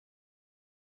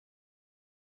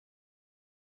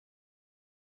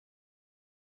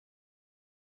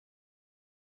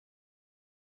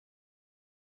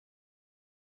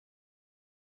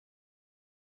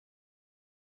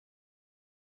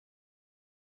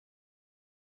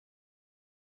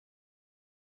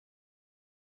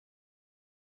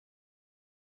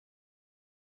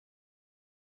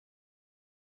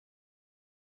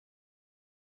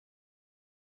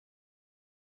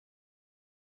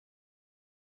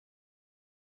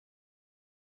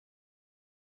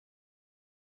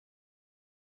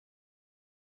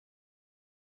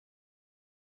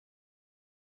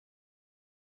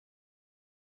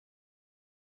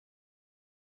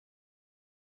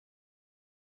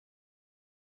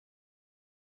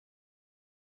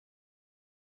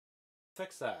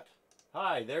Fix that.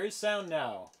 Hi, there is sound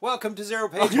now. Welcome to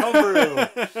ZeroPage Homebrew.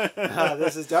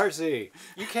 This is Darcy.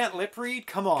 You can't lip read?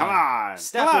 Come on. Come on.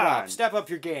 Step it up. Step up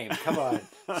your game. Come on.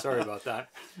 Sorry about that.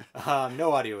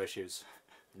 No audio issues.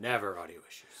 Never audio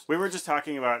issues. We were just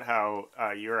talking about how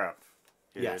Europe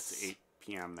is Yes. 8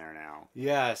 p.m. there now.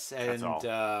 Yes, and That's all.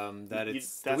 That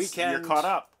it's the weekend. You're caught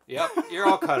up. Yep, you're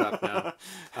all caught up now.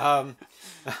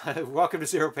 Welcome to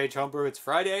ZeroPage Homebrew. It's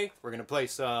Friday. We're going to play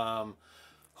some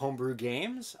homebrew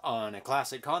games on a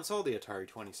classic console, the Atari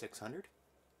 2600,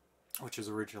 which was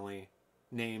originally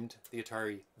named the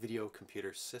Atari Video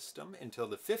Computer System until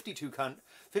the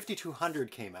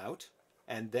 5200 came out,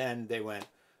 and then they went,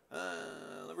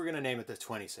 we're going to name it the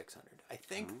 2600. I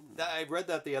think that I read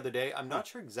that the other day. I'm not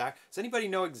sure exact. Does anybody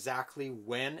know exactly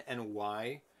when and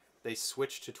why they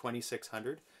switched to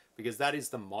 2600? Because that is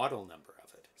the model number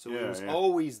of it. So it was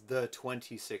always the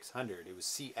 2600. It was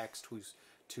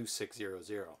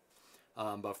CX2600.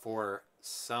 But for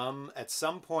at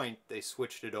some point they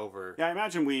switched it over. Yeah, I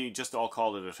imagine we just all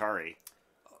called it Atari.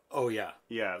 Oh yeah.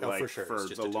 Yeah, oh, like for sure. for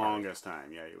the Atari. Longest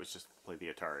time. Yeah, it was just play the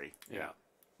Atari. Yeah.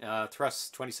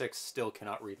 Thrust 26 still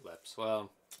cannot read lips.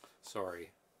 Well,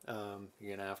 sorry.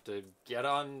 You're gonna have to get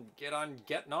on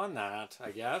getting on that,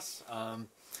 I guess.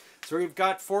 So we've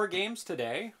got 4 games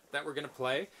today that we're gonna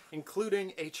play,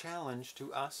 including a challenge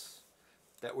to us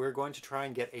that we're going to try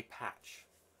and get a patch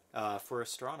for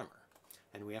Astronomer,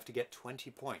 and we have to get 20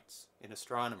 points in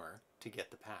Astronomer to get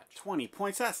the patch. 20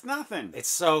 points? That's nothing. It's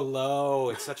so low.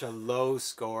 It's such a low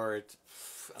score. A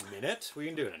minute? We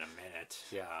can do it in a minute.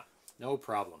 Yeah. No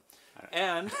problem.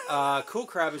 And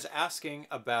Coolcrab is asking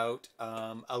about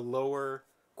a lower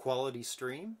quality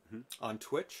stream on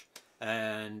Twitch.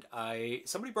 And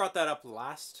somebody brought that up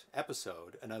last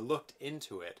episode, and I looked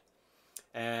into it.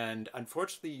 And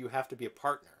unfortunately, you have to be a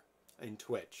partner in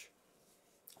Twitch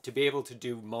to be able to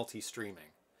do multi-streaming.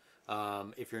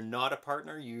 If you're not a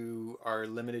partner, you are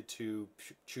limited to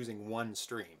choosing one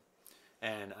stream.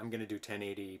 And I'm going to do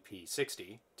 1080p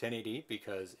 60. 1080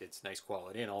 because it's nice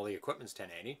quality and all the equipment's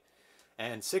 1080.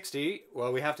 And 60,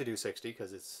 well, we have to do 60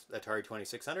 because it's Atari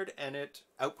 2600 and it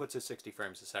outputs at 60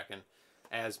 frames a second,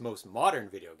 as most modern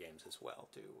video games as well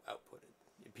do output it.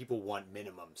 People want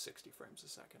minimum 60 frames a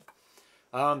second.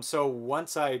 So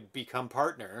once I become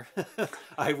partner,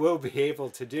 I will be able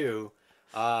to do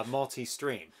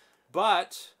multi-stream.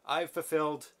 But I've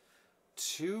fulfilled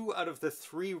 2 out of the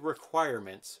 3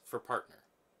 requirements for partner.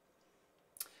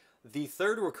 The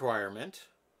third requirement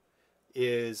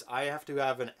is I have to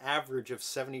have an average of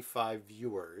 75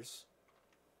 viewers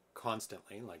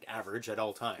constantly, like average at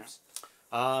all times.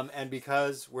 And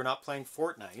because we're not playing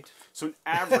Fortnite. So an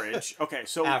average, okay,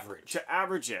 so average. To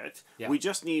average it, we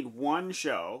just need one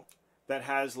show that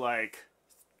has like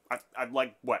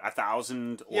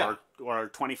 1,000 or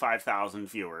 25,000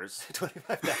 viewers.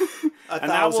 25,000.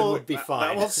 1,000 would be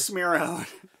fine. That will smear out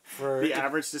for the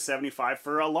average to 75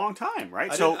 for a long time,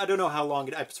 right? I don't know how long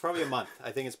it's probably a month.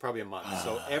 I think it's probably a month.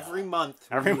 So every month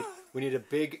we need a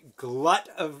big glut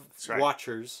of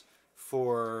watchers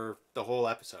for the whole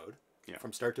episode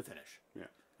from start to finish. Yeah.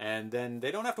 And then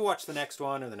they don't have to watch the next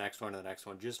one or the next one or the next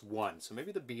one, just one. So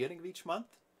maybe the beginning of each month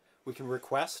we can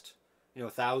request,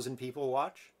 1,000 people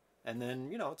watch. And then,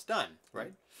 it's done,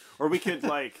 right? Or we could,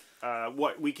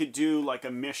 we could do, like, a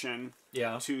mission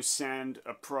to send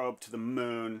a probe to the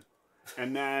moon.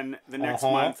 And then the next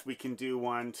month we can do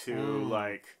one to,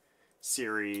 like,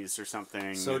 Ceres or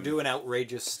something. So do an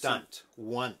outrageous stunt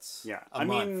once a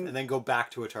month, and then go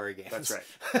back to Atari games. That's right.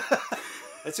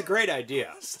 That's a great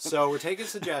idea. So we're taking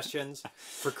suggestions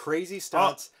for crazy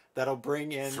stunts that'll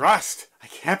bring in... Thrust! I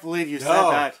can't believe you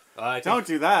said that. Don't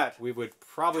do that. We would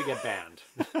probably get banned.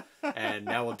 And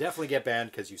now we'll definitely get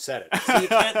banned because you said it. So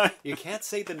you can't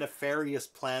say the nefarious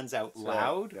plans out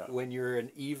loud when you're an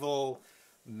evil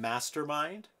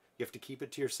mastermind. You have to keep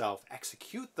it to yourself,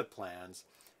 execute the plans,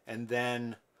 and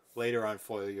then later on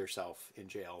foil yourself in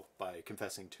jail by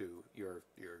confessing to your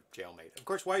jailmate. Of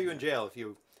course, why are you in jail if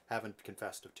you haven't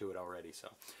confessed to it already? So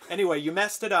anyway, you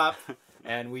messed it up,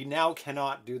 and we now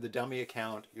cannot do the dummy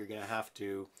account. You're going to have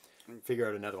to figure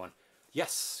out another one.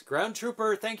 Yes, Ground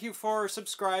Trooper, thank you for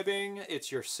subscribing.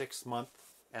 It's your 6-month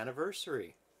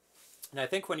anniversary. And I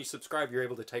think when you subscribe, you're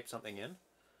able to type something in.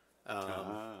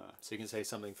 So you can say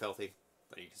something filthy,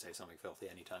 but you can say something filthy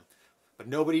anytime. But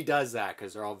nobody does that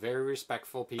because they're all very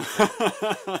respectful people.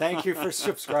 Thank you for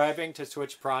subscribing to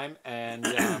Twitch Prime.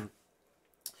 And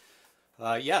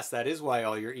yes, that is why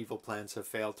all your evil plans have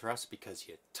failed, Thrust, because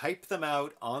you type them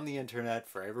out on the internet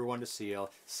for everyone to see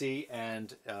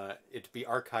and it be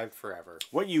archived forever.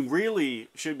 What you really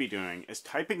should be doing is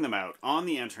typing them out on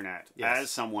the internet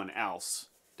as someone else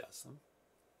does them.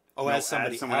 Oh, No, as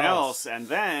somebody someone else, and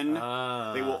then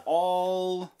they will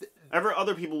all...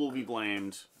 Other people will be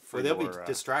blamed. For they'll be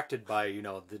distracted by, you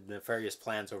know, the nefarious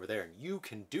plans over there, and you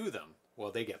can do them.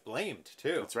 Well, they get blamed,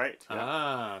 too. That's right. Yeah.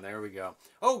 Ah, there we go.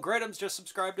 Oh, Gretham's just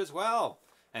subscribed as well.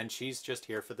 And she's just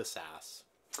here for the sass.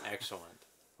 Excellent.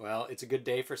 Well, it's a good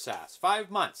day for sass. 5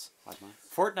 months. 5 months.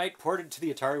 Fortnite ported to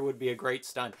the Atari would be a great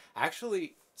stunt.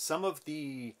 Actually, some of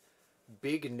the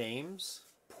big names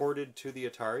ported to the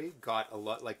Atari got a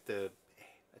lot, like the...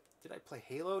 Did I play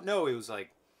Halo? No, it was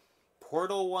like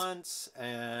Portal once,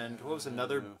 and what was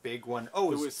another big one?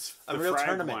 Oh, it was Unreal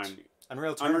Tournament.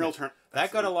 Unreal Tournament.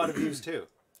 That got a lot of views too.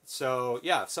 So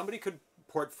yeah, if somebody could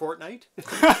port Fortnite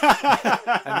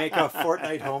and make a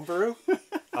Fortnite homebrew,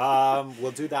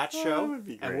 we'll do that show,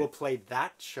 and we'll play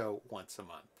that show once a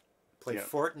month. Play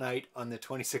Fortnite on the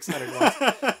 2600 ones.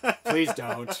 Please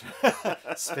don't.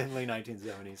 Spindly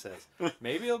 1970 says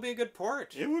maybe it'll be a good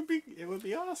port. It would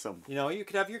be awesome. You know, you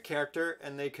could have your character,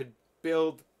 and they could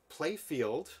build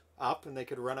playfield up, and they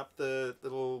could run up the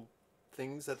little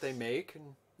things that they make,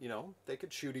 and you know, they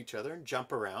could shoot each other and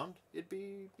jump around. It'd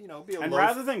be, you know, be a and low,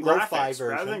 rather than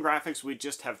graphics, we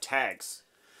just have tags.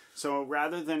 So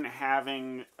rather than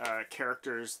having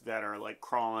characters that are like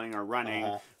crawling or running,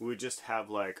 we would just have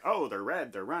like, oh, they're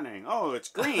red, they're running. Oh, it's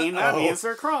green, that means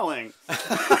they're crawling.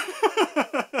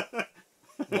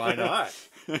 Why not?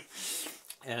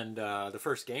 And the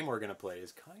first game we're going to play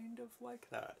is kind of like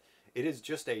that. It is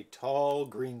just a tall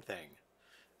green thing.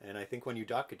 And I think when you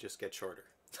duck, it just gets shorter.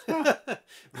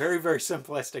 Very, very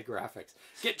simplistic graphics.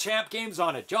 Get Champ Games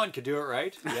on it. John could do it,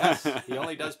 right? Yes. He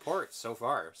only does ports so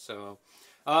far. So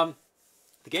the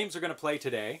games we're going to play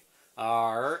today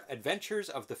are Adventures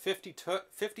of the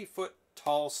 50-foot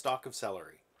tall stalk of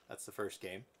celery. That's the first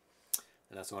game.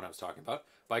 And that's the one I was talking about.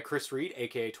 By Chris Reed,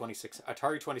 a.k.a.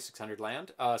 Atari 2600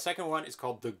 Land. Second one is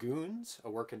called The Goons,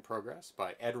 a work in progress,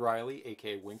 by Ed Riley,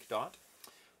 a.k.a. winkdot.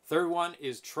 Third one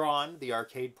is Tron, the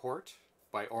arcade port,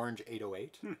 by Orange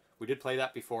 808. We did play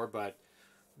that before, but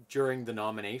during the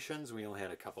nominations, we only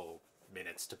had a couple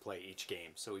minutes to play each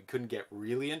game, so we couldn't get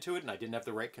really into it, and I didn't have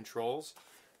the right controls.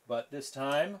 But this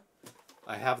time,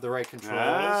 I have the right controls,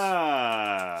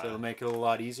 so it'll make it a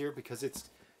lot easier, because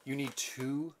you need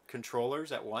 2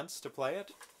 controllers at once to play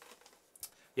it.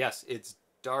 Yes, it's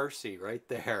Darcy right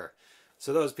there.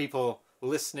 So those people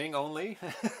listening only,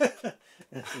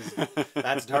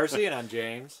 that's Darcy, and I'm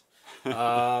James.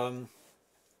 Yeah,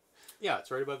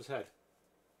 it's right above his head.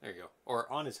 There you go. Or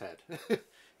on his head.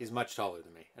 He's much taller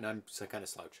than me, and I'm kind of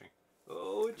slouching.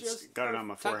 Oh, it just got it on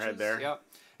my forehead there. Yep.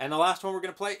 And the last one we're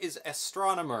going to play is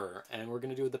Astronomer, and we're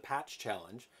going to do the patch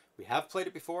challenge. We have played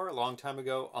it before a long time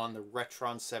ago on the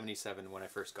Retron 77 when I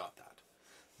first got that.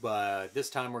 But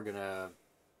this time we're going to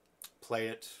play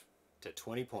it to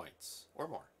 20 points or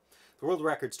more. The world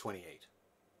record's 28.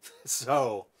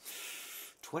 So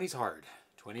 20's hard.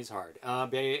 20's hard.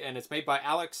 And it's made by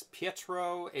Alex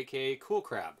Pietrow, a.k.a.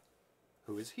 Coolcrab,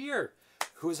 who is here,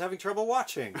 who is having trouble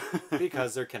watching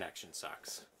because their connection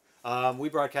sucks. We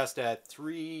broadcast at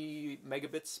 3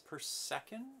 megabits per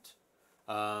second.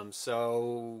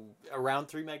 So around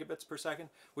 3 megabits per second,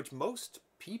 which most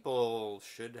people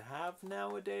should have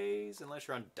nowadays, unless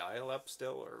you're on dial-up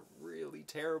still or really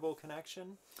terrible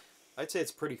connection. I'd say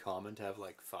it's pretty common to have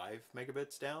like 5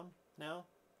 megabits down now,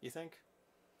 you think?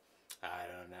 I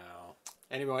don't know.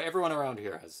 Anyway, everyone around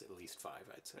here has at least 5,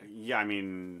 I'd say. Yeah, I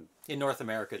mean... In North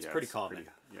America, it's pretty common.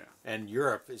 And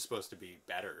Europe is supposed to be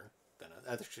better than...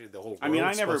 Actually, the whole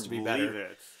world is supposed to be better. I mean, I never believe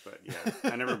it, but yeah.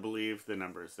 I never believe the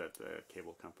numbers that the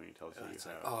cable company tells you it's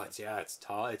have. Like, oh, it's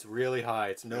tall. It's really high.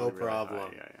 It's no problem.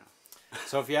 Really high. Yeah.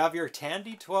 So if you have your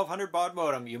Tandy 1200 baud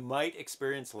modem, you might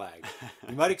experience lag.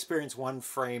 You might experience 1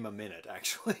 frame a minute,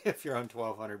 actually, if you're on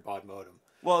 1200 baud modem.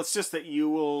 Well, it's just that you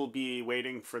will be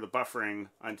waiting for the buffering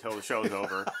until the show's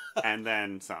over, and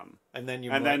then some. And then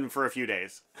then for a few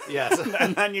days. Yes.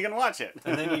 And then you can watch it.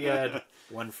 And then you get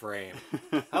 1 frame.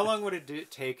 How long would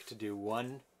it take to do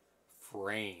 1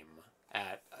 frame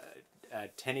at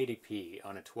 1080p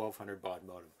on a 1200 baud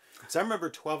modem? So I remember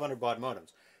 1200 baud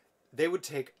modems. They would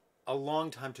take a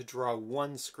long time to draw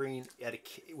 1 screen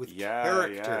with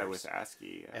characters. Yeah, with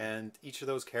ASCII. Yeah. And each of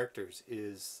those characters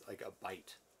is like a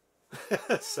byte.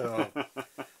 So,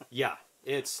 yeah,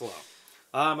 it's slow.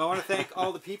 I want to thank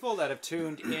all the people that have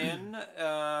tuned in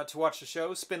to watch the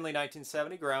show. Spindly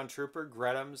 1970, Ground Trooper,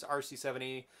 Gretham's,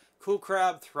 RC70,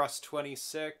 Coolcrab, Thrust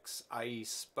 26,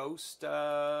 Sposta.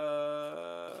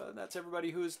 That's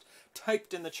everybody who's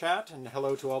typed in the chat, and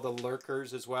hello to all the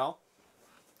lurkers as well.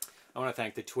 I want to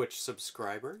thank the Twitch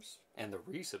subscribers and the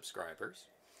resubscribers.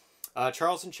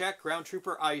 Charles in Czech, Ground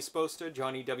Trooper, Ice Posted,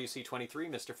 Johnny WC23,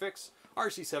 Mr. Fix,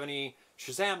 RC70,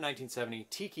 Shazam 1970,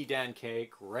 Tiki Dan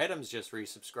Cake, Redham's just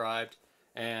resubscribed,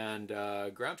 and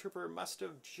Ground Trooper must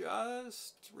have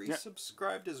just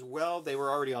resubscribed as well. They were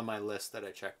already on my list that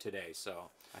I checked today,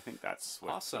 so I think that's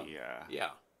what awesome.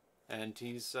 Yeah, and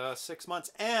he's 6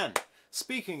 months. And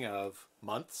speaking of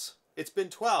months, it's been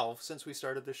 12 since we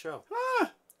started the show.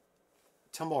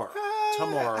 Tomorrow.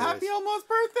 Happy almost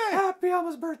birthday! Happy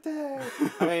almost birthday!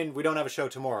 I mean, we don't have a show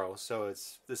tomorrow, so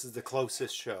this is the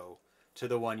closest show to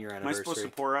the 1 year anniversary. Am I supposed to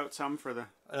pour out some for the...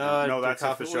 no, that's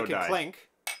if the show died. Clink.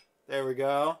 There we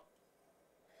go.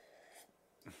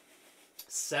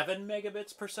 7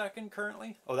 megabits per second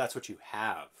currently. Oh, that's what you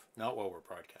have, not what we're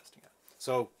broadcasting at.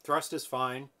 So thrust is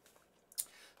fine.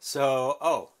 So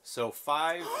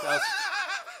 5,000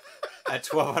 at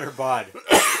 1,200 baud.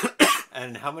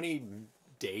 And how many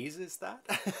days is that?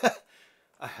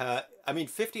 I mean,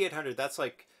 5,800, that's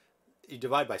like, you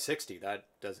divide by 60, that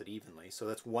does it evenly. So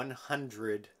that's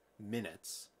 100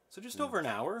 minutes. So just over an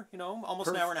hour, you know, almost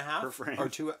an hour and a half. Per frame. Or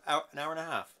an hour and a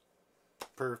half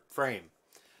per frame.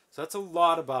 So that's a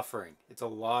lot of buffering. It's a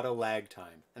lot of lag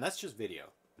time. And that's just video.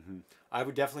 Mm-hmm. I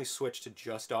would definitely switch to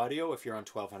just audio if you're on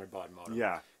 1,200 baud modem.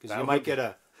 Yeah. Because you might get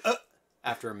a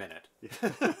after a minute.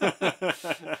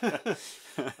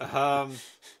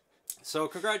 So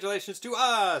congratulations to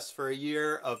us for a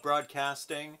year of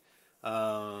broadcasting.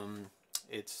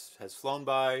 It has flown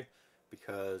by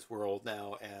because we're old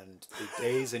now, and the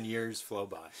days and years flow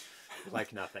by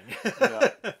like nothing.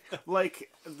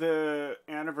 Like the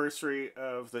anniversary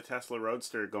of the Tesla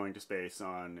Roadster going to space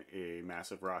on a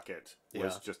massive rocket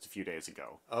was just a few days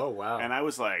ago. Oh, wow. And I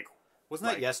was like... Wasn't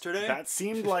that yesterday? That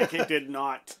seemed like it did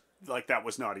not... Like, that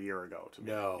was not a year ago to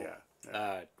me. No. Yeah.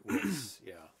 That was...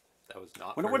 Yeah. That was not...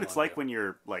 I wonder what it's like when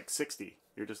you're, like, 60.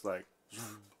 You're just like...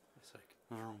 It's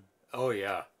like... Oh,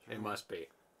 yeah. It must be.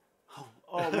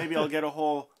 Oh, maybe I'll get a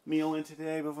whole meal in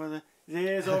today before the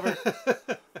day is over.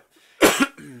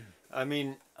 I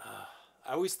mean,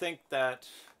 I always think that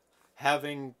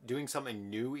doing something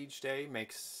new each day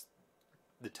makes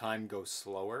the time go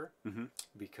slower,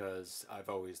 because I've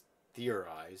always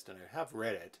theorized, and I have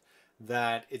read it,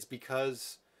 that it's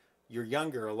because you're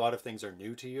younger, a lot of things are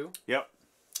new to you. Yep.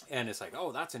 And it's like,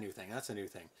 oh, that's a new thing, that's a new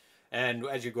thing. And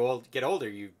as you get older,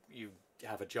 you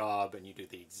have a job and you do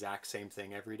the exact same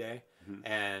thing every day.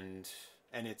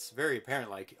 And it's very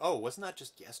apparent, like, oh, wasn't that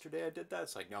just yesterday I did that?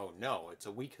 It's like, no, it's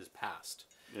a week has passed.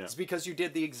 Yeah. It's because you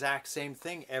did the exact same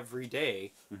thing every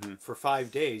day for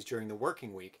 5 days during the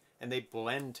working week, and they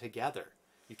blend together.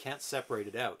 You can't separate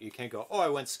it out. You can't go, oh, I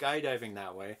went skydiving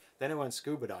that way, then I went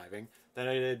scuba diving, then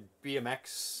I did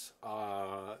BMX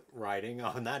riding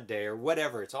on that day, or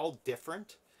whatever. It's all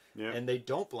different, and they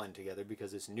don't blend together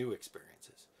because it's new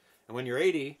experiences. And when you're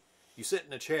 80, you sit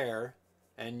in a chair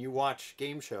and you watch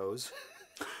game shows,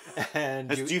 and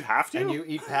do you have to? And you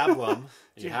eat pablum.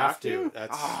 Do you have to?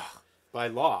 That's by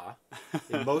law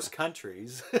in most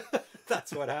countries.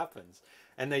 That's what happens,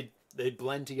 and they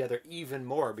blend together even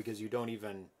more because you don't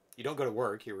go to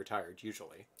work. You're retired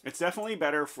usually. It's definitely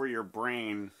better for your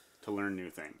brain to learn new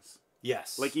things.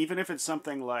 Yes. Like, even if it's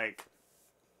something like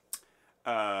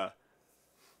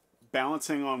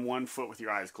balancing on one foot with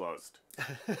your eyes closed.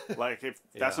 Like, if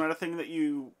that's not a thing that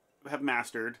you have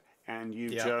mastered, and you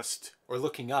just... Or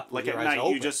looking up with like your at eyes night,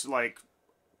 open. you just, like,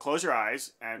 close your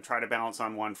eyes and try to balance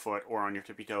on one foot or on your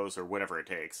tippy toes or whatever it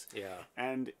takes. Yeah.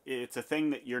 And it's a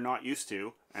thing that you're not used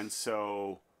to, and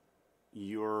so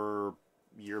your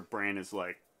brain is,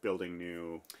 like, building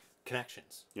new...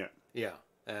 connections. Yeah. Yeah.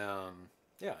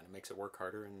 Yeah, and it makes it work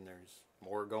harder, and there's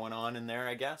more going on in there,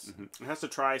 I guess. It has to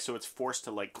try, so it's forced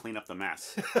to, like, clean up the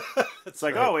mess. It's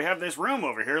like, oh, we have this room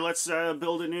over here. Let's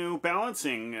build a new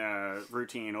balancing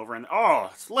routine over in...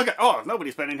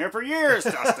 nobody's been in here for years.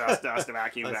 Dust,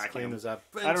 vacuum. Clean this up.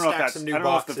 I don't know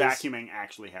if the vacuuming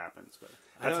actually happens, but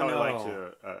that's how I like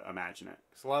to imagine it.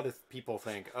 A lot of people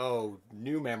think, oh,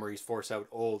 new memories force out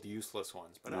old, useless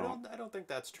ones, but I don't think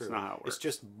that's true. It's not how it works. It's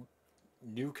just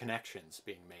new connections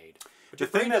being made. But the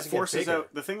thing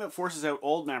that forces out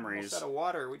old memories. Almost out of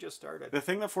water. We just started. The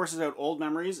thing that forces out old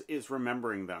memories is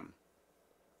remembering them.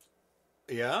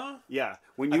 Yeah. Yeah.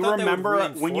 When you remember,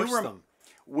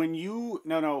 when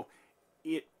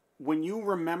you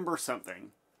remember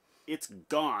something, it's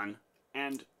gone,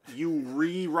 and you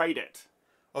rewrite it.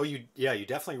 Oh, you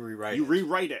definitely rewrite it. You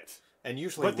rewrite it, and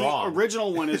usually but the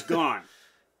original one is gone.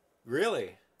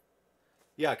 Really?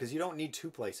 Yeah, because you don't need two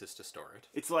places to store it.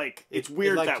 It's like it's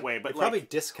weird that way, but it probably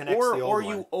disconnects the old one. Or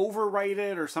you overwrite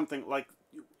it or something like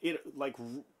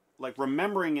like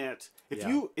remembering it. If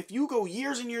you go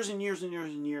years and years and years and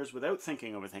years and years without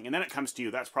thinking of a thing, and then it comes to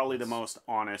you, that's probably the most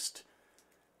honest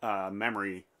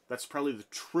memory. That's probably the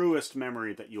truest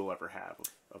memory that you'll ever have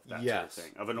of that sort of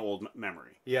thing, of an old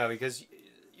memory. Yeah, because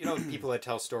you know people that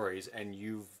tell stories, and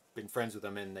you've been friends with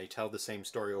them, and they tell the same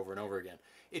story over and over again.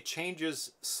 It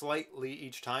changes slightly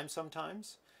each time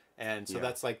sometimes. And so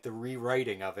that's like the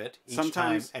rewriting of it each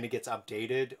time, and it gets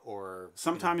updated, or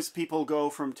sometimes people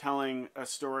go from telling a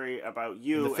story about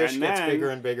you, the fish and gets then, bigger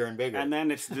and bigger and bigger, and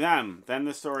then it's them. Then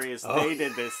the story is they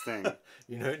did this thing.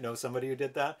 You know somebody who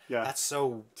did that? Yeah, that's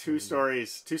so two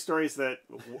stories that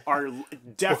are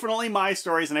definitely my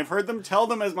stories, and I've heard them tell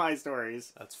them as my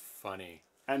stories. That's funny.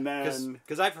 And then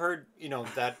because I've heard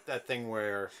that thing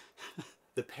where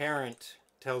the parent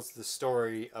tells the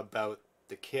story about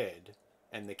the kid.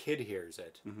 And the kid hears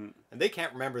it, and they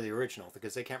can't remember the original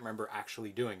because they can't remember actually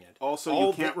doing it. Also,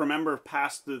 you can't remember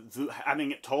past the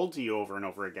having it told to you over and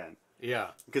over again.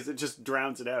 Yeah, because it just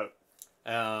drowns it out.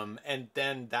 And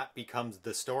then that becomes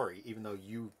the story, even though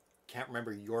you can't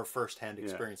remember your first-hand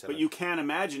experience of it. But you can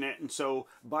imagine it, and so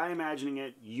by imagining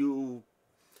it, you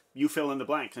fill in the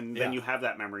blanks, and then you have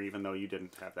that memory, even though you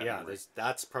didn't have that memory.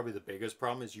 That's probably the biggest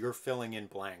problem is you're filling in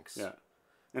blanks. Yeah.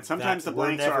 And sometimes the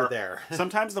blanks are there.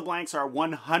 Sometimes the blanks are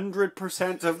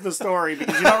 100% of the story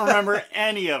because you don't remember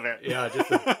any of it. Yeah, just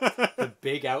the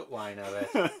big outline of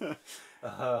it.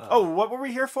 Oh, what were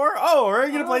we here for? Oh, we're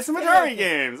going to play some Atari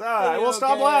games. I will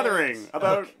stop blathering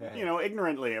about,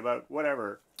 ignorantly about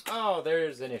whatever. Oh,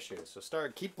 there's an issue. So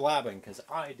keep blabbing because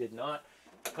I did not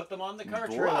put them on the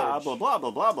cartridge. Blah, blah, blah, blah,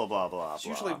 blah, blah, blah, blah. It's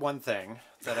usually one thing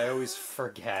that I always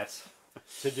forget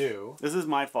to do. This is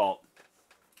my fault.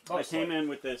 Mostly. I came in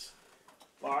with this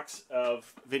box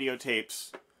of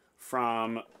videotapes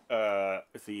from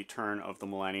the turn of the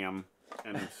millennium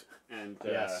and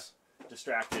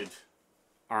distracted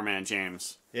our man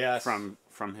James from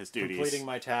his duties. Completing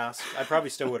my task. I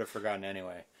probably still would have forgotten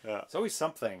anyway. Yeah. It's always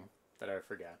something that I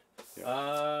forget.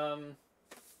 Yeah.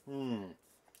 Do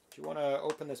you want to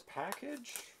open this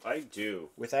package? I do.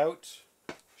 Without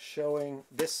showing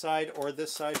this side or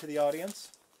this side to the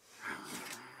audience?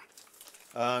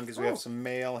 Because we have some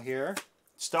mail here.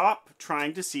 Stop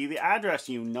trying to see the address,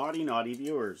 you naughty, naughty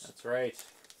viewers. That's right.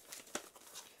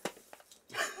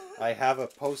 I have a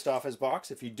post office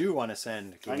box if you do want to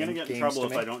send games. I'm going to get in trouble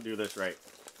if I don't do this right.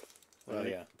 Well,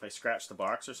 yeah. If I scratch the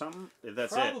box or something,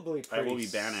 that's probably it. I will be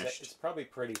banished. It's probably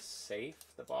pretty safe,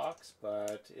 the box,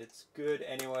 but it's good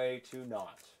anyway to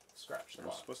not scratch the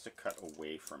box. You're supposed to cut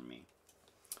away from me.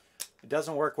 It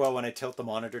doesn't work well when I tilt the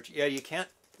monitor. Yeah, you can't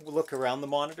look around the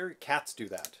monitor. Cats do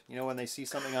that. You know, when they see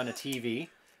something on a TV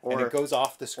and it goes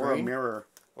off the screen. Or a mirror.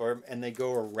 And they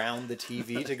go around the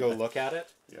TV to go look at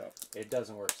it. Yeah. It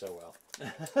doesn't work so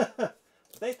well.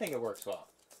 They think it works well.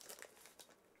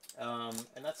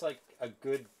 And that's like a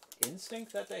good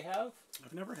instinct that they have.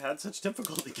 I've never had such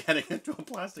difficulty getting into a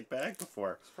plastic bag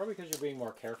before. It's probably because you're being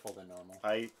more careful than normal.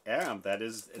 I am. That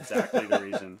is exactly the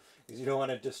reason. Because you don't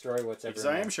want to destroy what's everywhere. Because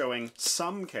I am showing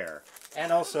some care.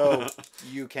 And also,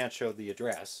 you can't show the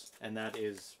address, and that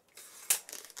is...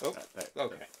 Oh,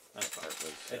 okay. That's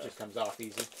fine. It just comes off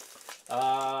easy.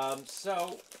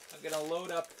 So, I'm going to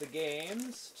load up the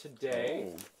games today.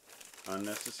 Oh.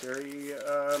 Unnecessary...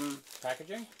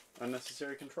 Packaging?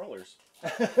 Unnecessary controllers.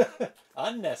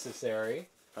 Unnecessary?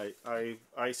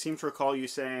 I seem to recall you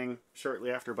saying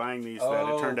shortly after buying these that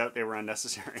it turned out they were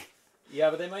unnecessary. Yeah,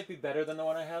 but they might be better than the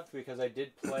one I have because I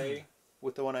did play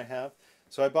with the one I have.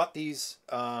 So I bought these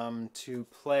to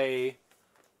play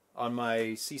on my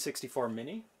C64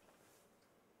 Mini.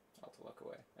 I'll have to look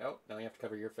away. Oh, now you have to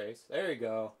cover your face. There you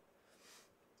go.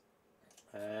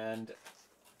 And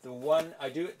the one I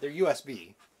do, they're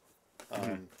USB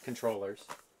controllers.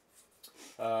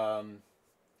 But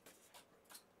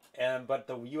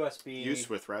the USB used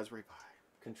with Raspberry Pi.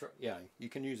 Yeah, you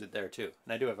can use it there too.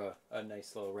 And I do have a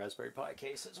nice little Raspberry Pi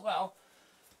case as well.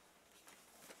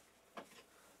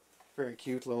 Very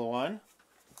cute little one.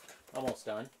 Almost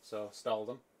done, so stalled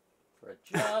them for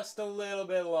just a little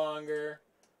bit longer.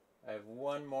 I have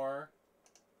one more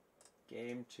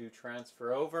game to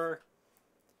transfer over.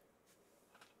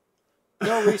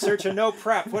 No research and no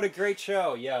prep. What a great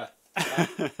show. Yeah.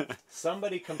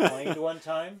 Somebody complained one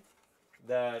time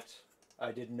that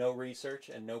I did no research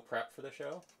and no prep for the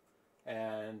show,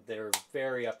 and they were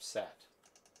very upset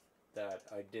that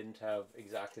I didn't have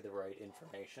exactly the right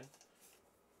information.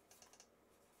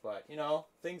 But, you know,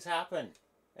 things happen,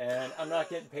 and I'm not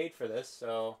getting paid for this,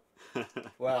 so,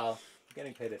 well, I'm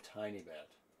getting paid a tiny bit.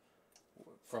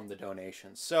 from the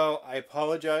donations. So I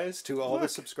apologize to all the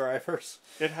subscribers.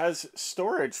 It has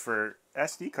storage for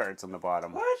SD cards on the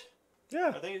bottom. What?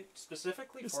 Yeah. Are they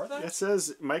specifically for that? It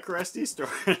says micro SD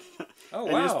storage. Oh, wow.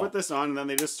 And you just put this on, and then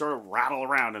they just sort of rattle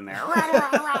around in there.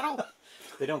 Rattle, rattle.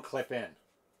 They don't clip in.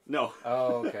 No.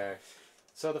 Oh, okay.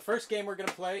 So the first game we're going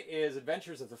to play is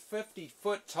Adventures of the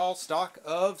 50-Foot Tall Stalk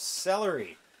of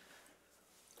Celery.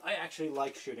 I actually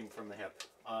like shooting from the hip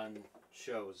on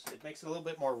shows. It makes it a little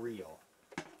bit more real.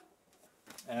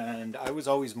 And I was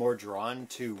always more drawn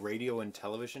to radio and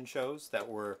television shows that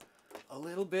were a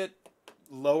little bit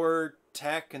lower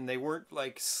tech, and they weren't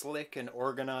like slick and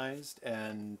organized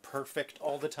and perfect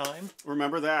all the time.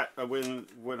 Remember that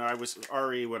when I was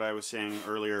Ari, what I was saying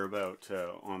earlier about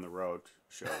on the road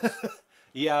shows.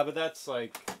 Yeah, but that's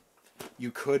like,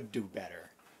 you could do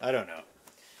better. I don't know.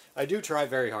 I do try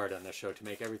very hard on this show to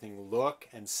make everything look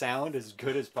and sound as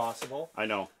good as possible. I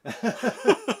know.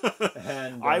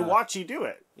 And I watch you do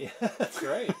it. Yeah, that's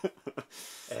right.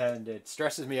 And it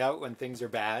stresses me out when things are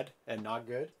bad and not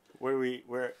good. Where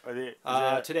are they?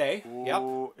 Today.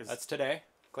 Ooh, Yep. That's today.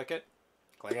 Click it.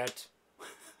 Click it.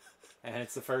 And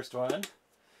it's the first one.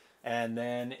 And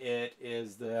then it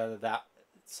is that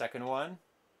second one.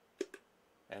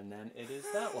 And then it is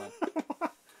that one.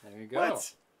 There you go.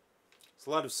 What? It's a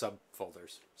lot of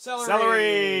subfolders. Celery!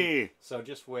 Celery! So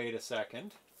just wait a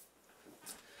second.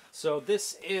 So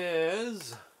this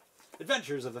is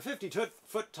Adventures of the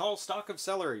 50-Foot Tall Stalk of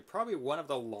Celery. Probably one of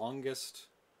the longest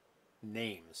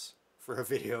names for a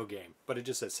video game. But it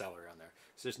just says Celery on there.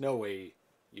 So there's no way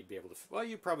you'd be able to... Well,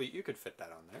 you could fit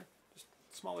that on there. Just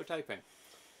smaller typing.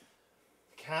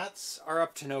 Cats are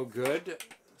up to no good.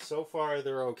 So far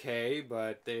they're okay,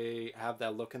 but they have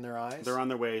that look in their eyes. They're on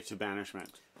their way to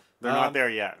banishment. They're not there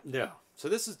yet. No. So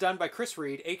this is done by Chris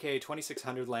Reed, aka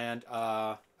 2600 Land.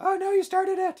 Oh no, you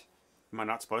started it! Am I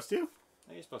not supposed to?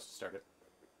 No, you're supposed to start it.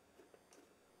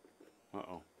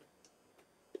 Uh-oh.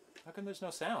 How come there's no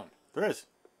sound? There is.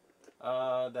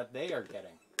 That they are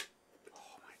getting.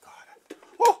 Oh my god.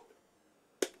 Oh!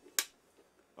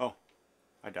 Oh.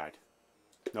 I died.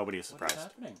 Nobody is surprised.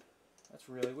 What's happening? That's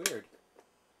really weird.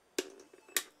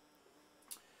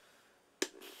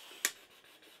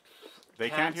 They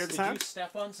can't hear the sound? Did you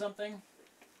step on something?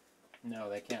 No,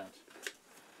 they can't.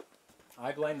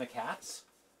 I blame the cats.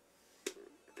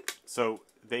 So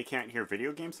they can't hear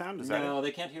video game sound? Is that it? No, they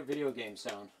can't hear video game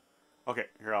sound. Okay,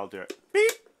 here, I'll do it.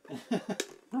 Beep!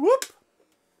 Whoop!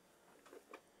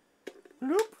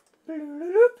 Bloop!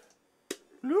 Bloop!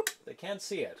 Bloop! They can't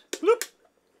see it. Bloop!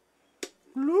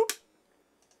 Bloop!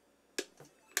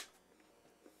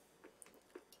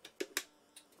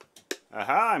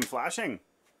 Aha, I'm flashing.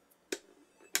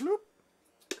 Bloop.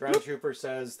 Ground Trooper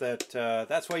says that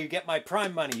that's why you get my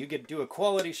Prime money. You get to do a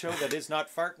quality show that is not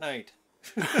Fart Night.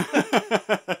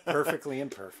 Perfectly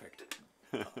imperfect.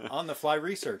 On the fly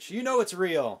research. You know it's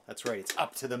real. That's right. It's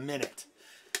up to the minute.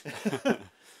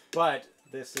 But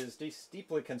this is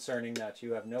deeply concerning that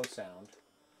you have no sound.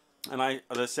 And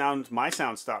my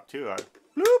sound stopped too.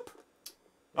 Bloop.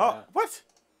 Yeah. Oh, what?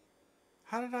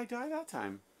 How did I die that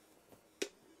time?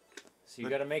 So you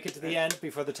got to make it to the end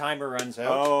before the timer runs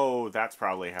out. Oh, that's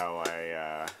probably how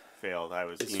I failed. I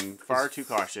was being far too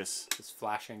cautious. It's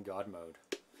flashing God mode.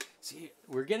 See,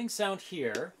 we're getting sound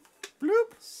here.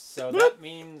 Bloop. So Bloop. that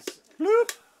means...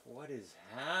 Bloop. What is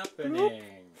happening?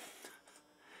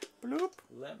 Bloop.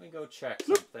 Let me go check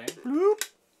Bloop. something. Bloop.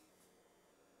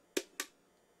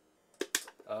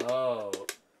 Oh.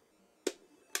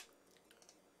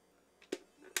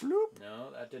 Bloop.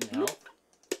 No, that didn't help.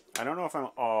 I don't know if I'm...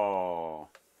 Oh.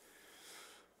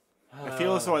 I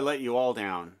feel as though I let you all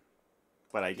down.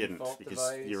 But I didn't, because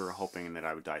device. you were hoping that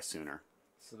I would die sooner.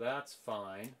 So that's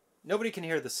fine. Nobody can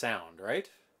hear the sound, right?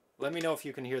 Let me know if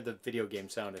you can hear the video game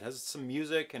sound. It has some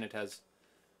music and it has...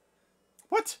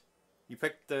 What? You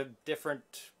picked the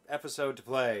different episode to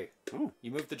play. Oh.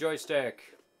 You moved the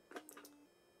joystick.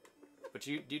 But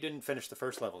you didn't finish the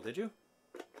first level, did you?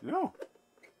 No.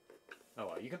 Oh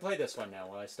well, you can play this one now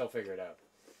while I still figure it out.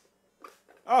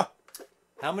 Oh.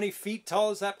 How many feet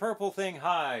tall is that purple thing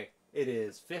high? It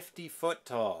is 50 foot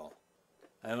tall.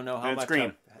 I don't know how And much. it's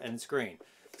green. And it's green.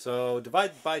 So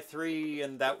divide by 3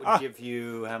 and that would give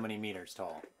you how many meters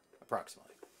tall?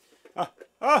 Approximately.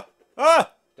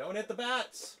 Don't hit the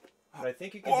bats! But I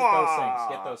think you can hit those things.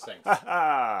 Get those things.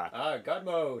 God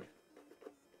mode.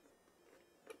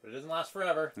 But it doesn't last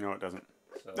forever. No, it doesn't.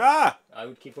 So I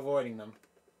would keep avoiding them.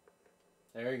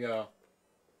 There you go.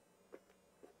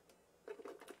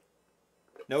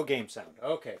 No game sound.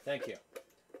 Okay, thank you.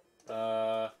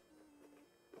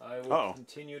 I will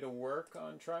continue to work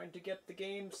on trying to get the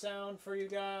game sound for you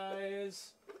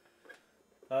guys.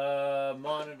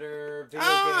 Monitor,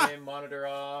 video game, monitor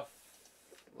off.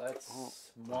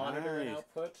 Let's monitor and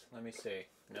output. Let me see.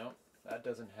 No, that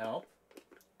doesn't help.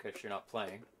 Because you're not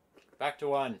playing. Back to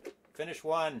 1. Finish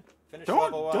 1. Finish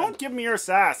level 1. Don't give me your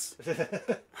sass.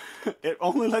 It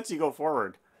only lets you go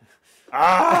forward.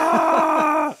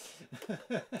 Ah!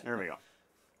 There we go.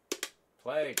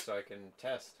 Play so I can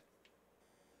test.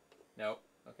 Nope.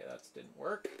 Okay, that didn't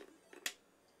work.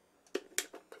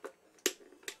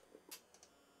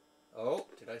 Oh,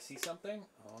 did I see something?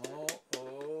 Oh,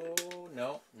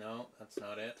 no, that's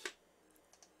not it.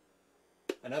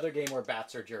 Another game where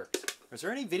bats are jerks. Is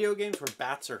there any video games where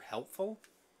bats are helpful?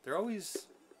 They're always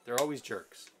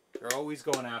jerks. They're always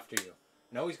going after you.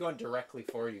 And always going directly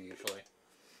for you, usually.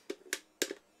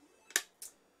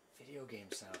 Video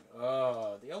game sound.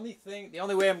 Oh, the only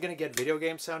way I'm going to get video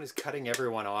game sound is cutting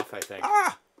everyone off, I think.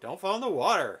 Ah! Don't fall in the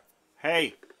water.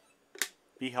 Hey,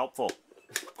 be helpful.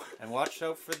 And watch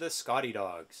out for the Scotty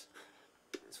dogs.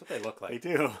 That's what they look like.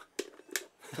 They do.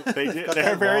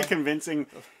 They're very convincing.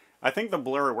 I think the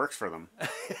blur works for them.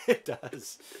 It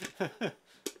does.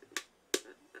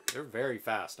 They're very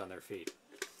fast on their feet.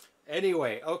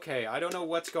 Anyway, okay, I don't know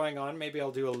what's going on. Maybe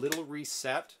I'll do a little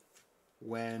reset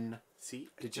when... See,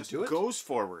 did you do it? Goes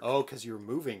forward. Oh, because you're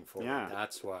moving forward. Yeah.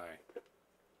 That's why.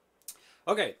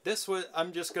 Okay,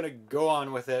 I'm just going to go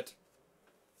on with it.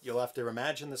 You'll have to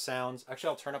imagine the sounds. Actually,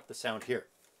 I'll turn up the sound here.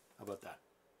 How about that?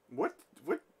 What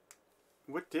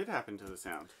did happen to the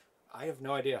sound? I have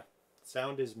no idea.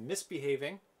 Sound is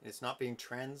misbehaving. It's not being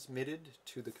transmitted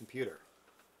to the computer.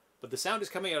 But the sound is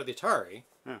coming out of the Atari,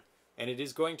 and it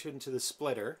is going into the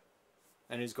splitter,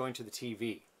 and it is going to the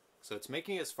TV. So it's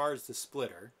making it as far as the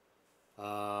splitter,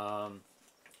 or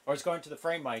it's going to the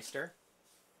Framemeister,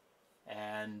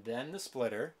 and then the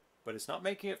splitter, but it's not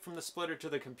making it from the splitter to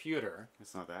the computer.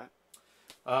 It's not that?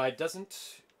 It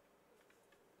doesn't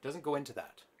go into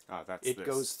that. Oh, that's it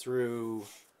goes through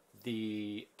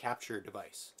the capture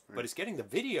device. Right. But it's getting the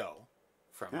video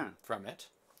from it.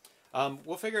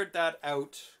 We'll figure that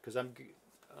out, because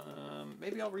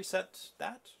maybe I'll reset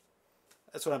that.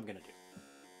 That's what I'm going to do.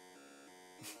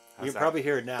 You can probably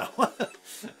hear it now.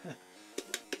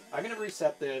 I'm going to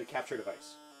reset the capture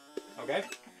device. Okay?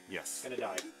 Yes. It's going to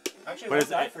die. Actually, it won't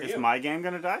die for you. Is my game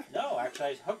going to die? No, actually,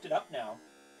 I hooked it up now.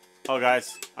 Oh,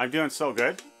 guys, I'm doing so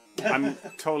good. I'm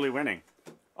totally winning.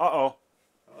 Uh-oh.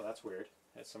 Oh, that's weird.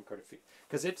 That's some kind of...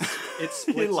 Because it's splits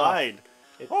He lied.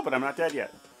 Oh, but I'm not dead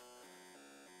yet.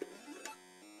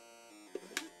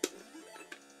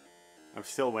 I'm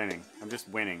still winning. I'm just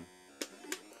winning.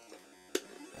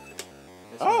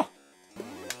 Oh!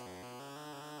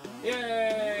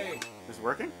 Yay! Is it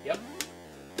working? Yep.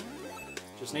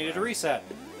 Just needed a reset.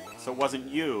 So it wasn't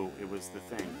you, it was the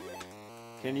thing.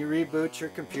 Can you reboot your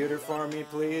computer for me,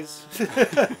 please?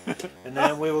 And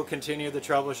then we will continue the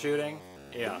troubleshooting.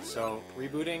 Yeah, so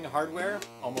rebooting hardware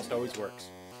almost always works.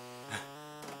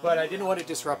 But I didn't want to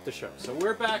disrupt the show, so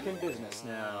we're back in business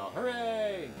now.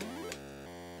 Hooray!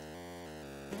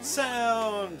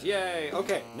 Sound! Yay!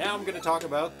 Okay, now I'm going to talk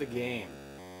about the game.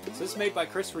 So this is made by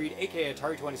Chris Reed, aka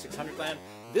Atari 2600 Land.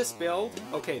 This build,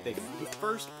 okay, he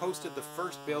first posted the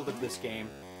first build of this game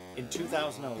in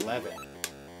 2011.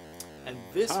 And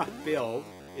this build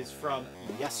is from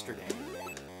yesterday.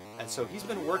 And so he's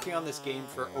been working on this game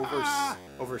for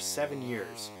over 7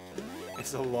 years.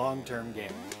 It's a long-term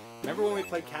game. Remember when we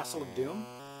played Castle of Doom?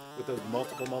 With those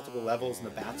multiple levels and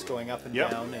the bats going up and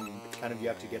down and kind of you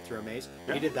have to get through a maze?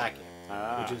 He did that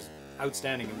game, which is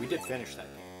outstanding, and we did finish that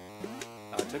game.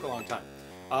 It took a long time.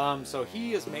 So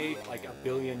he has made like 1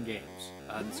 billion games.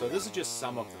 And so this is just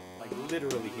some of them. Like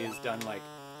literally he has done like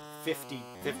 50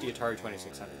 Atari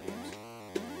 2600 games.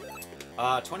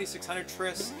 2600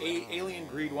 Triss, Alien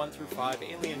Greed 1 through 5,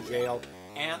 Alien Jail,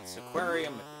 Ants,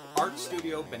 Aquarium, Art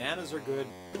Studio, Bananas Are Good,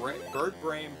 Bird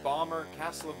Brain, Bomber,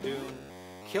 Castle of Doom,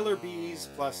 Killer Bees,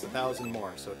 plus 1,000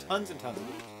 more. So tons and tons of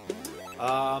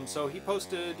games. So he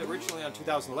posted originally on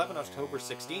 2011, October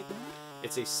 16th.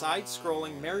 It's a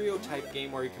side-scrolling Mario-type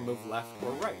game where you can move left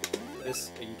or right.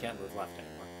 This, you can't move left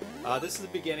anymore. This is the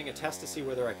beginning, a test to see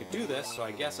whether I could do this, so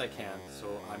I guess I can, so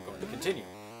I'm going to continue.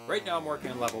 Right now I'm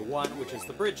working on level 1, which is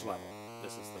the bridge level.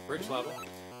 This is the bridge level.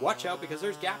 Watch out because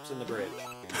there's gaps in the bridge.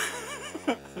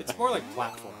 It's more like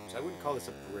platforms. I wouldn't call this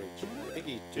a bridge. I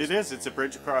think It is. It's a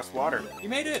bridge across water. You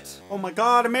made it! Oh my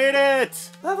god, I made it!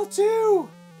 Level 2!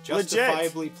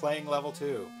 Justifiably Legit. playing level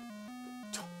 2.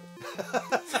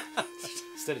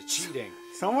 Instead of cheating.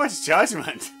 So much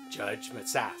judgment. Judgment.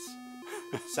 Sass.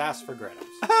 Sass for Greta's.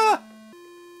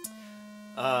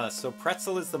 So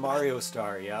Pretzel is the Mario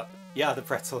star, yep. Yeah, the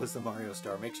Pretzel is the Mario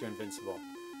star. Makes you invincible.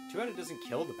 Too bad it doesn't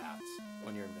kill the bats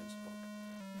when you're invincible.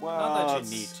 Well, not that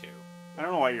you need to. I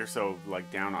don't know why you're so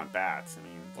like down on bats. I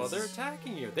mean, well, they're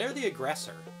attacking you. They're the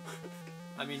aggressor.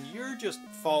 I mean, you're just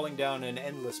falling down an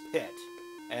endless pit,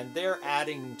 and they're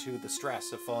adding to the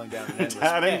stress of falling down an endless pit.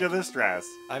 Adding to the stress.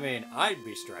 I mean, I'd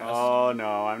be stressed. Oh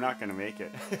no, I'm not going to make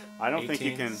it. I don't 18, think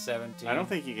you can. 17. I don't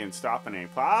think you can stop on any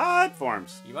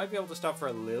platforms. You might be able to stop for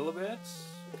a little bit,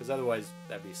 because otherwise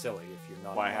that'd be silly if you're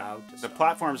not allowed to stop. The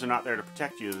platforms are not there to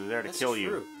protect you. They're there to kill you.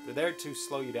 True. They're there to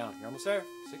slow you down. You're almost there.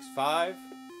 6, 5,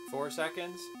 4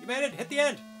 seconds. You made it. Hit the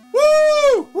end.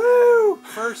 Woo! Woo!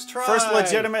 First try. First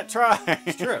legitimate try.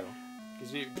 It's true.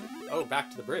 Oh,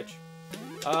 back to the bridge.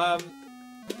 I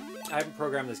haven't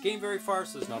programmed this game very far,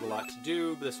 so there's not a lot to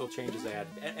do. But this will change as I add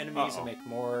enemies and make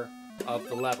more of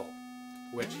the level,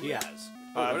 which he has.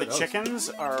 The chickens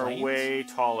are way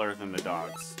taller than the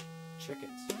dogs.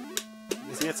 Chickens.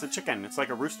 See, it's a chicken. It's like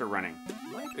a rooster running.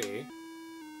 Might be.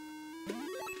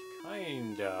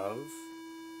 Kind of.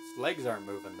 His legs aren't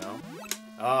moving, though.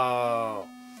 Oh.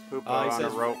 Poop on a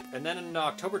rope. And then on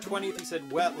October 20th, he said,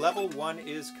 well, level 1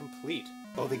 is complete.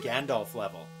 Oh, the Gandalf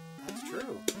level. That's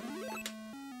true.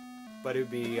 But it would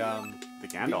be, the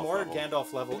Gandalf more level.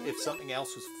 Gandalf level if something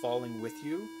else was falling with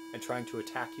you and trying to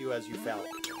attack you as you fell.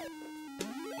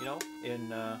 You know, in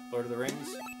Lord of the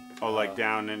Rings. Oh, like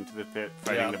down into the pit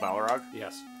fighting the Balrog?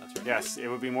 Yes, that's right. Yes, it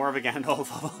would be more of a Gandalf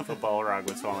level if a Balrog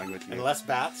was falling with you. And less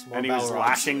bats, more and he Balrogs. was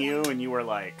lashing you, and you were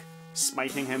like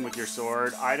smiting him with your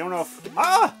sword. I don't know if...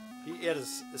 Ah! He had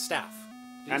his staff.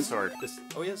 And sword.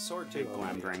 Oh, he has a sword too.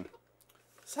 Glamdring.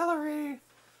 Celery!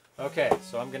 Okay,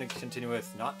 so I'm going to continue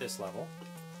with not this level,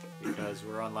 because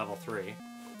we're on level 3.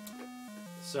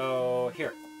 So,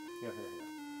 here.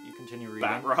 You continue reading.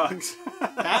 Batrogs.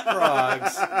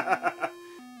 Batrogs!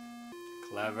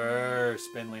 Clever.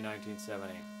 Spindly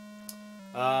 1970.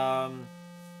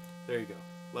 There you go.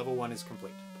 Level 1 is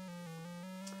complete.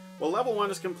 Well, level 1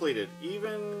 is completed.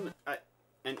 Even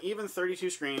 32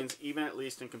 screens, even at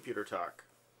least in computer talk.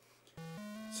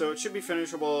 So it should be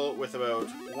finishable with about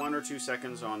 1 or 2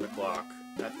 seconds on the clock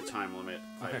at the time limit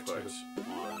I put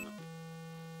on.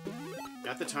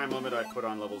 At the time limit I put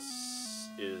on levels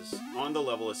is on the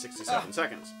level is 67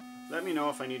 seconds. Let me know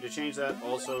if I need to change that.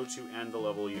 Also, to end the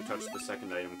level, you touch the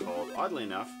second item called, oddly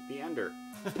enough, the Ender.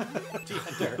 The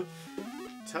Ender.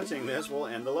 Touching this will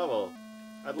end the level.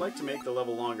 I'd like to make the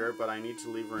level longer, but I need to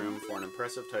leave room for an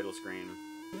impressive title screen,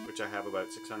 which I have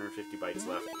about 650 bytes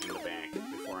left in the bank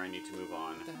before I need to move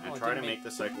on, and try to make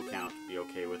the cycle count be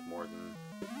okay with more than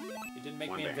You didn't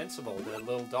make me bank. invincible, the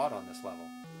little dot on this level.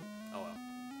 Oh well.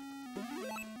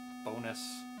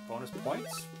 Bonus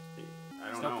points?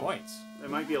 I don't know. No points. It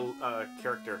might be a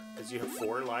character, because you have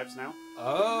 4 lives now.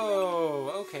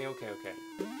 Oh, okay.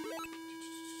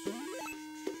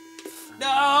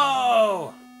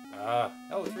 No!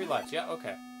 Oh, 3 lives. Yeah,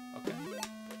 okay.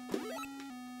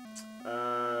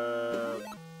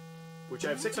 Which I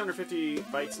have 650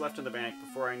 bytes left in the bank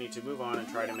before I need to move on and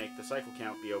try to make the cycle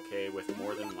count be okay with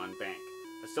more than 1 bank.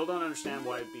 I still don't understand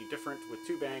why it'd be different with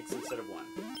 2 banks instead of 1.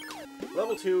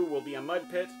 Level 2 will be a mud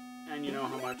pit, and you know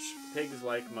how much pigs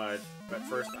like mud, but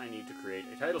first I need to create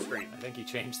a title screen. I think he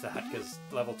changed that, because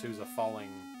level 2 is a falling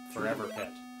forever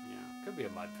pit. Yeah. Could be a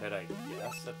mud pit, I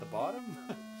guess, at the bottom.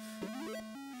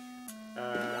 Any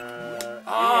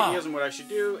ideas on what I should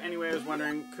do? Anyway, I was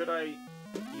wondering, could I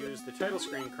use the title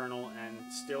screen kernel and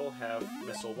still have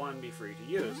Missile 1 be free to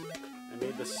use? I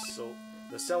made the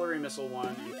Celery Missile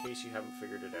 1 in case you haven't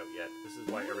figured it out yet. This is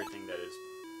why everything that is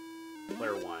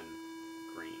Player 1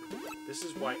 green. This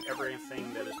is why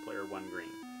everything that is Player 1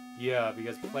 green. Yeah,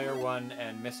 because Player 1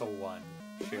 and Missile 1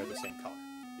 share the same color.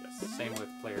 Yes. Same with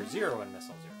Player 0 and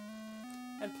Missile 0.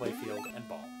 And Playfield and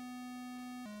Ball.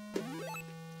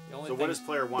 So what is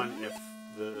Player 1 if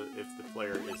the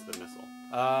player is the missile?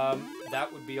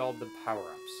 That would be all the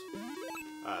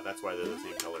power-ups. That's why they're the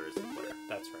same color as the player.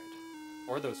 That's right.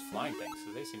 Or those flying things,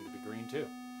 because they seem to be green too.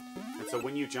 And so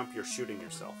when you jump, you're shooting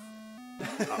yourself.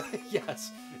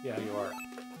 Yes. Yeah, you are.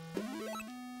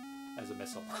 As a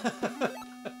missile.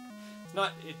 It's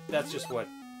not... that's just what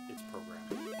it's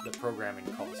programmed. The programming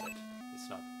calls it. It's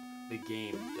not... The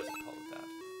game doesn't call it that.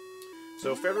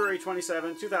 So February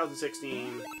 27,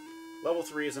 2016, level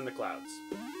 3 is in the clouds.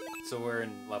 So we're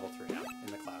in level 3 now,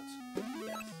 in the clouds.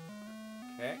 Yes.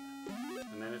 Okay.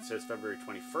 And then it says February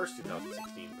 21st,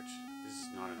 2016, which this is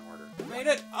not in order. I made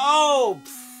it! Oh!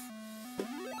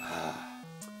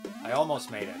 I almost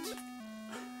made it.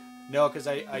 No, because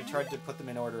I tried to put them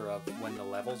in order of when the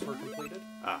levels were completed.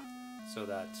 So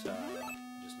that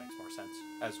just makes more sense.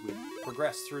 As we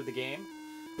progress through the game,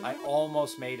 I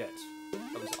almost made it.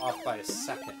 I was off by a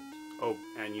second. Oh,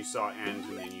 and you saw end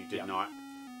and then you did not?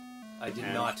 I did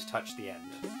not touch the end.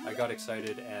 I got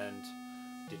excited and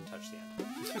didn't touch the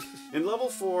end. In level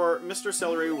 4, Mr.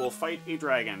 Celery will fight a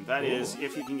dragon. That is,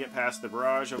 if he can get past the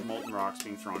barrage of molten rocks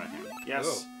being thrown at him.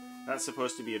 Yes, that's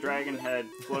supposed to be a dragon head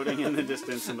floating in the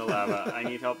distance in the lava. I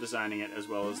need help designing it as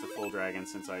well as the full dragon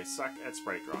since I suck at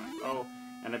sprite drawing. Oh,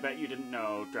 and I bet you didn't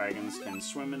know dragons can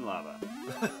swim in lava.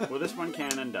 Well, this one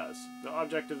can and does. The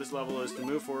object of this level is to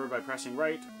move forward by pressing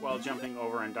right while jumping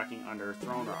over and ducking under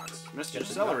thrown rocks. Mr.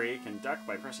 Celery can duck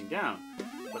by pressing down,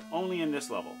 but only in this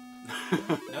level.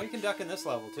 No, you can duck in this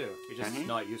level too. You're just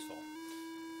not useful.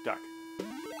 Duck.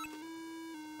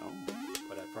 Oh.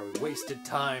 But I probably wasted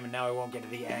time and now I won't get to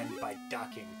the end by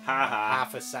ducking. Ha ha.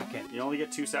 Half a second. You only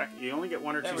get 2 seconds. You only get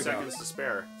 1 or 2 seconds to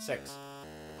spare. 6.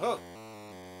 Oh.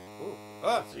 Ooh.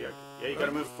 Oh. So you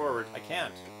gotta move forward. I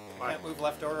can't. I can't move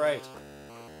left or right.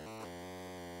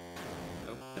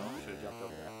 Oh, no, I should have jumped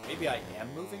over that. Maybe I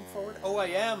am moving forward? Oh, I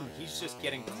am. He's just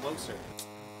getting closer.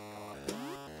 God.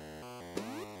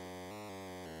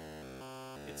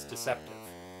 It's deceptive.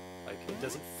 Like, it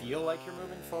doesn't feel like you're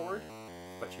moving forward,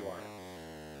 but you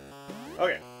are.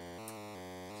 Okay.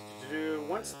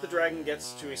 Once the dragon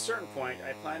gets to a certain point,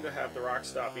 I plan to have the rock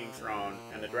stop being thrown,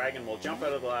 and the dragon will jump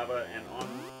out of the lava and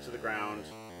onto the ground.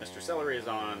 Mr. Celery is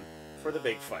on for the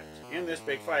big fight. In this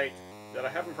big fight that I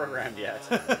haven't programmed yet,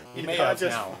 you may have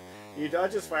now. You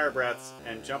dodge his fire breaths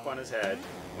and jump on his head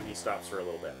when he stops for a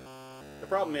little bit. The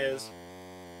problem is,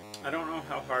 I don't know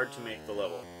how hard to make the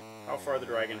level, how far the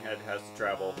dragon head has to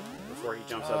travel before he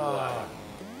jumps out of the lava.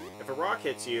 If a rock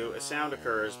hits you, a sound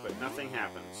occurs, but nothing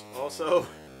happens. Also,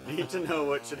 need to know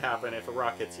what should happen if a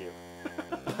rock hits you.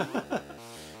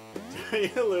 Do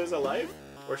you lose a life?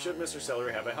 Or should Mr.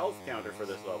 Celery have a health counter for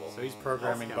this level? So he's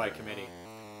programming by committee.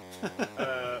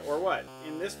 Or what?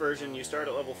 In this version, you start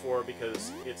at level 4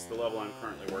 because it's the level I'm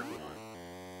currently working on.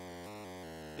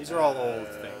 These are all old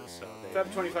things. So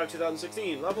Feb 25,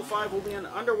 2016. Level 5 will be an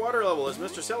underwater level as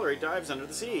Mr. Celery dives under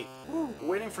the sea.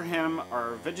 Waiting for him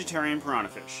are vegetarian piranha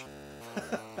fish.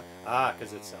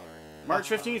 Because it's celery. March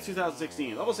 15th,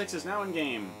 2016. Level 6 is now in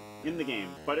the game,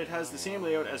 but it has the same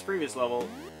layout as previous level.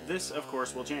 This, of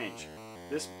course, will change.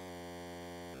 This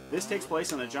takes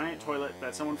place in a giant toilet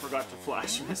that someone forgot to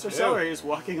flush. Mr. Celery is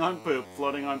walking on poop,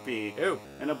 floating on pee.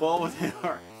 In a bowl with him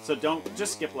so don't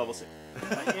just skip level 6.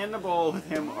 In the bowl with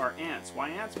him are ants. Why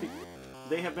ants?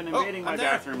 They have been invading my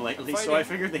bathroom lately, so I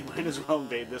figured they might as well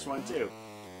invade this one too.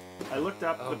 I looked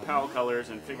up the PAL colors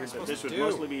and figured that this would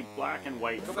mostly be black and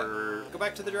white for... Go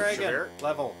back to the dragon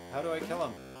level. How do I kill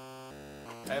him?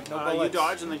 I have no bullets. You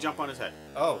dodge and then jump on his head.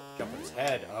 Oh, jump on his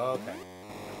head. Okay.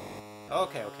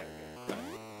 Okay.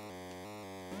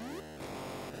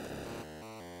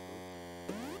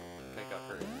 I got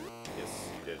hurt. Yes,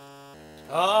 you did.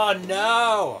 Oh,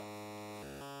 no!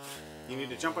 You need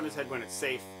to jump on his head when it's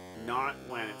safe, not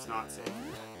when it's not safe.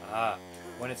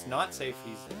 When it's not safe,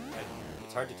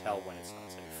 it's hard to tell when it's not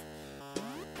safe.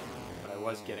 But I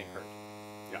was getting hurt.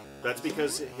 Yeah, that's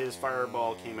because his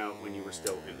fireball came out when you were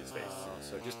still in his face.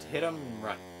 So just hit him and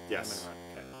run. Yes.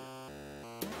 Okay.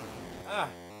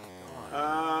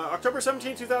 October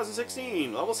 17,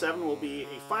 2016. Level 7 will be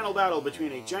a final battle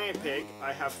between a giant pig.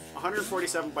 I have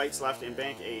 147 bytes left in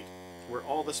Bank 8, where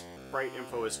all the sprite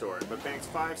info is stored. But Banks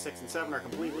 5, 6, and 7 are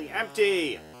completely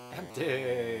empty.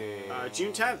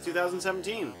 June 10th,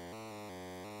 2017.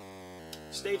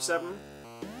 Stage 7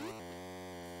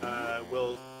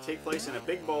 will take place in a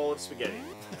big bowl of spaghetti.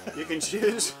 You can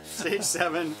choose Stage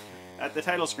 7 at the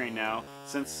title screen now,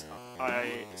 since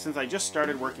I just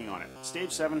started working on it.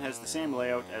 Stage 7 has the same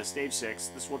layout as Stage 6.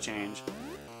 This will change.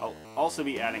 I'll also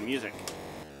be adding music.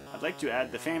 I'd like to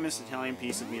add the famous Italian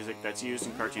piece of music that's used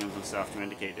in cartoons and stuff to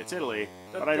indicate it's Italy,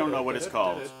 but I don't know what it's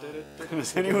called.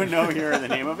 Does anyone know here the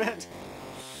name of it?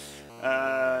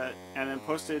 And then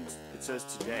posted, it says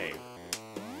today.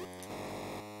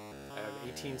 I have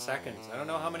 18 seconds. I don't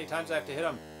know how many times I have to hit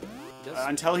him.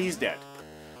 Until he's dead.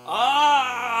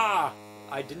 Ah!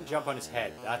 I didn't jump on his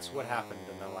head. That's what happened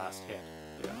in the last hit.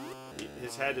 Yeah.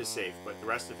 His head is safe, but the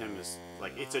rest of him is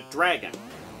like, it's a dragon.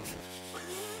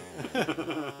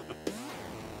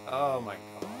 Oh my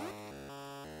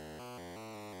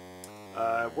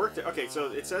god. Okay, so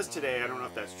it says today. I don't know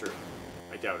if that's true.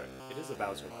 I doubt it. It is a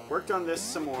Bowser level. Worked on this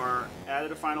some more.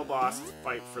 Added a final boss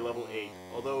fight for level 8.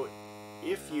 Although,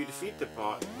 if you defeat the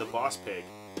boss pig,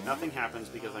 nothing happens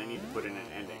because I need to put in an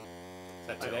ending. Is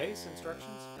that today's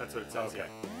instructions? That's what it says. Okay.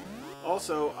 Yeah.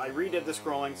 Also, I redid the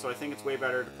scrolling, so I think it's way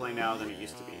better to play now than it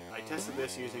used to be. I tested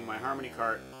this using my Harmony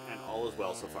cart, and all is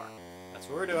well so far. That's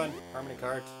what we're doing. Harmony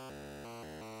cart.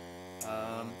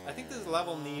 I think this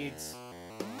level needs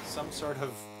some sort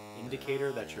of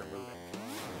indicator that you're moving.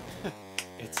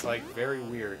 It's like very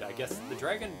weird. I guess the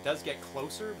dragon does get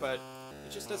closer, but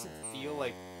it just doesn't feel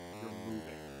like you're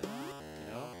moving.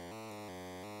 You know?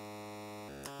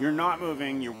 You're not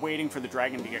moving, you're waiting for the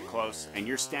dragon to get close, and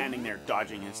you're standing there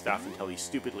dodging his stuff until he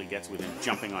stupidly gets within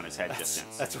jumping on his head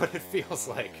distance. That's what it feels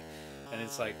like. And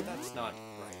it's like, that's not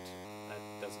right. That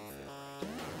doesn't feel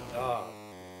right. Oh,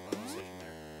 wrong decision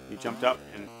there. You jumped up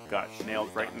and got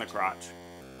nailed right in the crotch.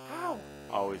 Ow!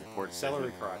 Always a poor decision.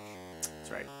 Celery crotch.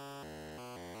 That's right.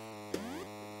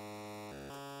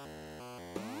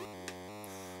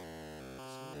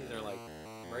 Some of these are like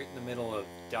right in the middle of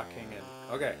ducking and...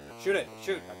 Okay, shoot it!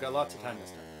 Shoot! I've got lots of time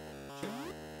this time. Shoot.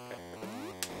 Okay.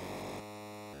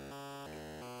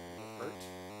 Hurt.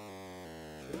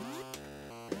 Shoot.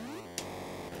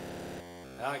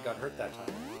 Ah, I got hurt that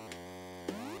time.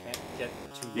 Can't get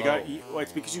too low. Well,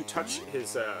 it's because you touch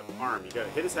his arm. You gotta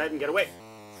hit his head and get away.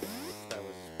 That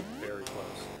was very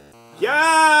close.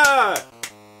 Yeah!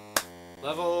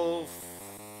 Level...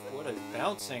 What is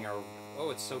bouncing? Or... Oh,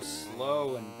 it's so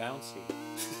slow and bouncy.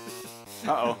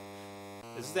 Uh-oh.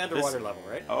 This is the underwater level,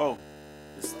 right? Oh.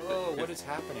 Oh, what is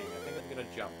happening? I think I'm gonna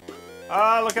jump.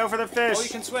 Ah, look out for the fish! Oh, you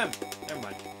can swim! Never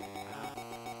mind.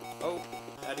 Oh,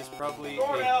 that is probably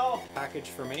a package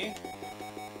for me.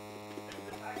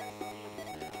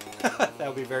 That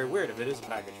would be very weird if it is a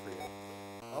package for you.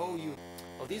 Oh,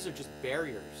 Oh, these are just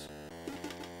barriers.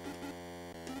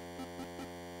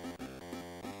 Can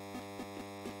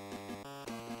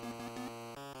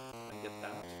I get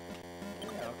that? Yeah,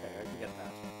 okay, I can get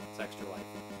that. It's extra life.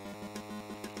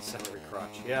 Celery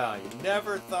crotch. Yeah, you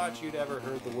never thought you'd ever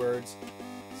heard the words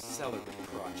celery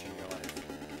crotch in your life.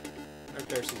 Right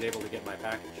there, she's able to get my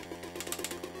package.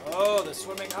 Oh, the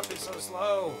swimming up is so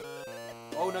slow.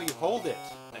 Oh, no, you hold it.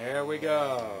 There we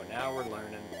go. Now we're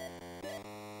learning.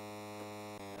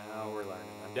 Now we're learning.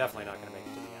 I'm definitely not going to make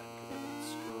it to the end because I've been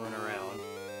screwing around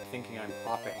thinking I'm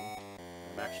hopping.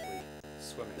 I'm actually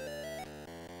swimming.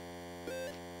 Okay.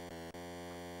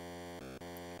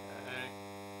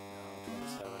 No,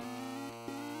 27.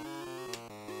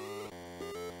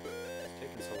 It's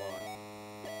taking so long.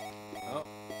 Oh,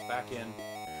 it's back in.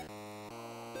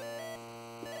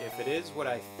 If it is what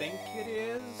I think it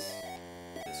is,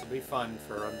 this will be fun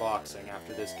for unboxing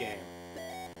after this game.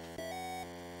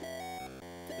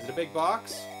 Is it a big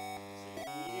box?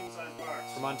 Medium-sized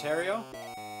box. From Ontario?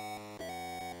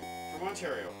 From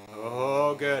Ontario.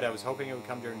 Oh, good. I was hoping it would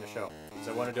come during the show, because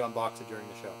I wanted to unbox it during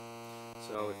the show.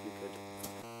 So if you could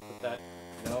put that...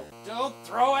 No. Don't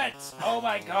throw it! Oh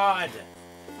my god!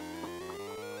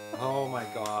 Oh my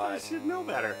god. I should know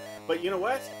better. But you know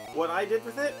what? What I did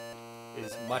with it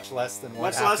is much less than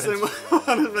what Much less than what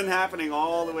has been happening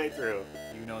all the way through.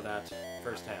 You know that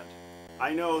firsthand.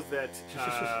 I know that.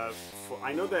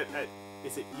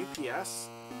 Is it UPS?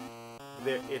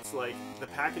 That it's like the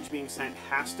package being sent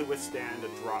has to withstand a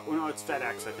drop. Well, no, it's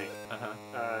FedEx, I think.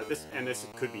 This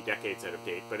could be decades out of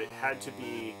date, but it had to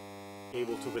be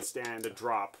able to withstand a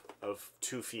drop of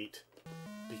 2 feet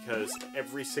because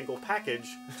every single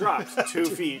package dropped 2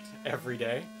 feet every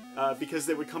day. Because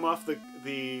they would come off the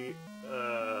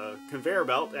conveyor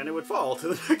belt and it would fall to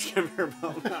the next conveyor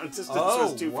belt. No, it's just,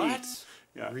 oh, 2 what? feet.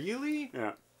 Yeah. Really?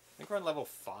 Yeah. I think we're on level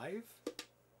 5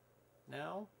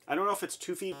 now. I don't know if it's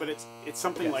 2 feet, but it's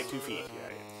something like 2 feet.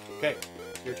 Yeah. Okay,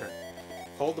 your turn.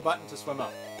 Hold the button to swim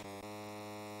up.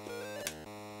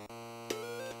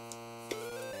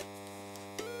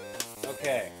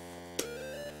 Okay.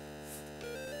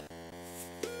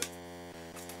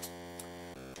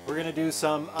 We're gonna do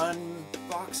some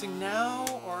unboxing now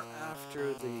or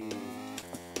after the...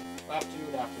 We'll have to do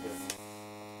it after this.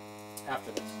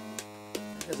 After this.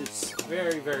 Because it's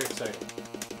very, very exciting.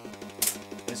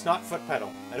 It's not foot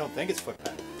pedal. I don't think it's foot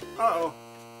pedal. Uh-oh.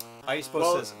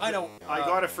 iSpose says, I know... I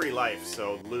got a free life,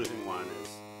 so losing one is...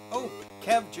 Oh,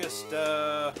 Kev just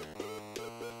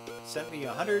sent me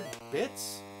 100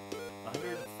 bits?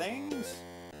 100 things?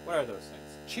 What are those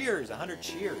things? Cheers, 100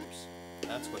 cheers.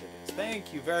 That's what it is.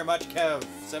 Thank you very much,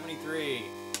 Kev73.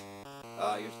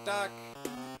 Oh, you're stuck.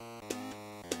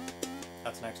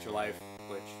 That's an extra life,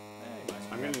 which... Hey,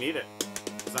 I'm going to need it,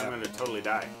 because I'm going to totally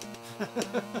die.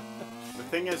 The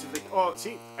thing is,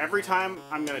 see, every time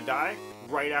I'm going to die,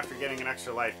 right after getting an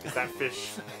extra life, because that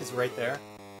fish... is right there.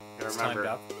 It's timed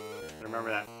up. Remember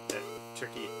that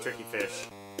tricky fish.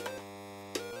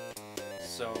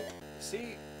 So,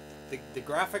 see, the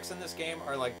graphics in this game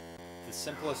are like the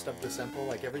simplest of the simple.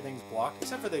 Like everything's blocked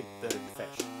except for the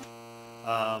fish.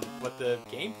 But the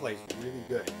gameplay's really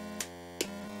good.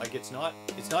 Like it's not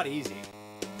easy.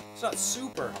 It's not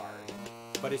super hard,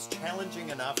 but it's challenging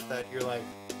enough that you're like,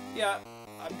 yeah,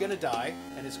 I'm gonna die,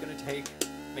 and it's gonna take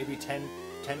maybe 10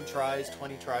 tries,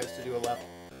 20 tries to do a level.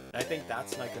 And I think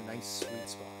that's like a nice sweet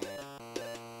spot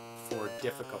for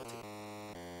difficulty.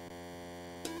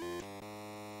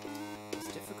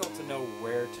 It's difficult to know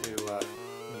where to,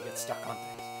 when you get stuck on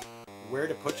things, where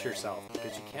to put yourself,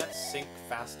 because you can't sink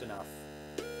fast enough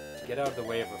to get out of the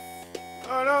way of a...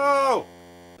 Oh no!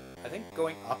 I think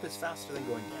going up is faster than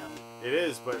going down. It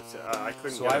is, but I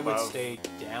couldn't So get I above. would stay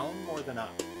down more than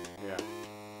up. Yeah.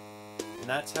 And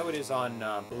that's how it is on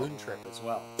Balloon Trip as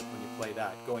well, when you play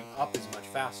that. Going up is much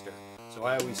faster. So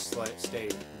I always stay...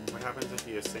 What happens if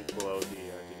you sink below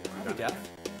the... Probably death.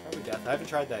 Probably death. I haven't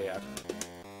tried that yet.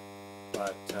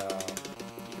 But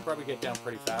you can probably get down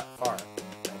pretty far.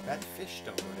 I bet fish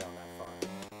don't go down that far.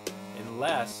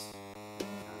 Unless...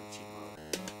 cheat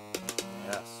mode.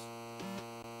 Yes.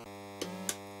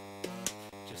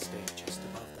 Just stay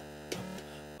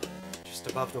just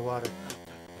above the water.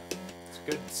 It's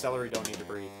good celery don't need to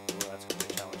breathe. Ooh, that's going to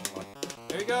be a challenging one.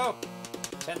 There you go.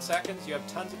 10 seconds. You have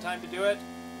tons of time to do it.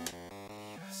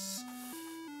 Yes.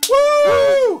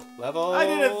 Woo! Level I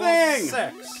did a thing!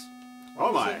 6.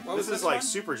 Oh my. This is like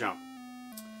super jump.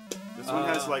 This one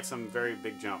has like some very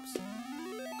big jumps.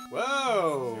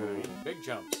 Whoa! Big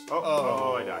jumps.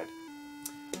 Oh, I died.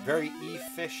 Very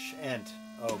efficient.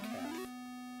 Oh,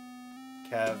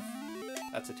 Kev.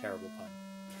 That's a terrible pun.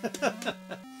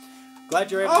 Glad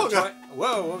you're able to join.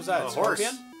 Whoa, what was that? A horse.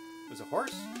 It was a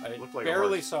horse? I looked like barely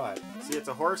a horse. saw it. See, it's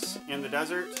a horse in the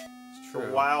desert. It's true.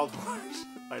 A wild horse.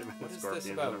 What is this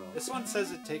about? This one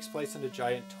says it takes place in a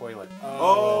giant toilet.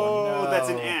 Oh, no. That's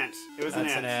an ant. It was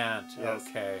That's an ant. Yes.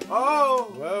 Okay.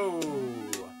 Oh! Whoa!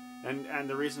 And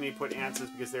the reason he put ants is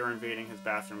because they were invading his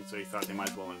bathroom, so he thought they might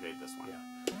as well invade this one. Yeah.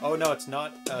 Oh no, it's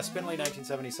not. Spinley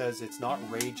 1970 says it's not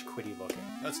rage quitty looking.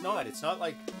 No, it's not. It's not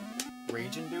like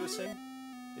rage inducing.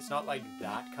 It's not like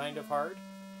that kind of hard.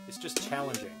 It's just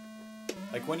challenging.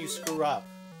 Like when you screw up,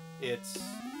 it's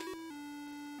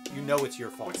you know it's your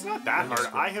fault. Well, it's not that hard.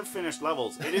 I have finished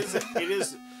levels. It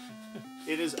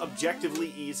is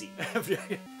objectively easy. If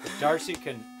Darcy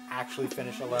can actually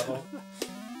finish a level,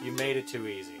 you made it too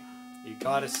easy. You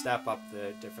gotta step up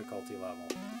the difficulty level.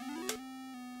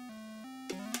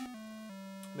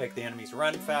 Make the enemies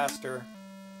run faster,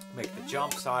 make the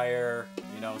jumps higher,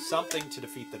 you know, something to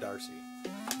defeat the Darcy.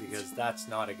 Because that's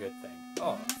not a good thing.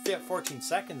 Oh, 14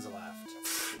 seconds left.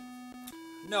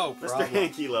 No problem. Mr.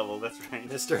 Hanky level, that's right.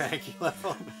 Mr. Hanky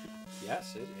level.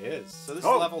 Yes, it is. So this is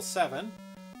level 7.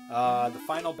 The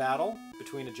final battle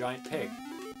between a giant pig.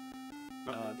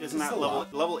 Isn't that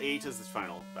level 8 is the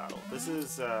final battle? This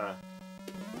is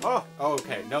Oh,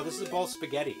 okay. No, this is both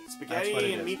spaghetti.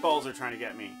 Spaghetti and meatballs are trying to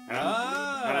get me. And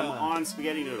I'm on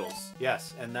spaghetti noodles.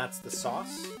 Yes, and that's the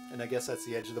sauce. And I guess that's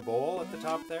the edge of the bowl at the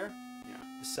top there. Yeah.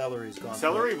 The celery's gone.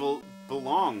 Celery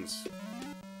belongs.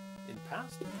 In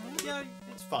pasta? Yeah,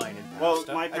 it's fine in pasta. Well,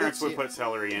 my parents would put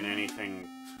celery in anything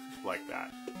like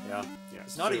that. Yeah.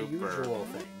 It's not a usual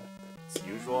thing. It's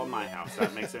usual in my house.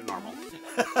 That makes it normal.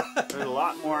 There's a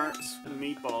lot more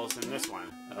meatballs in this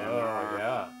one.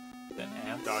 Yeah. Than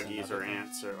ants. Doggies or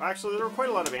ants. Actually, there were quite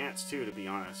a lot of ants too, to be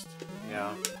honest.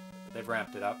 Yeah. They've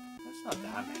ramped it up. There's not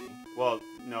that many. Well,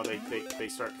 no, they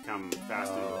start to come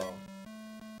fast.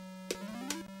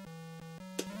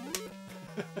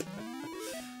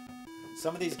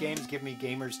 Some of these games give me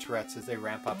gamers Tourette's as they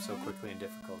ramp up so quickly in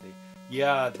difficulty.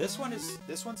 Yeah, this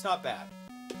one's not bad.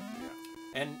 Yeah.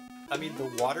 And I mean, the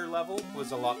water level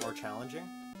was a lot more challenging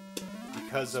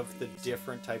because of the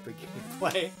different type of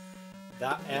gameplay.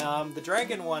 That the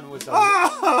dragon one was a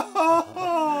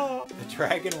the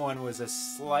dragon one was a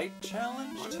slight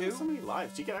challenge too. So many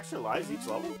lives. Do you get extra lives each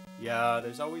level? Yeah,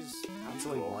 there's always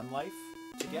usually one life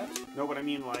to get. No, but I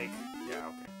mean like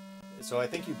okay. So I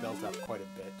think you built up quite a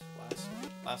bit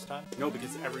last time. No,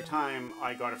 because every time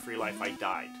I got a free life, I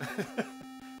died. I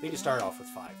think you start off with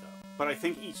 5 though. But I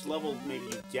think each level, maybe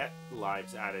you get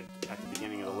lives added at the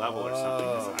beginning of the level or something.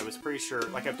 'Cause I was pretty sure,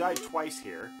 like I've died twice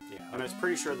here, and I was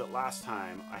pretty sure that last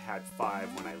time I had 5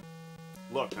 when I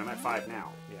looked, and I'm at 5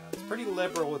 now. Yeah, it's pretty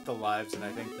liberal with the lives, and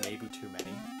I think maybe too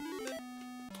many.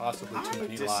 Possibly too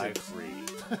many lives.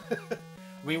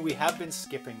 I mean, we have been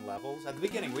skipping levels. At the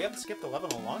beginning, we haven't skipped a level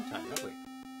in a long time, have we?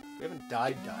 We haven't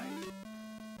died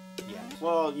yet.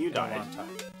 Well, you died. In a long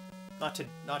time. Not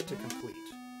to complete.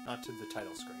 Not to the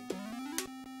title screen.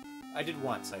 I did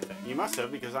once, I think. You must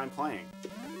have, because I'm playing.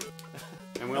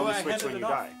 And we only switch when you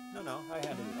die. No, I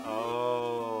handed it off.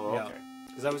 Oh, okay.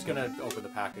 Because I was going to open the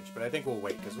package, but I think we'll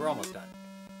wait, because we're almost done.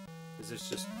 Because it's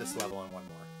just this level and one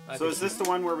more. So is this the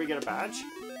one where we get a badge?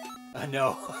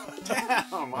 No.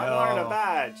 Damn, I wanted a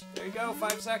badge. There you go,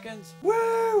 5 seconds.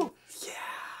 Woo! Yeah!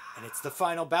 And it's the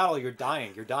final battle. You're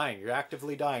dying. You're dying. You're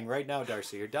actively dying right now,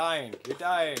 Darcy. You're dying. You're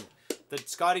dying. The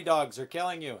Scotty dogs are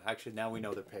killing you. Actually, now we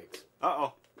know they're pigs.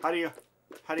 Uh-oh. How do you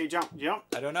jump? Jump?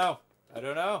 I don't know. I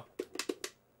don't know.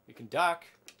 You can duck.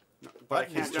 No, but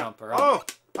I can't jump. Around. Oh!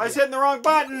 I was hitting the wrong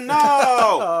button! No!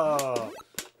 Oh.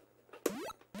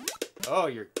 Oh,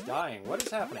 you're dying. What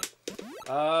is happening?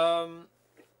 I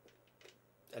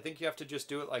think you have to just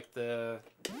do it like the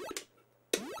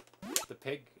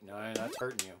pig. No, that's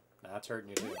hurting you. That's hurting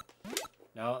you too.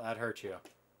 No, that hurt you.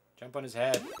 Jump on his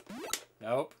head.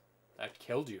 Nope. That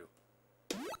killed you.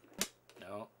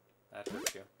 No, that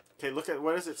hurt you. Okay, look at,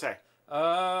 what does it say?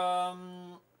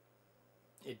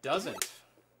 It doesn't.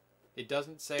 It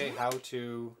doesn't say how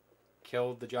to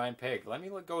kill the giant pig. Let me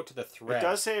go to the thread. It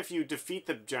does say if you defeat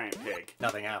the giant pig.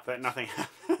 Nothing happens. But nothing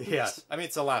happens. Yeah. I mean,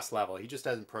 it's the last level. He just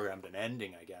hasn't programmed an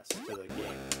ending, I guess, to the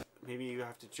game. Maybe you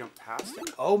have to jump past him?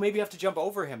 Oh, maybe you have to jump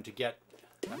over him to get...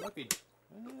 That might be...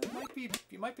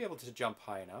 You might be able to jump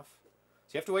high enough.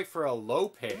 So you have to wait for a low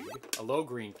pig, a low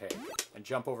green pig, and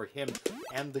jump over him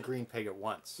and the green pig at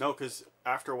once. No, because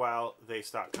after a while, they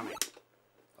stop coming.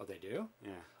 Oh, they do?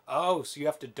 Yeah. Oh, so you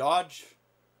have to dodge...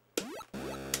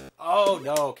 Oh,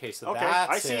 no. Okay, so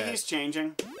that's I see he's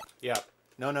changing. Yeah.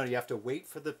 No, you have to wait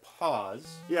for the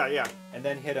pause. Yeah, yeah. And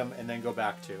then hit him and then go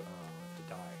back to... Oh, I have to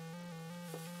die.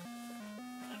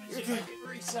 Let me see if I can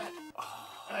reset. Oh,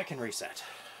 I can reset.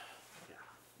 Yeah.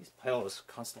 These pillows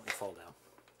constantly fall down.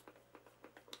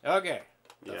 Okay.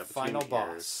 The final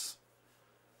boss.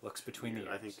 Looks between the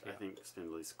ears. I think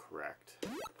Spindly's correct.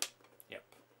 Yep.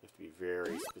 You have to be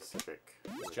very specific.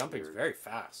 His jumping's very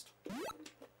fast. This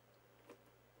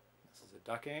is a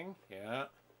ducking. Yeah.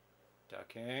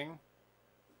 Ducking.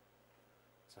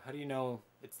 So how do you know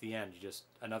it's the end? You just...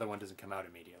 Another one doesn't come out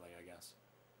immediately, I guess.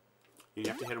 You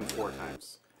have to hit him 4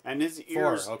 times. And his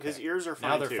ears... Okay. His ears are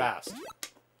fine, now they're fast.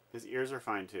 His ears are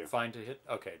fine, too. Fine to hit?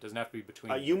 Okay, it doesn't have to be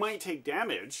between you might take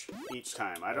damage each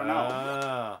time. I don't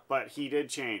know. But he did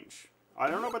change. I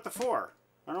don't know about the 4.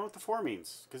 I don't know what the 4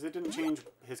 means. Because it didn't change...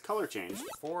 His color changed.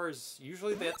 4 is...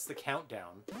 Usually that's the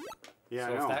countdown. Yeah,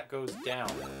 so I know. if that goes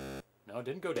down... No, it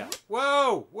didn't go down.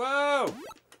 Whoa! Whoa!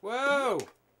 Whoa!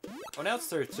 Oh, now it's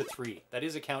to 3. That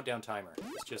is a countdown timer.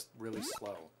 It's just really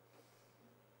slow.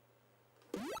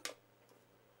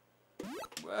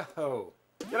 Whoa!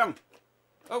 Get him!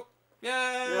 Oh! Yay!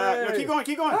 Yeah, no, keep going,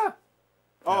 keep going! Ah!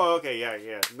 Oh, okay,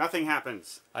 yeah. Nothing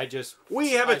happens.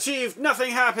 We have achieved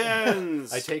nothing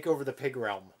happens! I take over the pig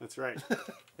realm. That's right.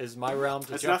 Is my realm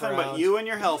to It's jump nothing around. but you and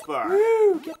your health bar.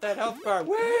 Woo! Get that health bar.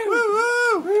 Woo! Woo!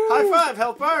 Woo! Woo! High five,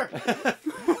 health bar!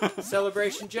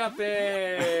 Celebration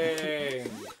jumping!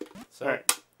 So,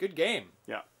 right. Good game.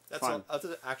 Yeah, That's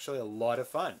actually a lot of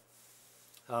fun.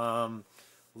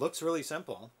 Looks really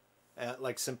simple.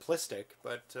 Like simplistic,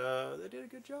 but they did a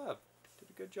good job.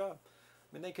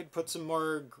 I mean, they could put some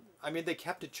more... I mean, they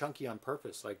kept it chunky on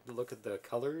purpose. Like, look at the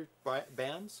color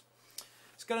bands.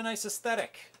 It's got a nice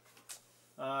aesthetic.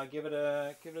 Give it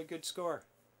a good score.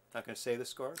 Not going to say the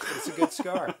score, but it's a good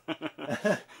score.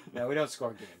 No, we don't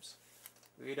score games.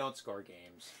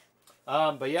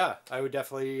 But yeah, I would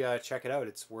definitely check it out.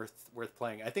 It's worth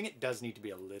playing. I think it does need to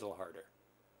be a little harder,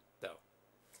 though.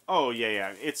 Oh,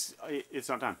 yeah. It's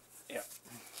not done. Yeah.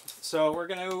 So we're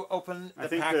going to open the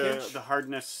package. I think the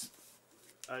hardness...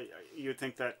 you would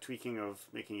think that tweaking of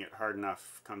making it hard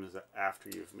enough comes after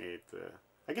you've made the...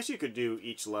 I guess you could do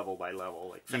each level by level,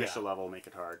 like finish a level, make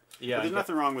it hard. Yeah. But there's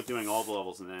nothing wrong with doing all the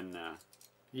levels and then...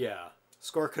 Yeah.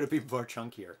 Score could have been more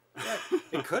chunkier. Yeah,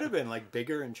 it could have been like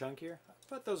bigger and chunkier,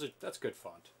 but that's good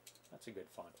font. That's a good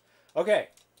font. Okay.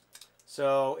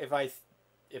 So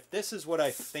if this is what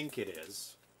I think it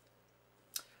is,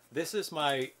 this is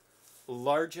my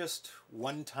largest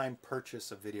one-time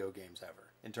purchase of video games ever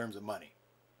in terms of money.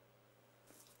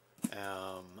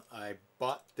 I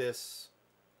bought this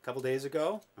a couple days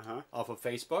ago off of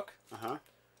Facebook.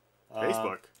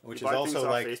 Facebook? Which you is also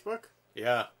like Facebook?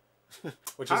 Yeah.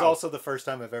 Which is also the first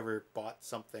time I've ever bought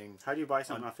something. How do you buy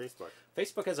something on Facebook?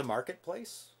 Facebook has a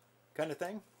marketplace kind of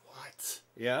thing. What?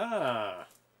 Yeah.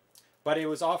 But it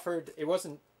was offered,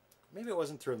 maybe it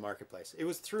wasn't through a marketplace. It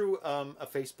was through a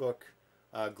Facebook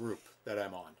group that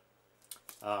I'm on,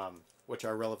 which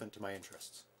are relevant to my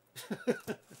interests.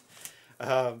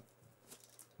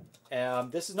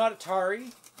 This is not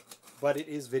Atari, but it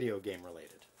is video game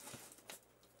related.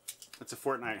 It's a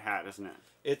Fortnite hat, isn't it?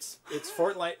 It's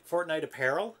Fortnite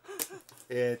apparel.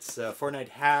 It's a Fortnite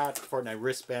hat, Fortnite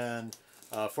wristband,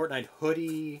 Fortnite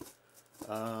hoodie,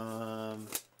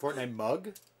 Fortnite mug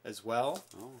as well.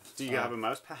 Oh. Do you have a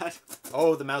mouse pad?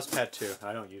 Oh, the mouse pad too.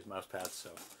 I don't use mouse pads,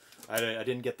 so I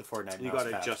didn't get the Fortnite. You got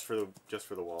it just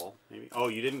for the wall, maybe. Oh,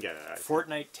 you didn't get it.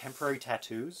 Fortnite temporary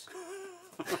tattoos.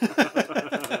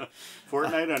 Fortnite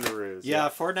underoos. Yeah,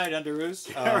 Fortnite underoos.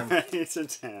 Get ready to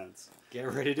dance.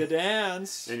 Get ready to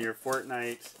dance In your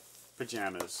Fortnite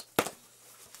pajamas.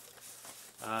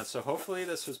 So hopefully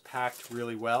this was packed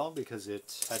really well because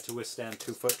it had to withstand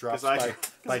 2-foot drops by Darcy.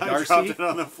 I dropped it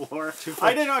on the floor.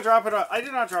 I did not drop it. I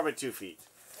did not drop it 2 feet.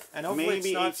 And hopefully Maybe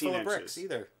it's not 18 full of bricks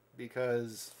either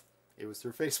because it was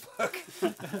through Facebook.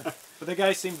 But the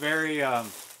guy seemed very,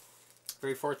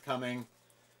 very forthcoming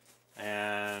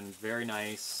and very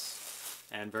nice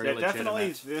and very legitimate.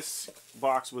 Definitely this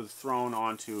box was thrown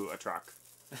onto a truck.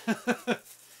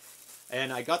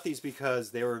 And I got these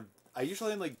because they were... I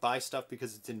usually only buy stuff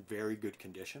because it's in very good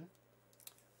condition.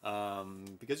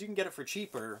 Because you can get it for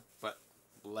cheaper, but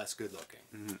less good looking.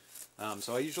 Mm-hmm.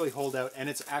 So I usually hold out, and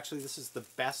it's actually, this is the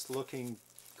best looking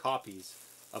copies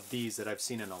of these that I've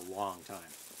seen in a long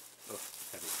time. Oh,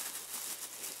 heavy.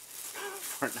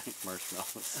 Fortnite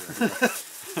marshmallow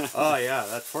cereal. Oh yeah,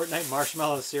 that's Fortnite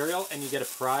marshmallow cereal, and you get a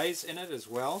prize in it as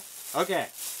well. Okay.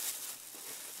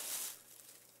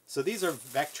 So these are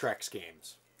Vectrex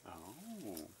games.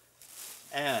 Oh.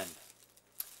 And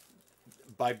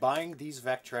by buying these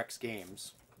Vectrex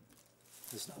games,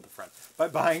 this is not the front. By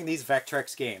buying these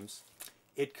Vectrex games,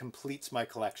 it completes my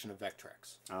collection of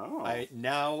Vectrex. Oh. I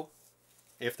now,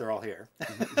 if they're all here,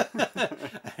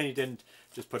 I didn't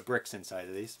just put bricks inside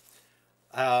of these,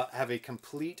 have a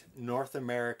complete North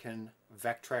American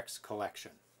Vectrex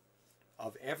collection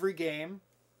of every game,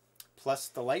 plus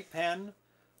the light pen,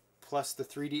 plus the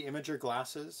 3D imager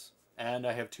glasses, and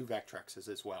I have 2 Vectrexes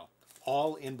as well.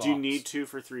 All in box. Do you need 2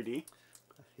 for 3D?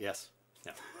 Yes.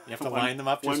 No. You have to line them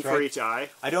up just one right. for each eye?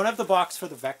 I don't have the box for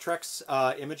the Vectrex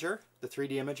imager, the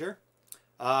 3D imager.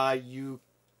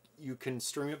 You can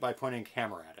stream it by pointing a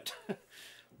camera at it.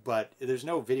 But there's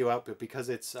no video output because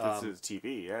it's... This is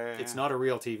TV, yeah. It's not a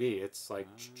real TV. It's like...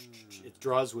 It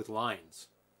draws with lines.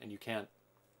 And you can't...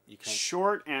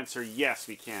 Short answer, yes,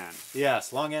 we can.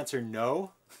 Yes. Long answer,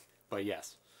 no. But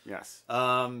yes. Yes.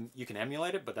 You can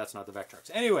emulate it, but that's not the Vectrex.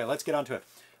 Anyway, let's get on to it.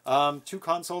 2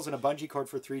 consoles and a bungee cord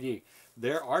for 3D.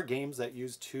 There are games that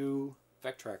use 2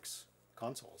 Vectrex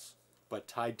consoles, but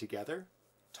tied together,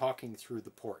 talking through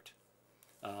the port.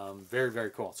 Very,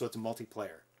 very cool. So it's a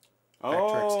multiplayer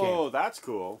Vectrex game. Oh, that's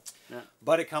cool. Yeah.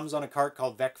 But it comes on a cart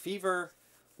called Vec Fever,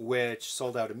 which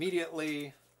sold out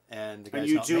immediately. And the guy's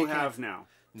you not do making have it. now.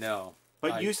 No.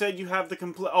 But you said you have the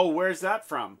complete... Oh, where's that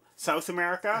from? South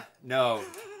America? No.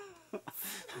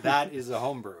 That is a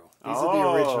homebrew. These are the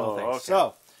original things. Okay.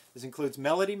 So, this includes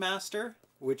Melody Master,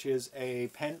 which is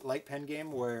a light pen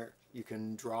game where you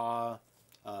can draw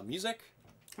music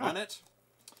on it.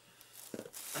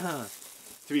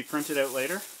 To be printed out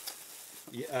later?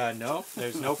 No,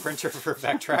 there's no printer for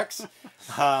Vectrex.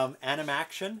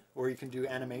 Animaction, where you can do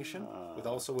animation,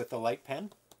 with the light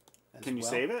pen. Can you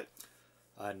save it?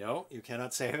 No, you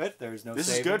cannot save it. There's no This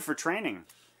saving. is good for training.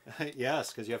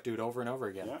 Yes, because you have to do it over and over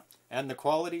again. Yeah. And the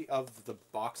quality of the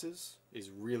boxes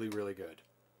is really, really good.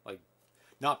 Like,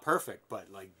 not perfect, but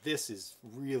like this is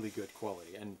really good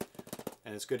quality. And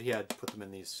it's good he had put them in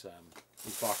these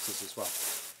boxes as well.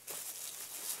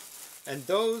 And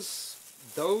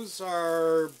those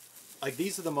are like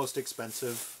these are the most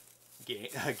expensive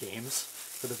games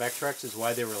for the Vectrex. Is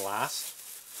why they were last.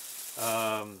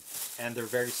 And they're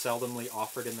very seldomly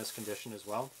offered in this condition as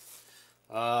well.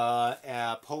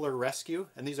 Polar Rescue,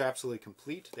 and these are absolutely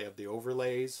complete. They have the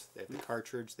overlays, they have the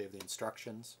cartridge, they have the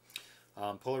instructions.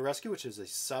 Polar Rescue, which is a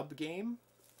sub-game.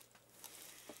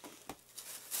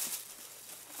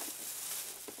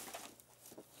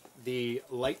 The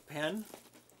light pen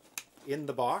in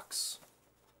the box.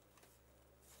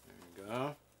 There you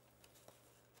go.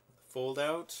 Fold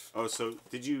out. Oh, so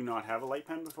did you not have a light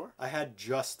pen before? I had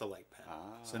just the light pen.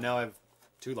 So now I have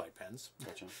 2 light pens.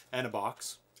 Gotcha. And a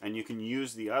box. And you can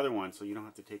use the other one, so you don't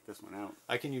have to take this one out.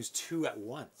 I can use 2 at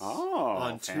once. Oh,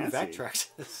 on fancy. 2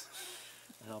 Vectrexes.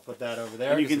 And I'll put that over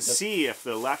there. And you can see if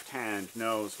the left hand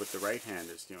knows what the right hand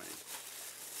is doing.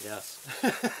 Yes.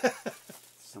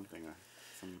 Something.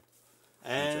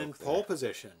 And Pole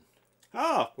Position.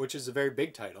 Oh, which is a very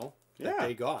big title that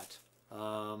they got.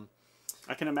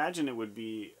 I can imagine it would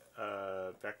be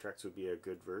Vectrex would be a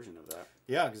good version of that.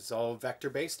 Yeah, because it's all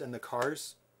vector based, and the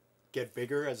cars get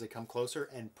bigger as they come closer,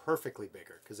 and perfectly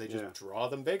bigger because they just draw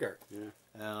them bigger.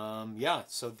 Yeah.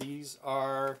 So these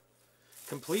are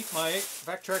complete my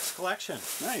Vectrex collection.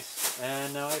 Nice.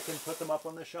 And now I can put them up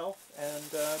on the shelf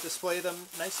and display them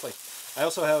nicely. I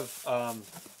also have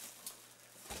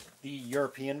the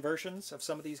European versions of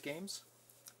some of these games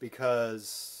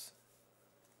because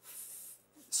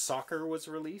Soccer was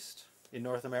released in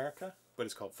North America, but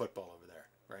it's called football over there,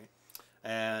 right?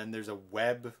 And there's a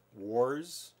Web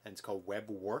Wars, and it's called Web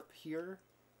Warp here.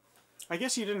 I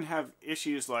guess you didn't have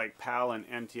issues like PAL and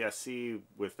NTSC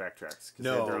with Vectrex, because they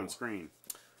have their own screen.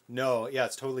 No, yeah,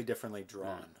 it's totally differently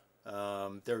drawn.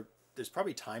 There's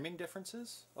probably timing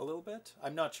differences a little bit.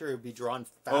 I'm not sure it would be drawn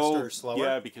faster or slower.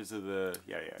 Yeah, because of the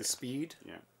speed.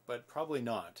 Yeah, but probably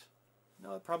not.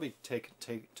 No, it probably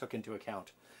took into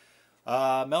account.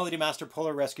 Melody Master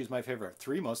Polar Rescue is my favorite.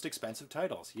 3 most expensive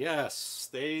titles. Yes,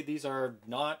 these are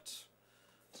not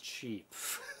cheap.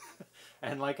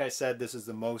 And like I said, this is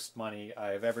the most money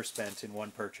I've ever spent in one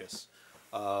purchase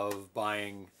of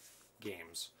buying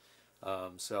games.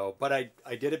 But I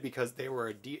did it because they were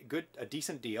a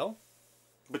decent deal.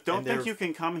 But don't think you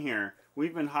can come here.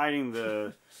 We've been hiding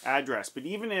the address. But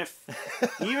even if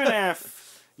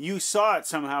you saw it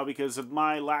somehow because of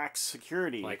my lax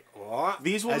security, like what?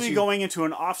 These will be going into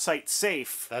an off-site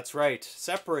safe. That's right,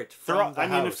 separate from the house.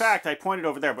 I mean, in fact, I pointed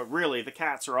over there, but really, the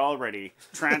cats are already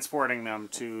transporting them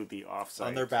to the off-site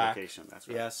on their back. Location. That's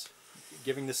right. Yes,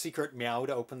 giving the secret meow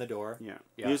to open the door. Yeah,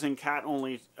 using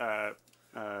cat-only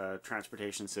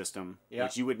transportation system,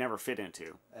 which you would never fit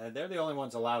into. They're the only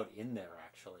ones allowed in there,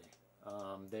 actually.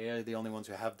 They are the only ones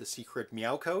who have the secret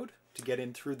meow code to get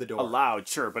in through the door. Allowed,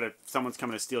 sure, but if someone's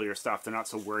coming to steal your stuff, they're not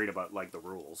so worried about, like, the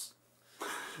rules.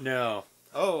 No.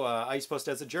 Oh, Ice Post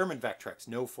has a German Vectrex.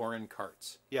 No foreign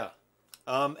carts. Yeah.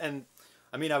 And,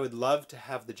 I mean, I would love to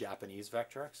have the Japanese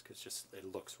Vectrex, because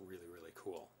it looks really, really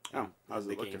cool. Oh, how's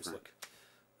it look different?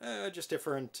 Just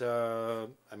different. I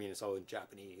mean, it's all in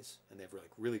Japanese, and they have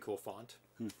like really cool font.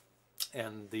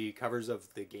 And the covers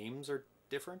of the games are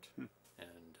different. And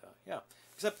yeah,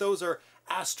 except those are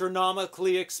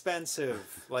astronomically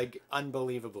expensive, like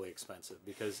unbelievably expensive,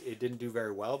 because it didn't do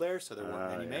very well there, so there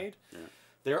weren't many made. Yeah.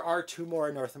 There are 2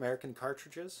 more North American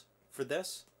cartridges for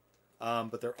this,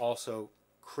 but they're also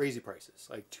crazy prices,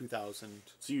 like $2,000.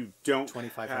 So you don't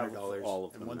 $2,500, all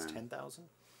of them, and one's $10,000.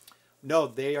 No,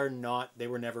 they are not. They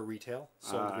were never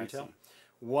sold retail.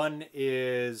 One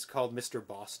is called Mr.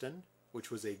 Boston,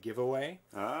 which was a giveaway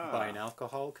by an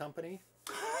alcohol company.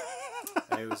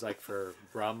 It was like for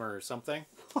rum or something.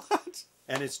 What?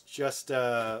 And it's just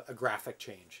a graphic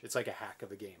change. It's like a hack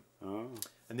of a game. Oh.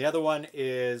 And the other one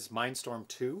is Mindstorm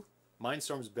 2.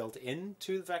 Mindstorm's built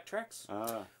into the Vectrex,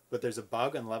 but there's a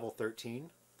bug on level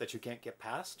 13 that you can't get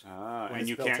past. And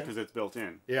you can't because it's built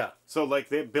in. Yeah. So like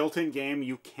the built-in game,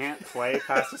 you can't play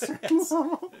past a certain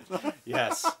level?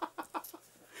 Yes.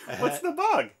 What's the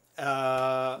bug?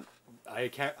 I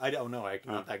don't know. I'm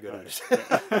not that good at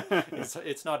it.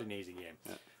 It's not an easy game.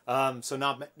 Yeah. So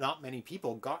not many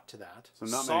people got to that. So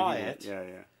saw it. Yeah.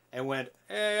 And went,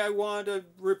 hey, I want a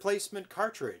replacement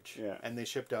cartridge. Yeah. And they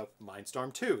shipped out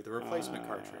Mindstorm 2, the replacement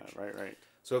cartridge. Right.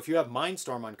 So if you have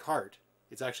Mindstorm on cart,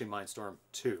 it's actually Mindstorm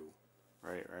 2.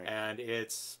 Right. And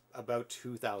it's about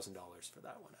 $2,000 for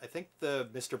that one. I think the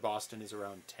Mr. Boston is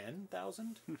around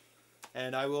 $10,000.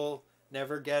 And I will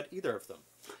never get either of them.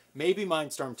 Maybe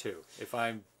Mindstorm 2, if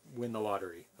I win the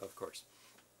lottery, of course.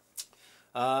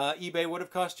 eBay would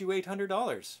have cost you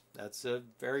 $800. That's a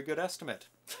very good estimate.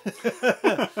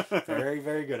 Very,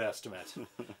 very good estimate.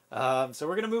 So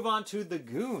we're going to move on to the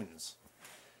Goons.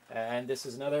 And this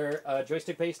is another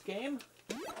joystick-based game.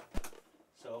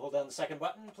 So hold down the second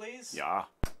button, please. Yeah.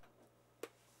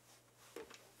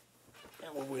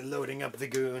 And we're loading up the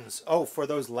Goons. Oh, for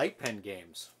those light pen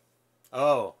games.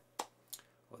 Oh.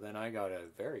 Well, then I got a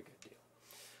very good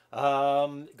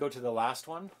deal. Go to the last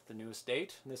one, the newest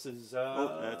date. This is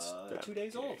that's 2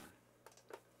 days old.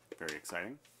 Very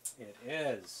exciting. It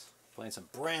is. Playing some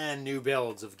brand new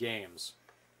builds of games.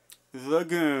 The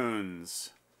Goons.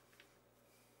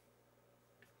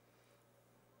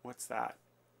 What's that?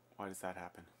 Why does that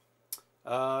happen?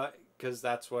 Because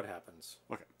that's what happens.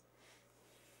 Okay.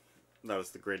 That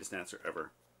was the greatest answer ever.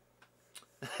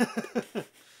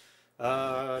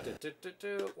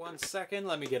 1 second.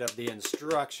 Let me get up the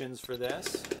instructions for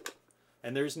this.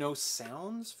 And there's no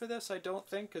sounds for this, I don't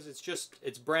think, because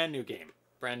it's brand new game.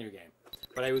 Brand new game.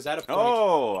 But I was at a point...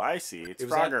 Oh, I see. It's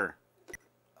Frogger.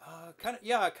 Kind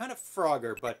of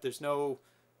Frogger, but there's no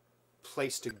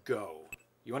place to go.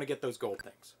 You want to get those gold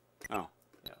things. Oh.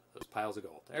 Yeah, those piles of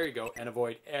gold. There you go. And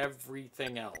avoid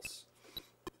everything else.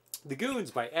 The Goons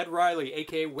by Ed Riley,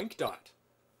 a.k.a. winkdot.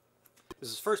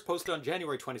 This is first posted on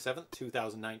January 27th,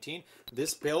 2019.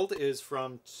 This build is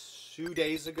from 2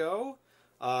 days ago,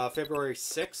 February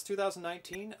 6th,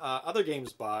 2019. Other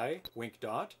games by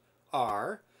winkdot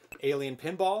are Alien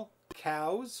Pinball,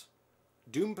 Cows,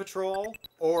 Doom Patrol,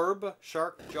 Orb,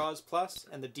 Shark, Jaws Plus,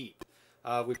 and The Deep.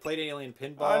 We played Alien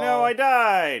Pinball. Oh no, I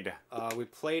died! We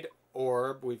played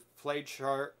Orb. We've played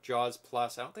Jaws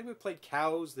Plus. I don't think we played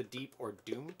Cows, The Deep, or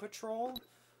Doom Patrol.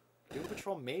 Doom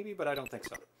Patrol maybe, but I don't think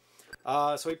so.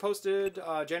 So we posted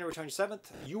January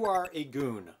 27th. You are a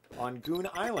goon on Goon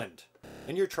Island,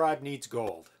 and your tribe needs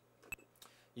gold.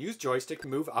 Use joystick to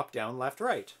move up, down, left,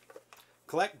 right.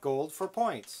 Collect gold for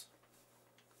points.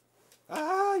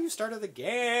 Ah, you started the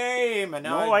game, and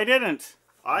now No, I didn't.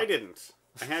 I didn't.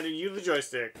 I handed you the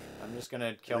joystick. I'm just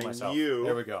gonna kill And myself. you.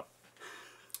 There we go.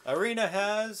 Arena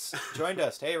has joined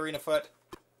us. Hey, Arena Foot.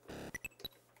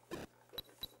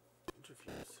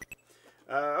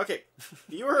 Okay.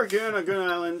 You are a goon on Goon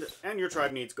Island, and your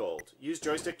tribe needs gold. Use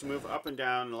joystick to move up and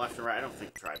down and left and right. I don't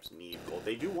think tribes need gold.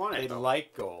 They do want it, They though.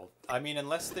 like gold. I mean,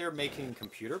 unless they're making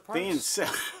computer parts.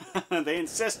 They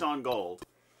insist on gold.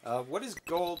 What is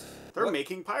gold? They're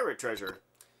making pirate treasure.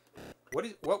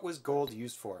 What was gold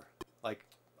used for? Like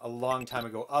a long time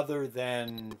ago, other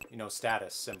than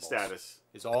status symbols. Status.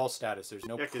 Is all status. There's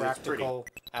no 'cause practical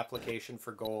application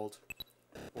for gold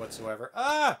whatsoever.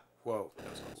 Ah! Whoa, that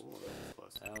was close. Ooh, that was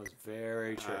close. That was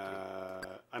very tricky.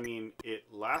 I mean, it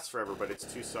lasts forever, but it's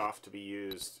too soft to be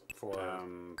used For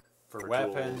for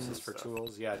weapons, tools for and stuff.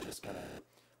 tools, yeah, it just kind of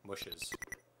mushes.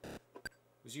 It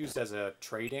was used as a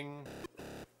trading.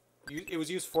 It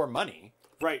was used for money.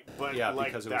 Right, but Yeah, like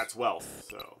because it that's wealth,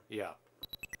 so. Yeah.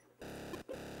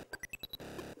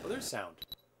 Oh, there's sound.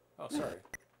 Oh, sorry.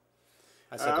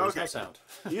 I said there was no sound.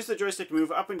 Use the joystick to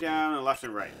move up and down and left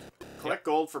and right. Collect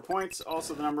gold for points.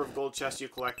 Also, the number of gold chests you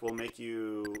collect will take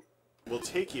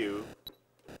you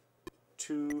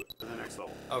to the next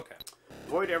level. Okay.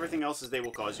 Avoid everything else as they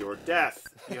will cause your death.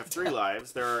 You have 3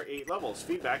 lives. There are 8 levels.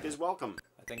 Feedback is welcome.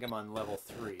 I think I'm on level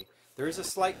 3. There is a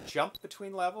slight jump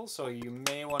between levels, so you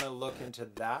may want to look into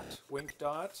that,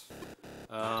 winkdot.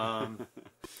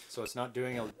 So it's not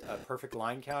doing a perfect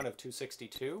line count of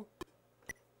 262.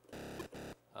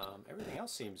 Everything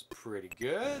else seems pretty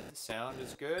good. The sound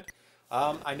is good.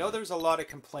 I know there's a lot of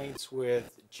complaints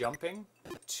with jumping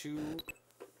to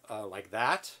like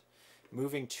that,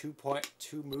 moving two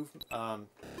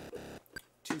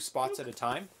spots at a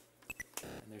time,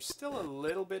 and there's still a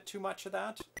little bit too much of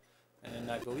that. And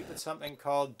I believe it's something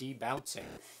called debouncing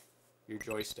your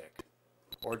joystick,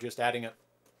 or just adding a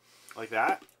Like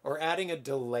that? or adding a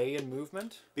delay in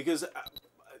movement. Because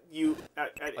you,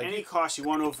 at any cost, you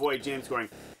want to avoid James going.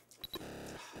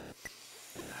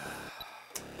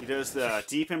 He does the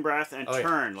deep in breath and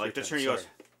turn. Like the turn, he goes.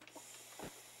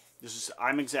 This is,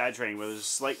 I'm exaggerating, but there's a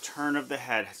slight turn of the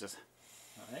head. It's just.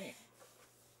 All right.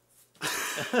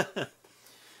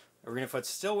 Arena Foot's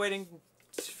still waiting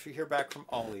to hear back from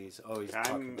Ollie's. Oh, he's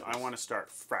talking about I want to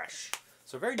start fresh.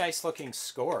 So very nice looking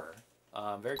score.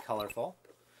 Very colorful.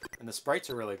 And the sprites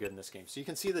are really good in this game. So you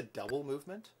can see the double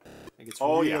movement. Like it's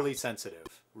really sensitive.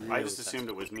 Really I just assumed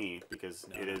it was me because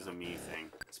it is a me thing.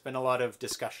 It's been a lot of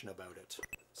discussion about it.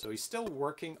 So he's still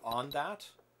working on that.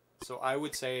 So I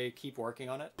would say keep working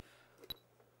on it.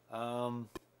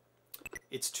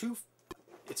 It's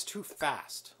too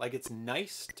fast. Like it's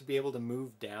nice to be able to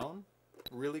move down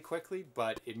really quickly,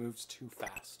 but it moves too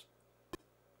fast.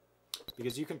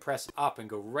 Because you can press up and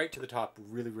go right to the top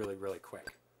really, really, really quick.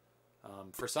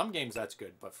 For some games that's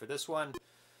good, but for this one,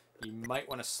 you might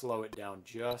want to slow it down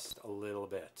just a little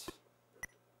bit.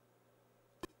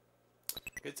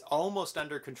 It's almost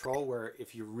under control where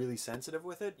if you're really sensitive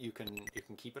with it, you can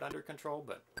keep it under control,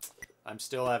 but I'm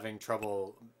still having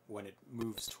trouble when it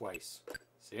moves twice.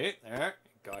 See? There.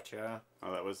 Gotcha.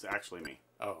 Oh, that was actually me.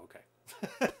 Oh, okay.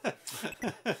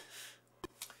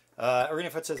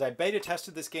 ArenaFoot says, I beta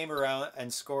tested this game around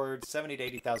and scored 70 to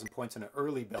 80,000 points on an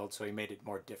early build, so he made it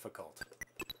more difficult.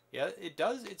 Yeah, it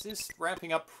does. It's just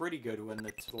ramping up pretty good when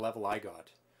it's the level I got.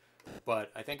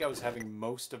 But I think I was having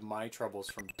most of my troubles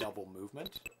from double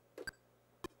movement.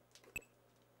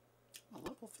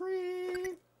 Level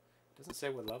 3. Doesn't say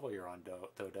what level you're on,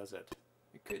 though, does it?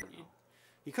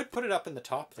 You could put it up in the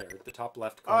top there, the top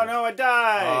left corner. Oh no, I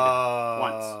died!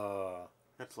 Once.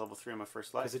 That's level 3 on my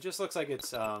first life. Because it just looks like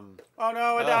it's... Oh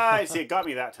no, I died! See, it got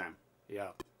me that time. Yeah.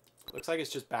 Looks like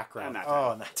it's just background. And that time.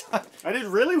 Oh, and that time. I did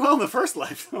really well in the first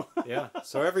life, though. Yeah.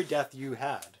 So every death you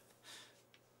had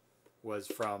was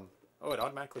from... Oh, it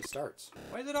automatically starts.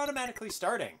 Why is it automatically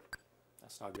starting?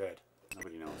 That's not good.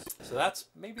 Nobody knows. So that's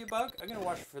maybe a bug. I'm going to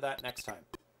watch for that next time.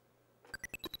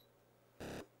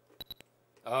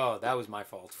 Oh, that was my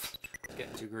fault. It's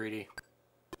getting too greedy.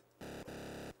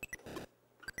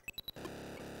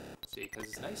 See, because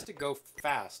it's nice to go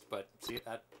fast, but see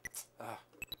that...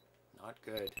 not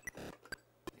good.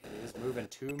 It is moving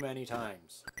too many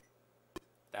times.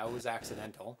 That was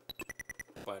accidental,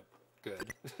 but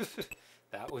good.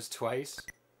 That was twice.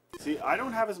 See, I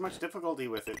don't have as much difficulty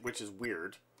with it, which is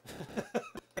weird.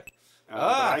 But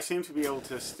I seem to be able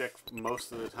to stick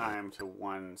most of the time to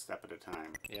one step at a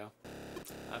time. Yeah.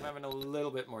 I'm having a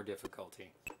little bit more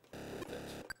difficulty with it.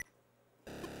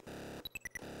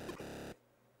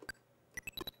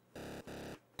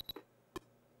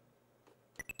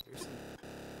 There's some...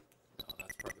 No,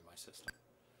 that's probably my system.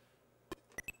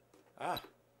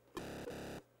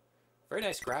 Very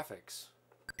nice graphics.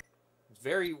 It's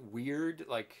very weird,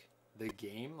 like, the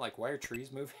game. Like, why are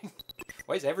trees moving?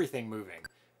 Why is everything moving?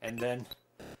 And then,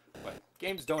 but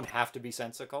games don't have to be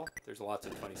sensical. There's lots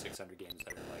of 2600 games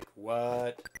that are like,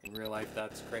 what? In real life,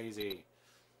 that's crazy.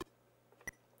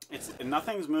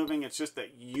 Nothing's moving, it's just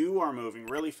that you are moving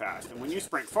really fast. And when you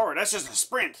sprint forward, that's just a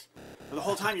sprint. But the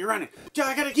whole time you're running. Yeah,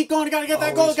 I gotta keep going, I gotta get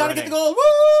that goal, gotta get the goal,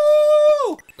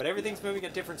 woo! But everything's moving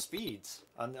at different speeds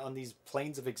on these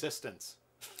planes of existence.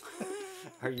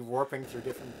 Are you warping through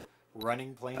different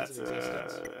running planes of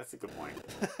existence? That's a good point.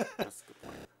 That's a good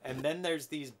point. And then there's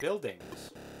these buildings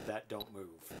that don't move.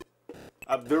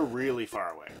 They're really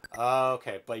far away.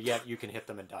 Okay, but yet you can hit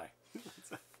them and die.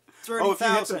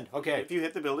 30,000. Okay. If you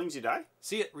hit the buildings, you die?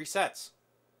 See, it resets.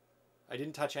 I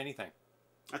didn't touch anything.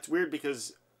 That's weird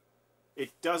because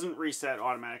it doesn't reset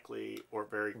automatically or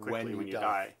very quickly when you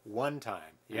die. One time,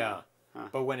 yeah. Huh.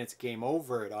 But when it's game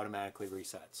over, it automatically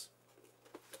resets.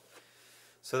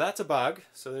 So that's a bug.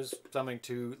 So there's something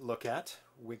to look at.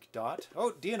 Winkdot.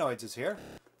 Oh, Dionoids is here.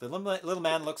 The little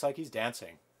man looks like he's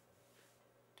dancing.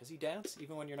 Does he dance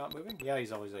even when you're not moving? Yeah,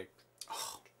 he's always like...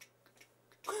 Oh.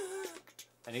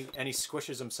 And he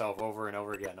squishes himself over and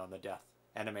over again on the death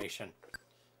animation.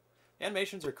 The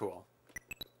animations are cool.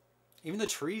 Even the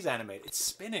trees animate. It's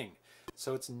spinning.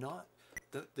 So it's not...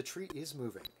 The tree is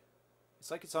moving. It's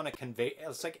like it's on a conveyor...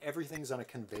 It's like everything's on a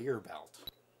conveyor belt.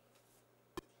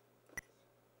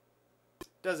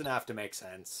 Doesn't have to make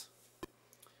sense.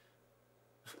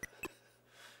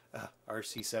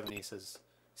 RC70 says,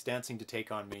 he's dancing to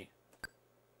take on me.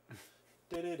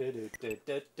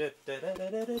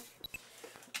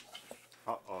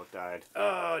 Uh-oh, died.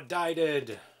 Oh,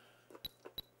 died.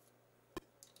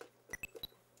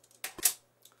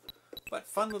 But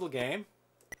fun little game.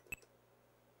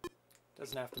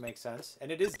 Doesn't have to make sense.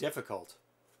 And it is difficult.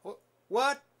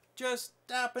 What just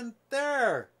happened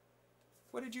there?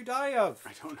 What did you die of?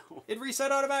 I don't know. It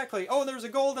reset automatically. Oh, and there's a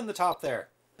gold in the top there.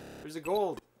 There's a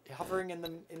gold hovering in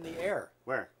the air.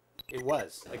 Where? It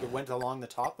was. Like it went along the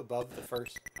top above the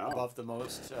first, above the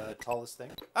most tallest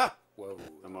thing. Ah! Whoa.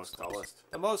 The most tallest.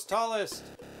 The most tallest.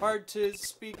 Hard to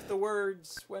speak the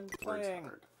words when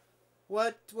playing.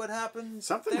 What happened?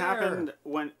 Something happened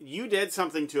when you did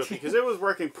something to it because it was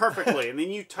working perfectly, and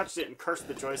then you touched it and cursed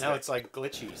the joystick. Now it's like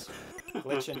glitchies.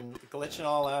 Glitching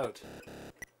all out.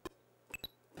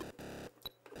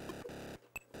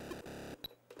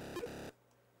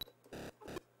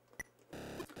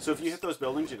 So if you hit those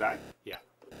buildings, you die? Yeah.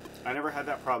 I never had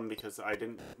that problem because I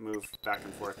didn't move back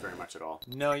and forth very much at all.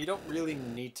 No, you don't really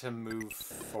need to move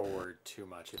forward too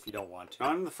much if you don't want to.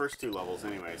 Not in the first two levels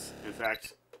anyways. In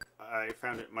fact, I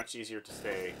found it much easier to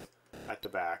stay at the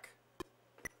back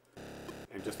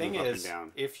and just move up and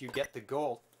down. If you get the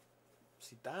gold...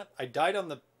 See that? I died on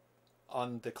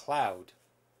the cloud,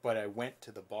 but I went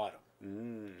to the bottom.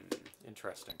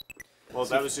 Interesting. Well,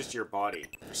 so that was just your body.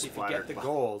 If you get the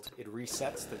gold, it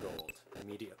resets the gold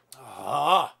immediately.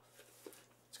 Ah!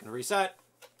 It's going to reset.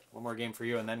 One more game for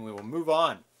you, and then we will move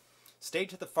on. Stay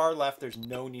to the far left. There's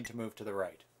no need to move to the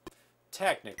right.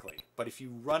 Technically. But if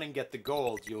you run and get the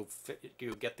gold, you'll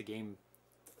get the game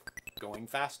going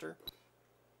faster.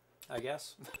 I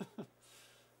guess.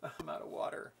 I'm out of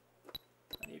water.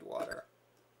 I need water.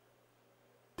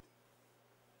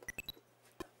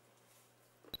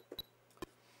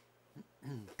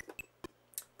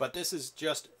 But this is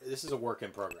a work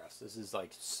in progress. This is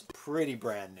like pretty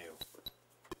brand new.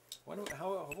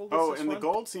 How old is this and one? The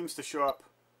gold seems to show up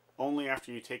only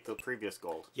after you take the previous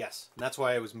gold. Yes, and that's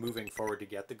why I was moving forward to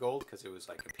get the gold, because it was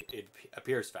like it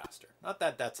appears faster. Not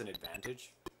that that's an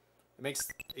advantage. It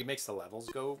makes the levels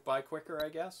go by quicker, I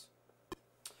guess.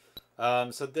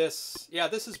 So this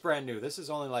is brand new. This is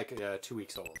only like 2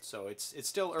 weeks old, so it's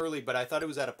still early. But I thought it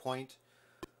was at a point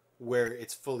where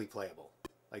it's fully playable.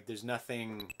 Like there's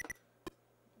nothing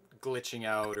glitching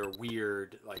out or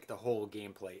weird. Like the whole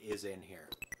gameplay is in here.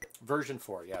 Version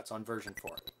 4, yeah, it's on version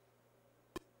 4.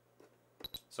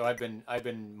 So I've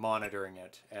been monitoring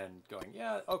it and going,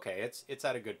 yeah, okay, it's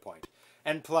at a good point.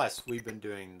 And plus, we've been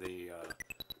doing the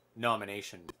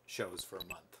nomination shows for a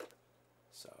month.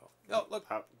 So, oh look,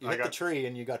 you hit the tree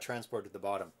and you got transported to the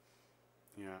bottom.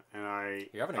 Yeah, and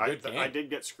You're having a good game. I did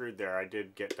get screwed there. I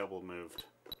did get double moved.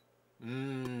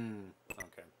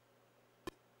 Okay.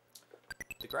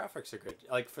 The graphics are good.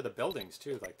 Like for the buildings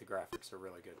too. Like the graphics are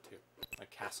really good too.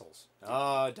 Like castles.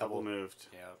 Oh, double moved.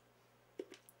 Yeah.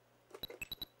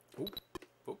 Ooh.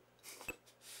 Ooh.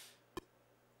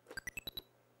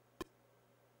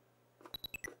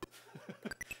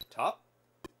 Top,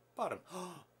 bottom.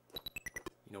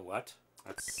 You know what?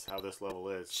 That's how this level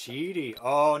is. Cheaty.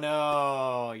 Oh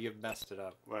no, you've messed it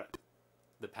up. What?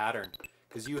 The pattern.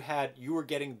 Because you were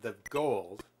getting the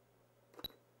gold.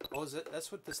 Oh, is it?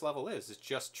 That's what this level is. It's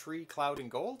just tree, cloud,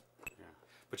 and gold? Yeah.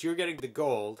 But you were getting the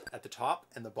gold at the top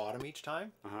and the bottom each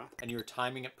time. Uh-huh. And you were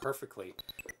timing it perfectly.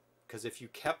 Because if you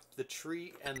kept the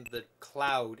tree and the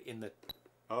cloud in the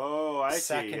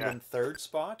second and third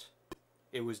spot,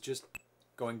 it was just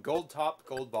going gold top,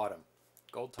 gold bottom.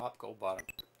 Gold top, gold bottom.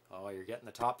 Oh, you're getting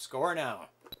the top score now.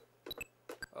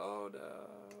 Oh, no.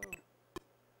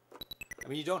 I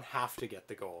mean, you don't have to get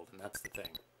the gold, and that's the thing.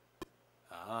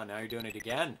 Ah, now you're doing it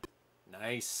again.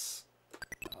 Nice.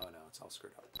 Oh, no, it's all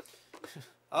screwed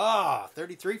up.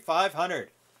 33,500.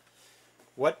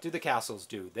 What do the castles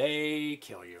do? They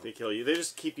kill you. They kill you. They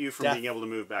just keep you from being able to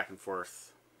move back and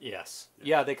forth. Yes.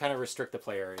 Yeah, they kind of restrict the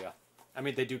play area. I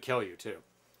mean, they do kill you, too.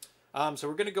 So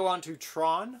we're going to go on to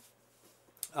Tron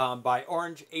by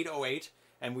Orange 808.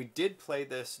 And we did play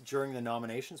this during the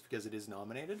nominations because it is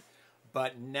nominated.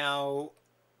 But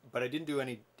I didn't do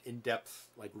any in-depth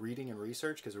like reading and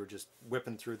research because we're just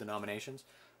whipping through the nominations.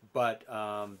 But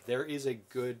there is a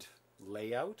good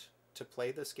layout to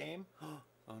play this game.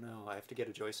 Oh no, I have to get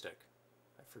a joystick.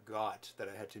 I forgot that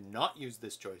I had to not use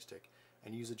this joystick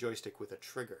and use a joystick with a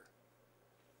trigger.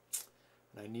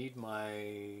 And I need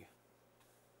my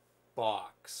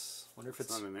box. Wonder if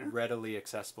it's readily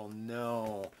accessible.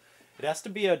 No. It has to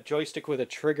be a joystick with a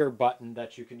trigger button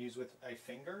that you can use with a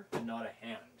finger and not a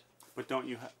hand. But don't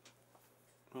you have...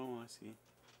 Oh, I see.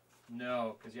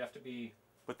 No, because you have to be...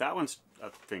 But that one's a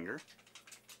finger.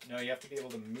 No, you have to be able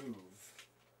to move.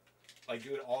 Like,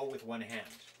 do it all with one hand.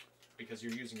 Because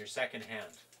you're using your second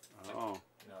hand. Oh.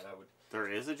 No, that would... There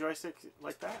is a joystick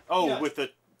like that? Oh, yeah. with the...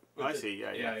 I see,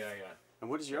 yeah. Yeah. And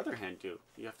what does your other hand do?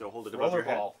 You have to hold it above your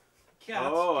head?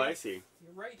 Yeah, I see.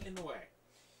 You're right in the way.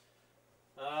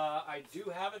 I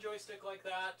do have a joystick like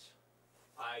that.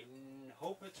 I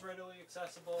hope it's readily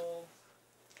accessible.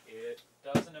 It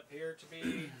doesn't appear to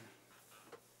be.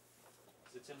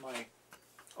 It's in my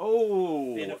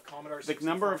bin of Commodore 64. The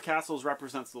number of castles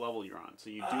represents the level you're on, so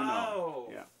you do know.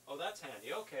 Yeah. Oh, that's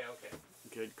handy. Okay.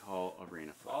 Good call,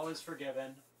 Arena Flip. All is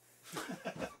forgiven.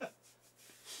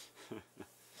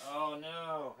 Oh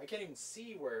no, I can't even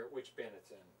see which bin it's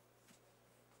in.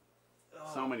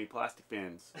 So many plastic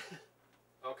bins.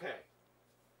 Okay.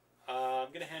 I'm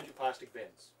going to hand you plastic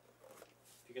bins.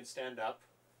 If you can stand up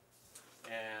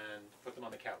and put them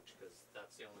on the couch, because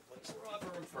that's the only place we'll have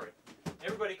room for it.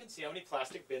 Everybody can see how many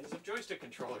plastic bins of joystick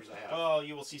controllers I have. Oh,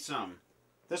 you will see some.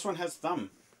 This one has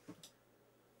thumb.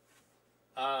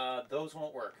 Those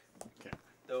won't work. Okay.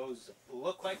 Those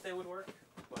look like they would work,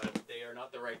 but they are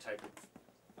not the right type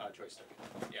of joystick.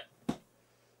 Yeah.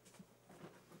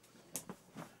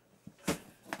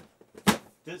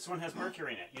 This one has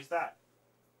mercury in it. Use that.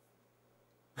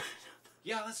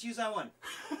 Yeah, let's use that one.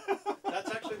 That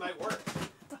actually might work.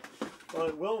 Well,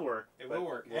 it will work. It will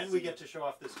work. And we get to show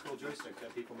off this cool joystick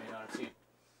that people may not have seen.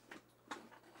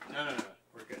 No.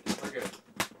 We're good.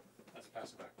 Let's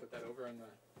pass it back. Put that over on the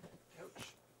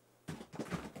couch.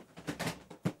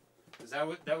 Because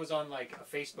that was on like a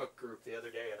Facebook group the other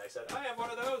day, and I said, I have one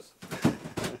of those.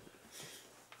 Put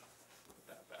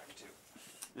that back too.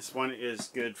 This one is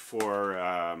good for...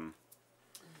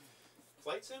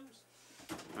 Flight sims?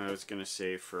 I was going to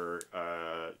say for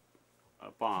a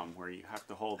bomb where you have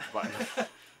to hold the button.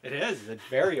 It is. It's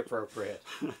very appropriate.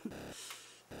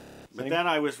 But then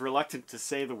I was reluctant to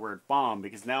say the word bomb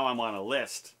because now I'm on a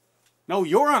list. No,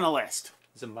 you're on a list.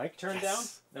 Is the mic turned down?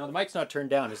 No, the mic's not turned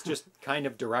down. It's just kind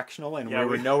of directional, and we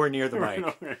were nowhere near the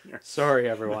mic. Sorry,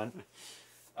 everyone.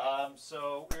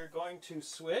 So we're going to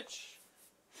switch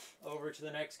over to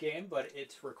the next game, but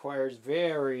it requires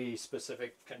very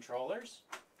specific controllers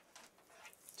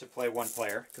to play one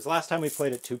player. Because last time we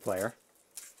played it 2-player.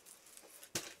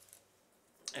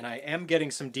 And I am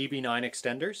getting some DB9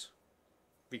 extenders.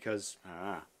 Because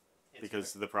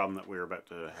of the problem that we're about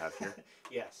to have here.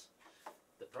 Yes.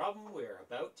 The problem we're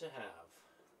about to have.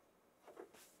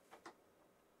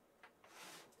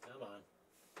 Come on.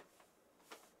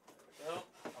 There we go.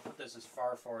 I'll put this as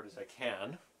far forward as I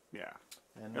can. Yeah.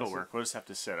 And it'll work. We'll just have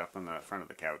to sit up on the front of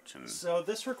the couch. And so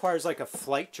this requires like a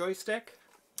flight joystick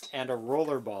and a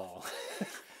roller ball.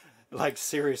 Like,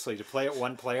 seriously, to play it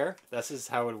one player, this is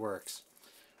how it works.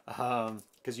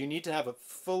 Because you need to have a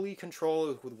fully control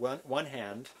with one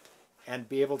hand and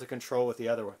be able to control with the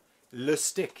other one. Le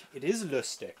stick. It is le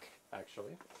stick,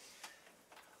 actually.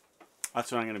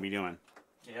 That's what I'm going to be doing.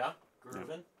 Yeah? Grooving?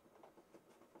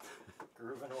 Yep.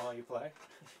 Grooving while you play.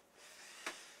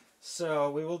 So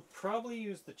we will probably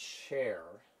use the chair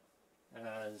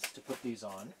as to put these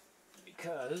on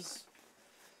because...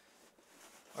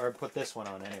 Or put this one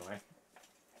on anyway.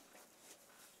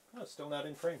 Oh, still not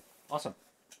in frame. Awesome.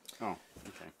 Oh,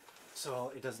 okay.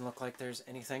 So it doesn't look like there's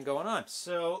anything going on.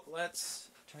 So let's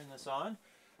turn this on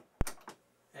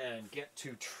and get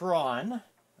to Tron.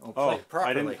 We'll play it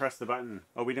properly. I didn't press the button.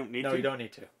 Oh, we don't need to? No, you don't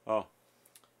need to. Oh.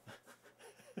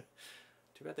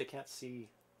 Too bad they can't see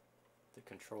the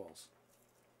controls.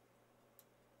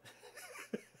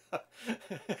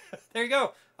 There you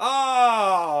go.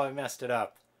 Oh, I messed it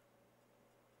up.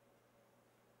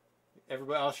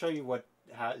 Everybody, I'll show you what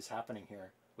is happening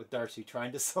here with Darcy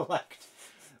trying to select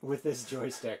with this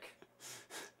joystick.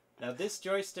 Now this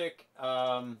joystick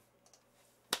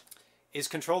is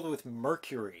controlled with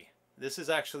mercury. This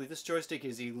joystick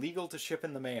is illegal to ship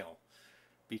in the mail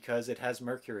because it has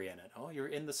mercury in it. Oh, you're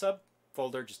in the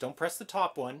subfolder. Just don't press the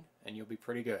top one and you'll be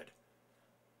pretty good.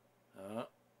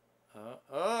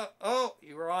 Oh,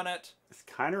 you were on it. This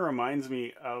kind of reminds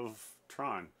me of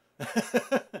Tron.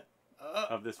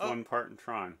 Of this one part in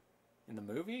Tron. In the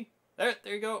movie? There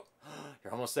you go.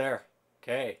 You're almost there.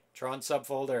 Okay, Tron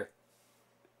subfolder.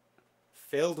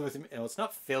 Filled with... Well, it's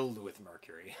not filled with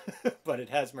mercury, but it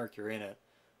has mercury in it.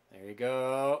 There you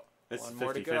go. This one is 50-50.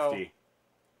 more to go.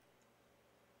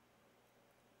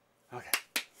 Okay.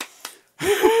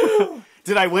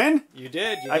 Did I win? You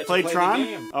did. I played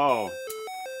Tron? Oh.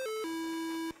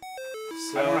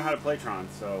 So, I don't know how to play Tron,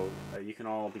 so you can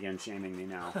all begin shaming me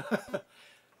now.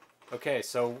 Okay,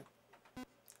 so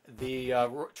the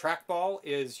trackball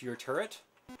is your turret.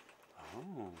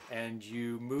 Oh. And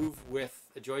you move with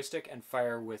a joystick and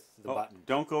fire with the button.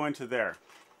 Don't go into there.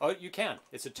 Oh, you can.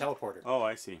 It's a teleporter. Oh,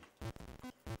 I see.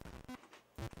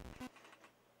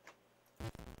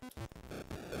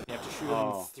 You have to shoot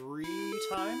him 3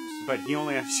 times. But he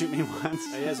only has to shoot me once.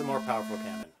 He has a more powerful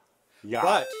cannon. Yeah.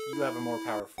 But you have a more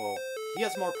powerful... He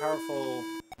has more powerful...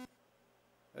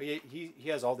 He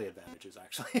has all the advantages,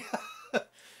 actually.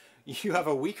 You have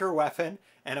a weaker weapon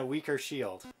and a weaker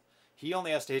shield. He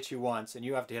only has to hit you once, and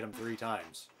you have to hit him 3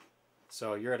 times.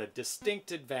 So you're at a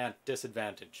distinct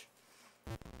disadvantage.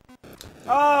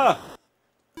 Ah!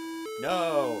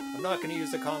 No, I'm not going to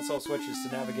use the console switches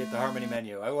to navigate the Harmony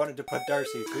menu. I wanted to put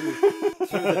Darcy through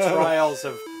the trials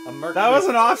of a mercury. That was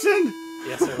an option?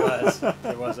 Yes, it was.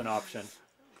 It was an option.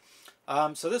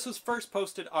 So this was first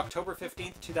posted October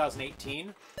 15th,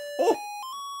 2018. Oh!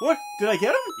 What? Did I get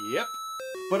him? Yep.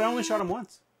 But I only shot him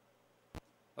once.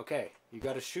 Okay, you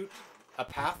got to shoot a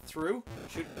path through.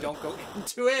 Shoot, don't go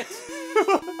into it.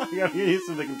 You got to get used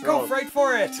to the controls. Go right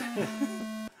for it.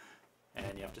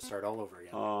 And you have to start all over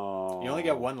again. Oh. You only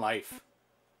get 1 life.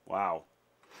 Wow.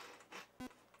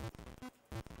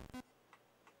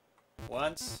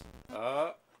 Once.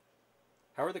 How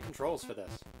are the controls for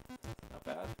this? Not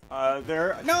bad.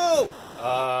 They're... No! But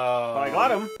I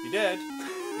got him. You did.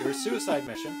 You're a suicide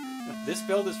mission. This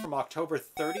build is from October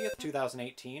 30th,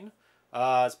 2018.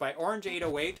 It's by Orange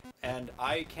 808, and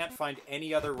I can't find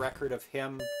any other record of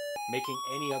him making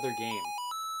any other game,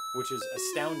 which is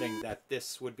astounding that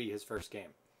this would be his first game.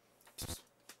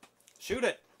 Shoot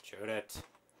it! Shoot it!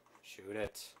 Shoot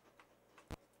it!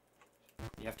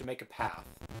 You have to make a path.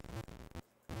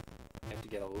 You have to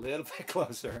get a little bit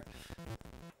closer.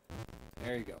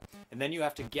 There you go. And then you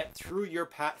have to get through your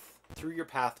path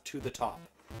to the top.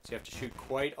 So you have to shoot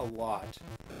quite a lot.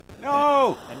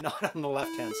 No! And not on the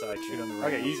left-hand side. Shoot on the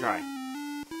right. Okay, you try.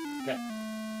 Okay.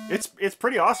 It's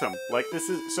pretty awesome. Like, this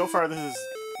is... So far, this is...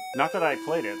 Not that I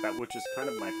played it, which is kind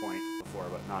of my point before,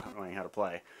 but not knowing how to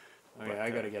play. Okay, I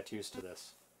gotta get used to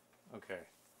this. Okay.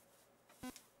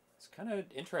 It's kind of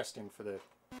interesting for the...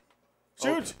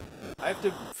 Shoot! Okay. I have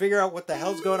to figure out what the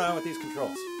hell's going on with these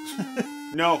controls.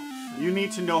 No, you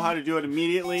need to know how to do it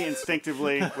immediately,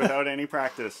 instinctively, without any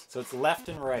practice. So it's left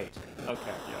and right.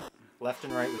 Okay. Yeah. Left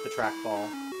and right with the trackball.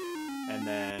 And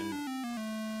then...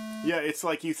 Yeah, it's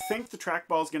like you think the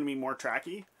trackball is going to be more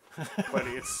tracky, but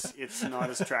it's not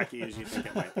as tracky as you think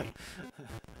it might be.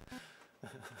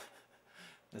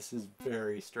 This is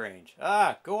very strange.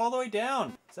 Ah, go all the way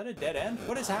down. Is that a dead end?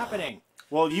 What is happening?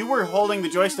 Well, you were holding the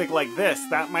joystick like this.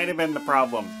 That might have been the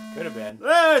problem. Could have been.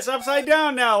 Ah, it's upside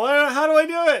down now. How do I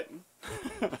do it?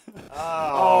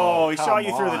 He shot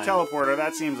you through the teleporter.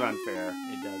 That seems unfair.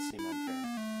 It does seem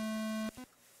unfair.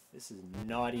 This is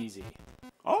not easy.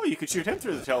 Oh, you could shoot him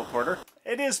through the teleporter.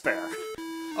 It is fair.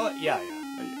 Oh, yeah.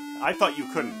 I thought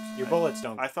you couldn't. Your bullets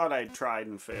don't... I thought I'd tried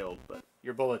and failed, but...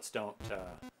 Your bullets don't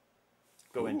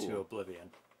go into oblivion.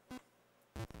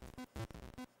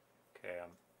 Okay,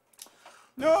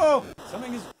 No!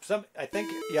 I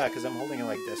think, yeah, because I'm holding it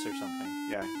like this or something.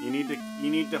 Yeah, you need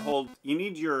to hold... You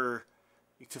need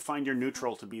to find your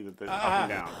neutral to be the up and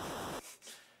down.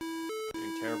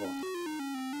 Doing terrible.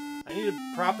 I need a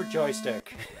proper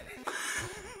joystick.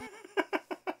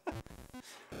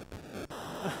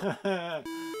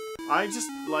 I just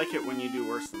like it when you do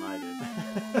worse than I did.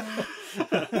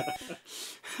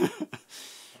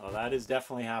 Well, that is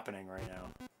definitely happening right now.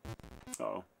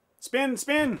 Uh-oh. Spin!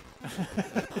 Spin!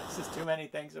 This is too many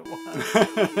things at once. I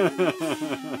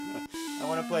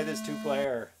want to play this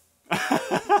 2-player.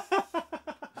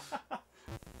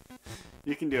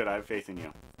 You can do it. I have faith in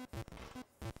you.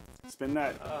 Spin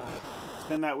that.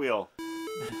 Spin that wheel.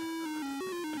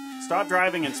 Stop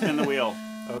driving and spin the wheel.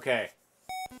 Okay.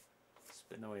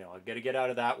 Spin the wheel. I've got to get out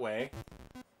of that way.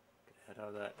 Get out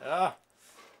of that. Ah!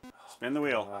 Spin the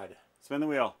wheel. God. Spin the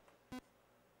wheel.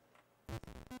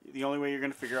 The only way you're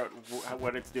going to figure out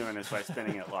what it's doing is by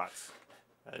spinning it lots.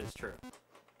 That is true.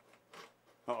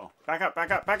 Uh-oh. Back up,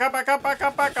 back up, back up, back up, back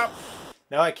up, back up.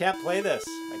 No, I can't play this.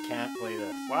 I can't play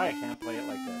this. Why? I can't play it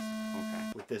like this.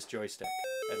 Okay. With this joystick,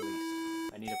 at least.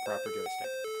 I need a proper joystick.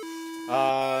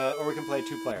 Or we can play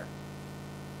 2-player.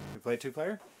 We play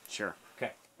 2-player? Sure.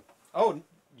 Okay. Oh,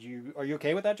 are you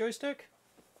okay with that joystick?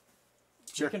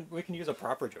 Sure. We can use a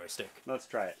proper joystick. Let's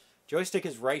try it. Joystick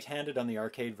is right-handed on the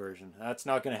arcade version. That's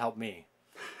not going to help me.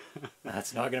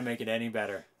 That's not going to make it any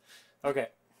better. Okay.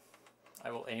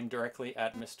 I will aim directly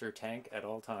at Mr. Tank at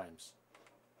all times.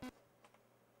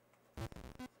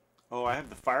 Oh, I have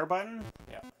the fire button?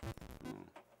 Yeah.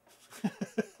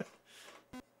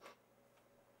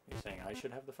 You're saying I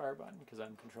should have the fire button because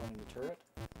I'm controlling the turret?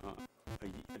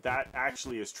 That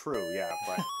actually is true, yeah,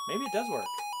 but... Maybe it does work.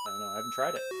 I don't know. I haven't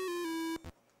tried it.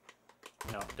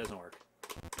 No, it doesn't work.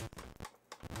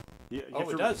 Oh,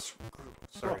 it does.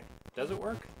 Sorry. Does it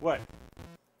work? What?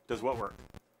 Does what work?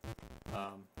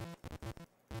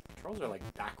 Controls are like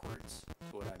backwards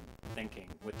to what I'm thinking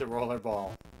with the roller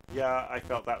ball. Yeah, I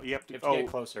felt that. You have to get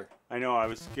closer. I know, I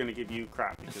was going to give you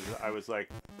crap because I was like,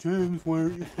 James, why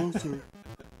aren't you closer?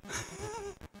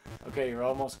 Okay, you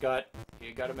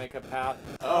got to make a path.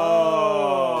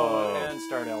 Oh! And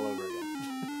start all over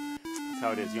again. That's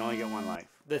how it is. You only get one life.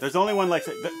 There's only one life.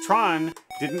 Tron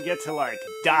didn't get to, like,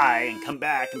 die and come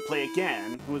back and play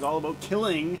again. It was all about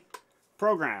killing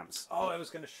programs. Oh, I was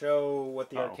going to show what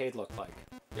the arcade looked like.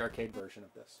 The arcade version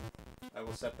of this. I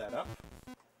will set that up.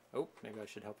 Oh, maybe I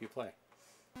should help you play.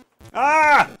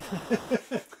 Ah!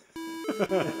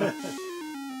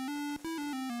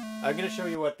 I'm going to show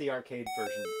you what the arcade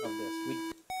version of this.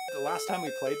 The last time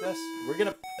we played this, we're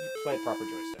going to play proper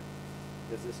joystick.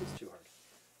 Because this is too hard.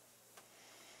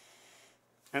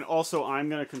 And also, I'm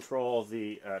going to control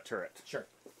the turret. Sure.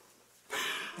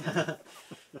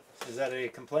 Is that a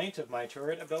complaint of my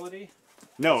turret ability?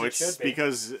 No, it's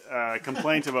because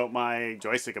complaint about my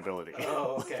joystick ability.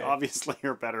 Oh, okay. Obviously,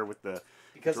 you're better with the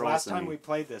Because last time we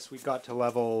played this, we got to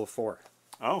level 4.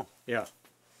 Oh. Yeah.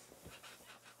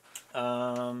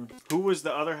 Who was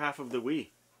the other half of the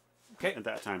Wii? Okay. At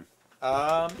that time?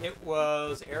 It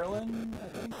was Erlen, I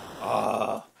think.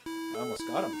 I almost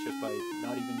got him just by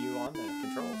not even you on the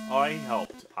controls. I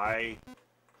helped.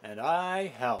 And I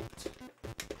helped.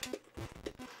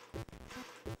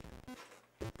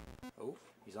 Oh,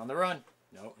 he's on the run.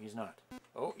 No, he's not.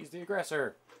 Oh, he's the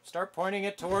aggressor. Start pointing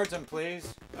it towards him,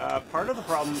 please. Part of the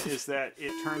problem is that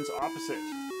it turns opposite.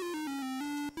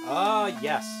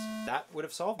 Yes. That would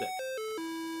have solved it.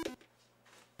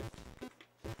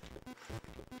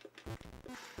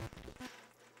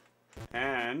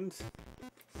 And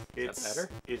better?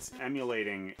 It's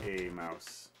emulating a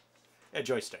mouse. A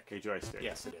joystick. A joystick.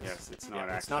 Yes, it is. Yes, it's not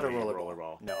it's actually not a roller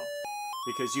ball. No.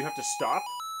 Because you have to stop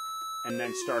and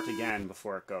then start again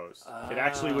before it goes. It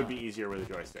actually would be easier with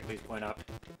a joystick. Please point up.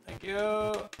 Thank you.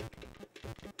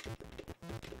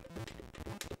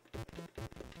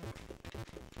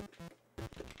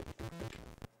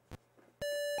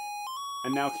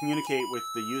 And now communicate with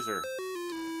the user.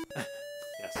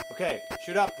 Yes. Okay.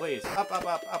 Shoot up, please. Up, up,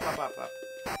 up, up, up, up, up.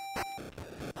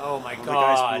 Oh my God. The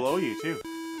guys below you too.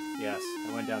 Yes,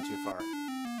 I went down too far.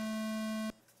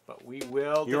 But we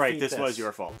will. You're right. This was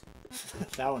your fault.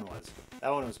 That one was.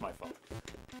 That one was my fault.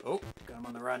 Oh, got him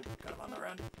on the run. Got him on the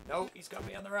run. No, he's got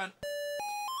me on the run.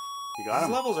 You got him.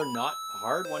 These levels are not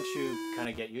hard once you kind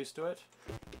of get used to it.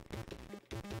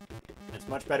 It's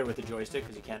much better with the joystick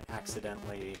because you can't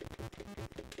accidentally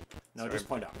No, just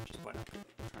point up. Just point up.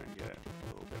 Try and get it a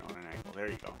little bit on an angle. There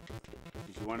you go.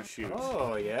 Because you want to shoot.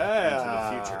 Oh, yeah. Into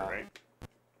the future, right?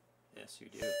 Yes, you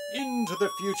do. Into the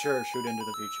future. Shoot into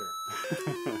the future.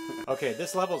 Okay,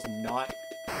 this level's not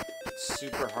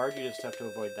super hard. You just have to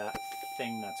avoid that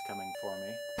thing that's coming for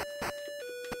me.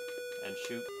 And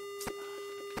shoot.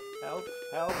 Help,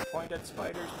 help, point at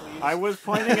spiders, please. I was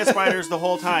pointing at spiders the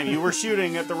whole time. You were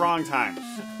shooting at the wrong time.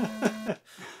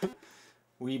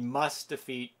 We must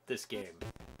defeat this game.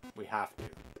 We have to.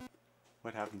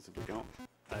 What happens if we don't?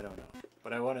 I don't know.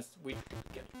 But I want to... We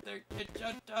get there.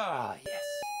 Ah, yes.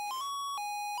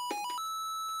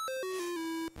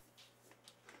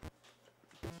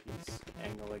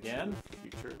 Angle again.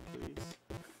 Future, please.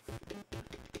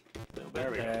 There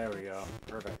we go. There we go.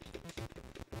 Perfect.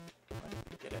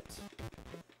 Get it.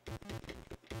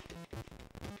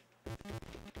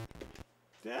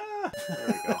 Yeah. There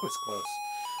we go. That was close.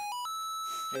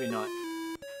 Maybe not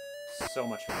so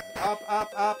much more. Up, up,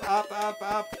 up, up, up,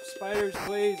 up. Spiders,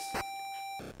 please.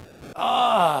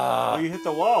 Ah! Oh, you hit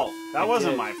the wall. That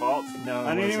wasn't my fault. No,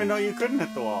 I didn't even know you couldn't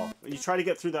hit the wall. You try to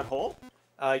get through that hole?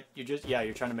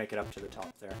 You're trying to make it up to the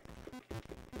top there.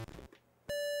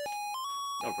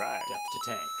 Oh, right. Death to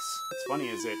tanks. What's funny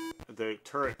is the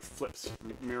turret flips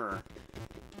mirror.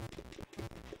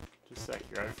 Just a sec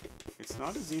here. It's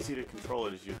not as easy to control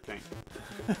it as you'd think.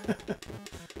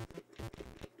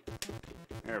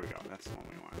 There we go. That's the one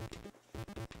we want.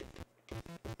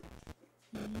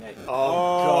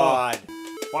 Oh, God.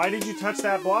 Why did you touch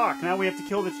that block? Now we have to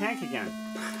kill the tank again.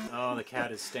 Oh, the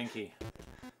cat is stinky.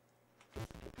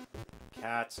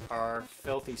 Cats are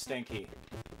filthy stinky.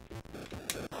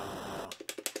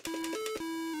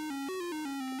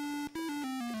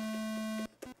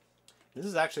 This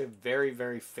is actually a very,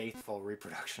 very faithful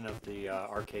reproduction of the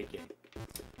arcade game.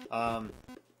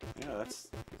 Yeah,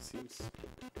 seems...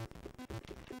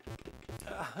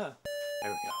 There we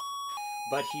go.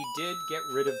 But he did get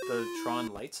rid of the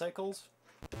Tron light cycles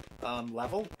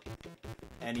level,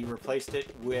 and he replaced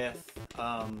it with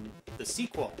the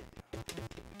sequel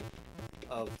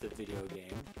of the video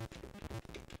game.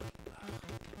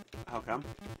 How come?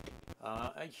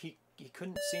 He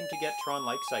couldn't seem to get Tron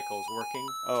light cycles working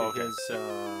to his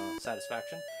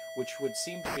satisfaction, which would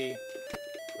seem to be...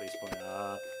 Please point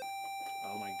up.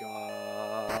 Oh my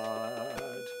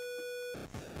god.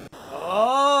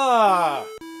 Oh!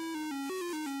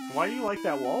 Why do you like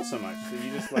that wall so much? Do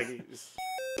you just like...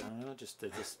 I don't know, just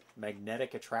this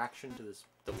magnetic attraction to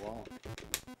the wall.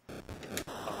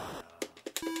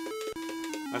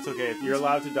 That's okay. You're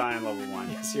allowed to die in level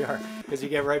 1. Yes, you are. Because you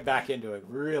get right back into it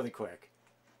really quick.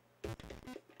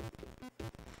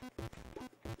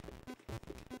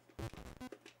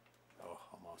 Oh,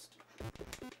 almost.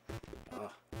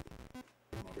 Oh.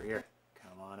 Come over here.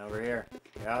 Come on over here.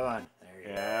 Come on. There you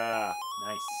go. Yeah.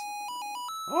 Nice.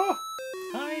 Oh!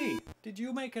 Hi! Did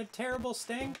you make a terrible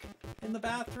stink in the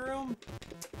bathroom?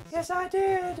 Yes, I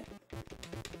did!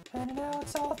 And now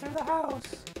it's all through the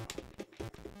house.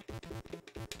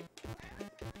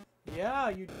 Yeah,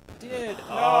 you did.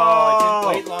 Oh,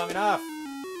 I didn't wait long enough.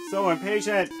 So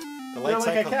impatient. You're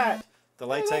like a cat. The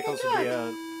light cycles would be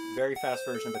a very fast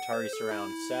version of Atari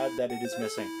Surround. Sad that it is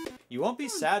missing. You won't be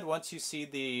sad once you see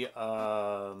the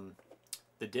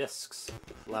discs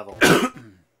level.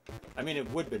 I mean, it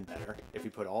would have been better if he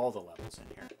put all the levels in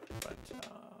here, but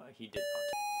he did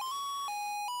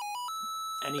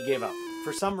not. And he gave up.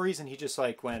 For some reason, he just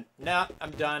like went, nah,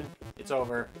 I'm done. It's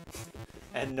over.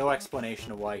 And no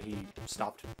explanation of why he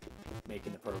stopped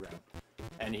making the program.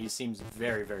 And he seems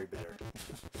very, very bitter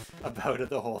about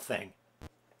the whole thing.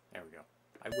 There we go.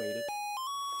 I waited.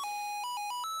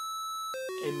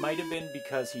 It might have been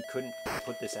because he couldn't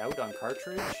put this out on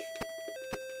cartridge.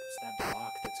 It's that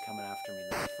block that's coming after me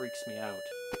that freaks me out.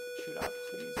 Shoot up,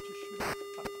 please. Just shoot up,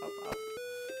 up, up, up.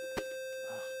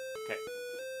 Okay.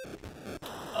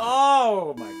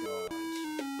 Oh my god.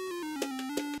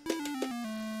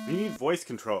 You need voice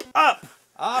control. Up!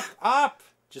 Up, up!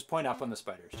 Just point up on the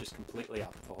spiders. Just completely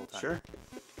up the whole time. Sure.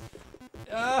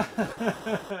 I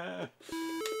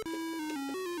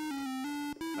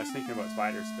was thinking about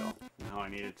spiders still. Now I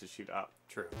needed to shoot up.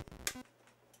 True.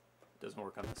 Doesn't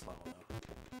work on this level, though.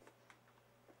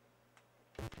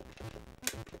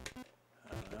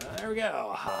 There we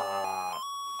go. Ha.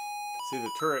 See, the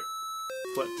turret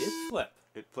flips. It flip.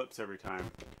 It flips every time.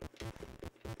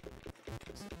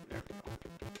 There we go.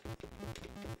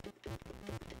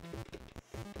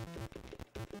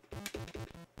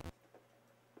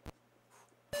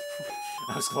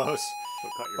 That was close. So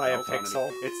cut your by a belt on pixel.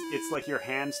 it. It's like your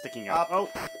hand sticking up. Oh,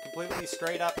 completely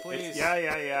straight up, please.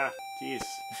 Yeah. Jeez.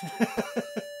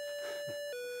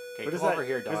 Okay, come over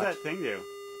here, Dot. What does that thing do?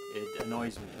 It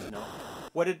annoys me. No.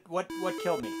 What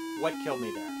killed me? What killed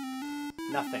me there?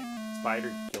 Nothing.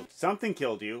 Spider killed. Something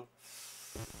killed you.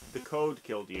 The code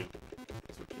killed you.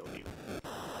 That's what killed you.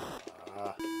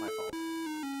 My fault.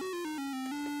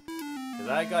 Because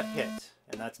I got hit,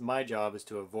 and that's my job is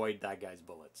to avoid that guy's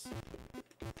bullets.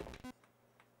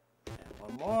 And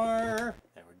one more.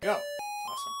 There we go.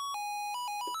 Awesome.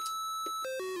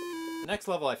 The next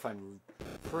level I find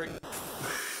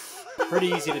pretty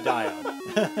easy to die on.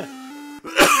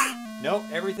 Nope,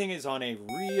 everything is on a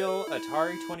real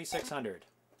Atari 2600.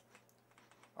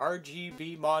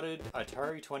 RGB Modded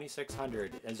Atari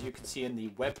 2600. As you can see in the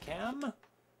webcam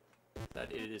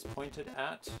that it is pointed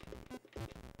at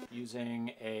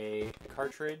using a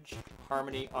cartridge,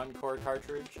 Harmony Encore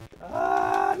cartridge.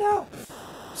 Ah, no!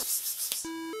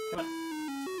 Come on.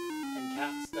 And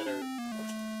cats that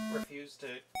refuse to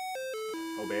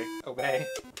obey.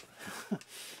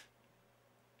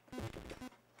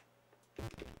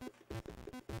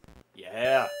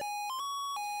 Yeah.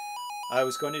 I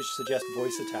was going to suggest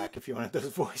voice attack if you wanted those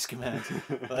voice commands.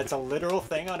 Well, that's a literal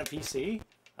thing on a PC?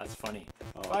 That's funny.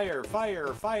 Oh. Fire,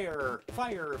 fire, fire,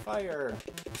 fire, fire.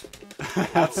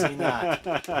 I've seen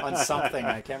that on something.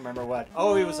 I can't remember what.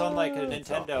 Oh, it was on like a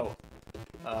Nintendo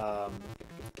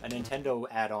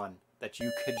add-on that you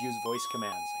could use voice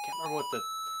commands. I can't remember what the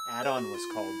add-on was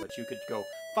called, but you could go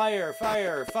fire,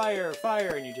 fire, fire,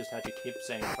 fire, and you just had to keep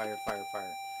saying fire, fire,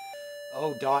 fire.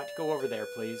 Oh, Dot, go over there,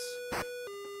 please. Okay.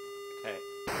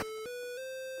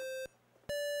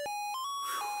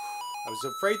 I was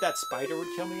afraid that spider would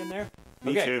kill me in there.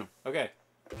 Me too. Okay.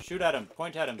 Shoot at him.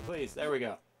 Point at him, please. There we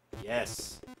go.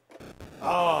 Yes.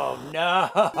 Oh, no!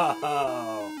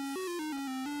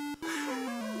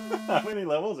 How many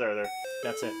levels are there?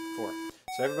 That's it. 4.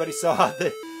 So everybody saw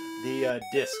the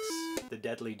discs, the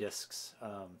deadly discs.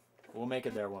 We'll make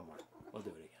it there one more. We'll do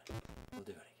it again. We'll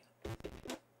do it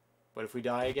again. But if we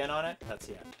die again on it, that's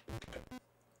the end.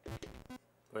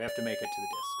 We have to make it to the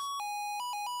discs.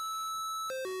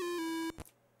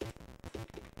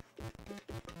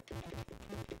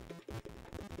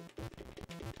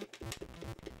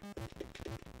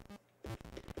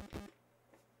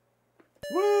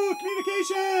 Woo!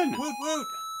 Communication! Woot woot!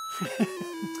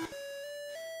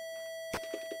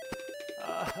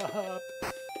 Up.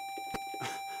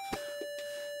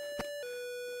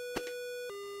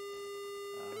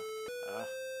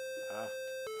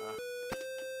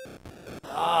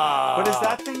 But is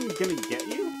that thing gonna get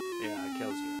you? Yeah, it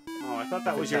kills you. Oh, I thought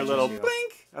that was your little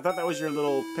blink. I thought that was your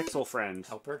little pixel friend.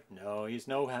 Helper? No, he's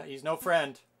no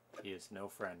friend. He is no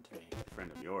friend to me.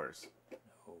 Friend of yours.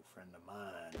 No friend of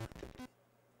mine.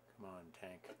 Come on,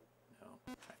 tank. No,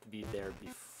 I have to be there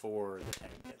before the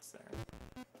tank gets there.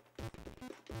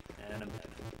 And I'm dead.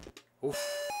 Oof. It's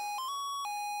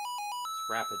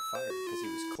rapid fire because he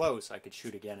was close. I could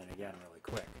shoot again and again really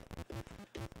quick.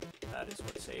 That is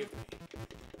what saved me.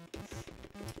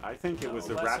 I think it was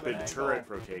the rapid turret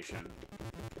rotation.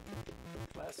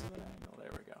 Less of an angle.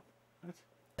 There we go. What?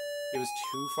 It was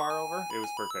too far over? It was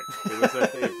perfect.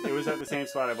 It was at the same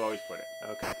spot I've always put it.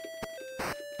 Okay.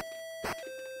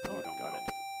 Oh, I got it.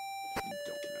 You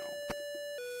don't know.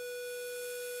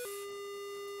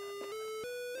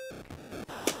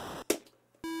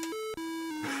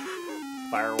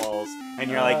 Firewalls. And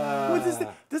you're like, what is this?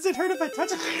 Does it hurt if I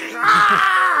touch it?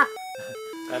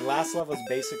 That last level is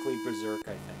basically Berserk,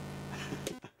 I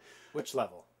think. Which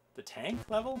level? The tank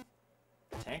level?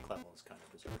 The tank level is kind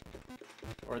of Berserk.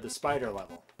 Or the spider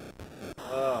level.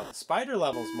 Oh, the spider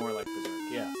level is more like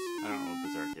Berserk, yes. I don't know what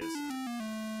Berserk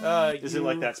is. Is it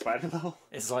like that spider level?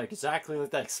 It's like exactly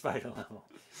like that spider level.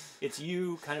 It's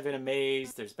you kind of in a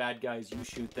maze, there's bad guys, you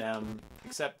shoot them,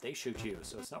 except they shoot you,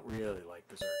 so it's not really like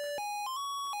Berserk.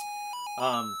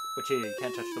 But yeah, you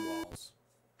can't touch the walls.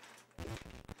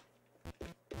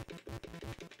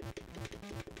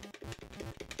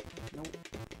 Nope.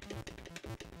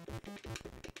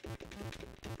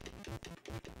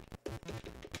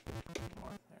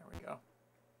 More. There we go.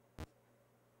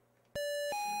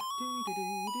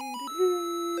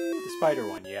 The spider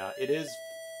one, yeah. It is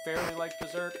fairly like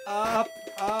Berserk. Up,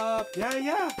 up. Yeah,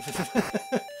 yeah.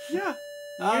 Yeah.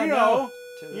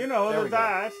 You know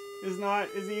that is not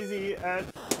as easy as...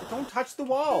 Don't touch the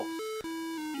wall.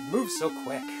 It moves so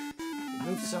quick. It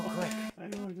moves so quick. I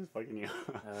know, I'm just fucking you.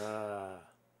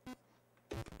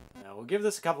 Now we'll give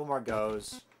this a couple more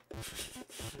goes.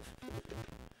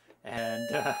 And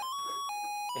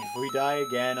if we die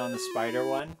again on the spider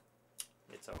one,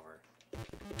 it's over.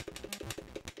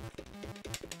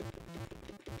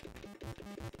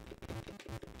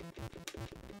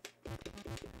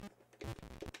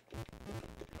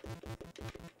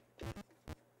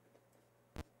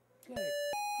 Yay.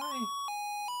 Hi.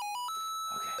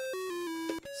 Okay.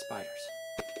 Spiders.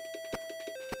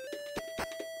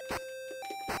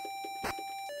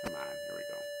 Come on, here we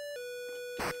go.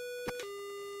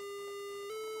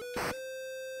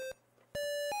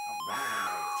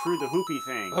 Alright, through the hoopy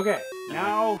thing. Okay.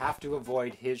 Now I have to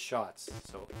avoid his shots.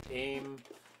 So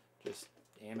just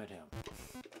aim at him.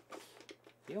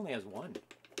 He only has one.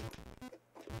 Oh,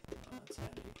 that's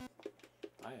handy.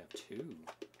 I have two.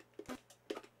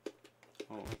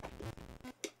 Oh.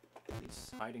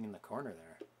 He's hiding in the corner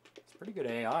there. It's pretty good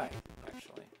AI,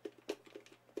 actually.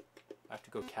 I have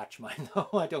to go catch mine, though.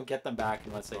 I don't get them back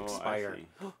unless they expire.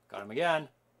 Got him again.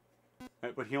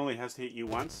 But he only has to hit you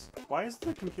once? Why does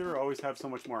the computer always have so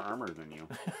much more armor than you?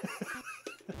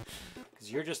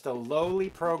 Because you're just a lowly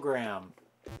program.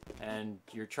 And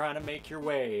you're trying to make your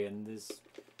way in this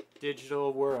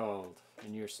digital world.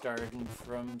 And you're starting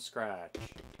from scratch.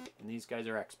 And these guys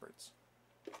are experts.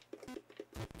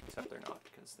 Except they're not,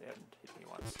 because they haven't hit me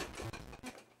once.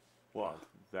 Well,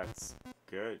 that's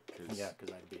good. Cause yeah,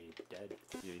 because I'd be dead.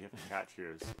 Yeah, you have to catch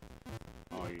yours.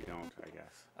 Oh, you don't, I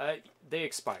guess. They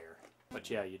expire. But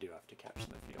yeah, you do have to catch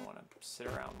them if you don't want to sit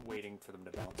around waiting for them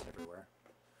to bounce everywhere.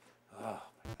 Oh, my God.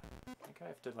 I think I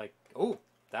have to, like... Oh,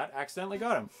 that accidentally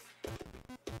got him.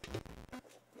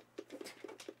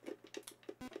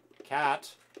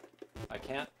 Cat, I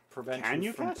can't prevent Can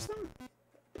you from... catch them?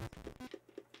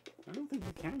 I don't think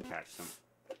you can catch them.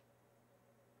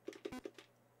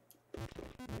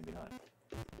 Maybe not.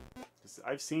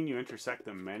 I've seen you intersect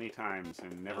them many times,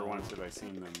 and never once have I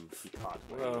seen them be caught.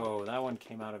 Whoa, that one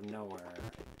came out of nowhere,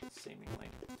 seemingly.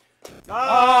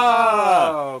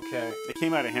 Oh! Okay. It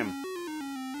came out of him.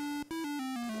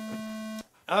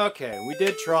 Okay, we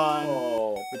did Tron.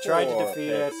 Oh, we tried to defeat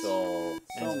it. So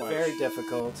it's very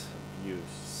difficult. Abuse.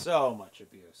 So much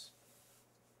abuse.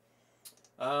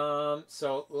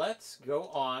 So let's go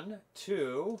on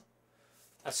to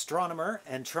Astronomer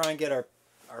and try and get our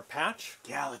patch.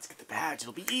 Yeah, let's get the badge.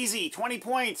 It'll be easy. 20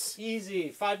 points. Easy.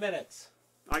 5 minutes.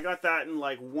 I got that in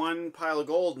like one pile of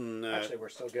gold. And actually, we're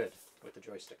still good with the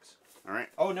joysticks. All right.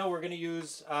 Oh no, we're gonna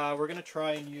use. We're gonna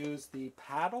try and use the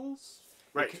paddles.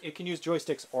 Right. It can use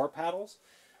joysticks or paddles,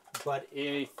 but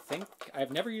I think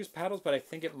I've never used paddles, but I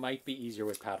think it might be easier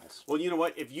with paddles. Well, you know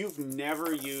what? If you've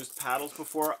never used paddles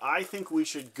before, I think we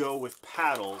should go with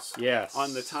paddles. Yes.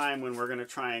 On the time when we're going to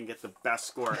try and get the best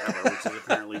score ever, which is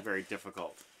apparently very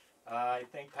difficult. I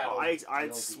think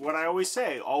paddles. What I always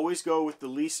say: always go with the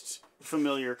least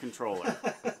familiar controller.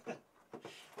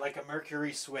 Like a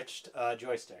Mercury switched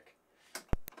joystick.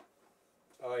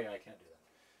 Oh yeah, I can't do that.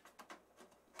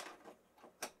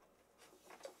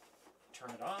 Turn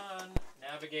it on,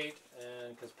 navigate,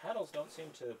 and because paddles don't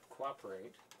seem to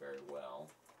cooperate very well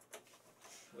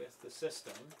with the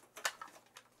system.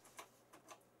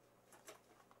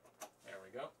 There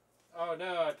we go. Oh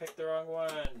no, I picked the wrong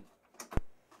one.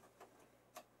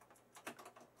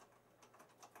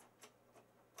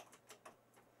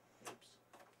 Oops.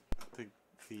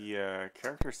 The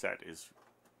character set is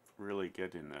really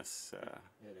good in this.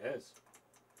 It is.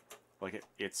 Like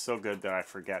it's so good that I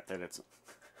forget that it's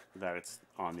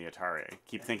on the Atari. I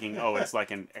keep thinking, oh, it's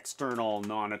like an external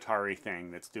non-Atari thing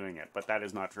that's doing it, but that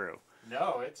is not true.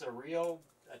 No, it's a real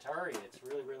Atari. It's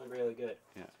really, really, really good.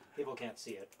 Yeah. People can't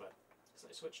see it, but so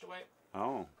I switched away.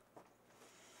 Oh.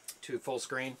 To full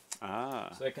screen.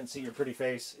 Ah. So I can see your pretty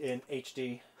face in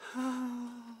HD.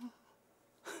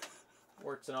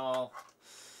 Warts and all.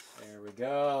 There we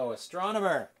go.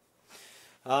 Astronomer.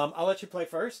 I'll let you play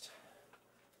first.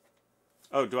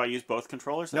 Oh, do I use both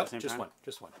controllers at the same time? One.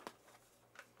 Just one.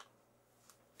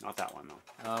 Not that one,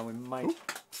 though. We might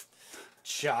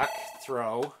chuck,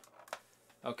 throw.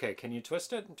 Okay, can you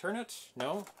twist it and turn it?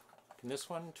 No? Can this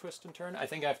one twist and turn? I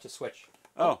think I have to switch.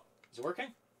 Oh. Is it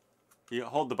working? You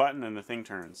hold the button and the thing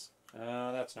turns.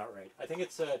 That's not right. I think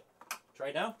it's try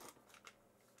it now.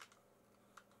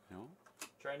 No.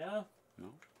 Try now. No.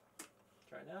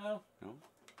 Try now. No.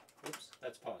 Oops,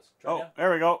 that's pause. Try now.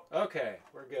 There we go. Okay,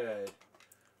 we're good.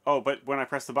 Oh, but when I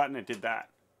pressed the button, it did that.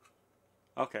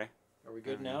 Okay. Are we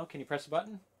good now? Can you press the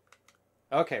button?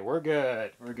 Okay, we're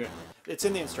good. We're good. It's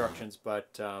in the instructions,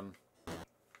 but can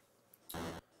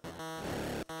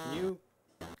you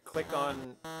click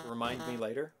on Remind Me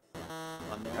Later?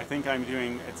 On there? I think I'm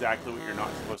doing exactly what you're not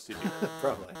supposed to do.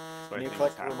 Probably. Can you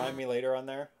click Remind Me Later on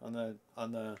there on the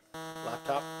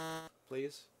laptop,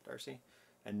 please, Darcy,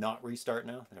 and not restart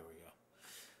now? There we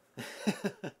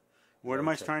go. What am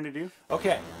I trying to do?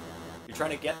 Okay. You're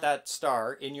trying to get that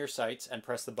star in your sights and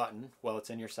press the button while it's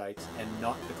in your sights and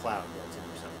not the cloud while it's in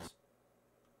your sights.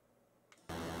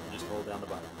 Just hold down the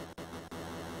button.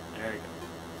 There you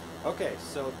go. Okay,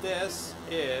 so this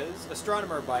is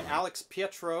Astronomer by Alex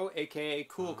Pietrow, aka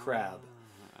Coolcrab.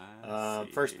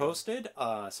 First posted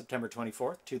September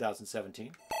 24th,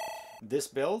 2017. This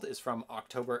build is from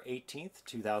October 18th,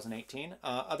 2018.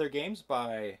 Other games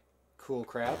by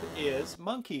Coolcrab is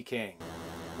Monkey King,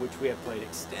 which we have played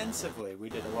extensively. We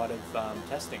did a lot of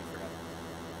testing for him.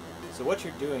 So what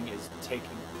you're doing is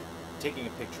taking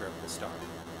a picture of the star.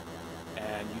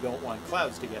 And you don't want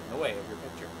clouds to get in the way of your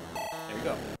picture. There you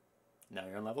go. Now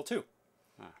you're on level 2.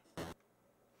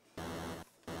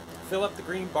 Fill up the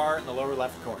green bar in the lower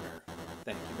left corner.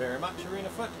 Thank you very much, Arena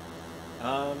Foot.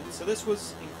 So this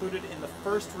was included in the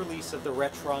first release of the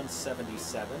Retron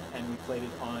 77, and we played it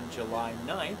on July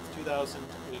 9th,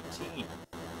 2018,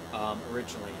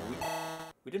 originally.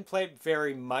 We didn't play it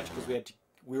very much because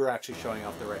we were actually showing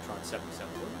off the Retron 77,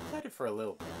 but we played it for a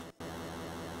little bit.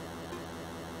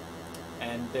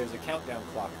 And there's a countdown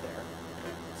clock there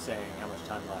saying how much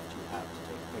time left you have to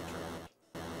take a picture of it.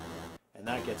 And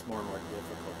that gets more and more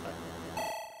difficult, I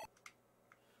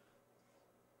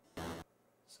think.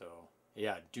 So,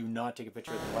 yeah, do not take a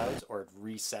picture of the clouds or it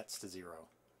resets to 0.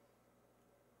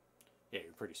 Yeah,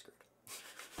 you're pretty screwed.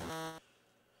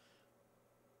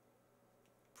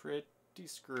 Pretty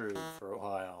screwed for a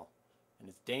while. And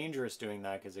it's dangerous doing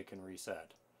that because it can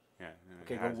reset. Yeah.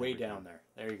 Okay, go way down there.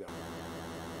 There you go.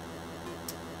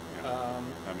 Yeah,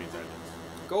 that means I lose.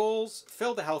 Goals: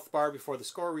 fill the health bar before the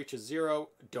score reaches 0.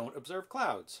 Don't observe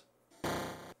clouds.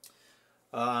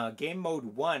 Game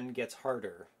mode 1 gets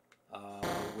harder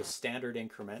with standard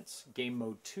increments. Game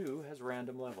mode 2 has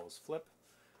random levels. Flip.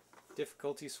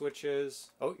 Difficulty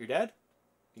switches. Oh, you're dead?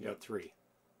 You got 3.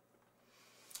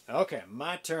 Okay,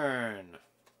 my turn.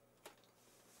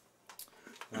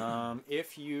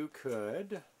 If you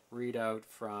could read out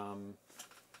from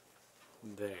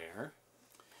there.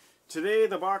 Today,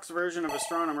 the box version of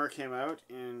Astronomer came out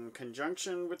in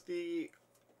conjunction with the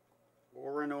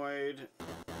Orionoid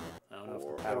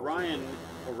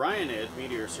Orionid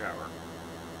meteor shower.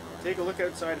 Take a look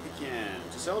outside if you can.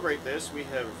 To celebrate this, we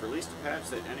have released a patch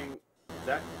that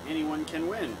anyone can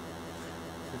win.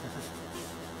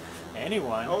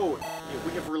 Anyone? Oh,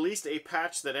 we have released a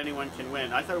patch that anyone can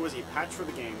win. I thought it was a patch for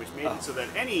the game, which made it so that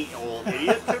any old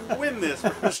idiot could win this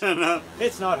version.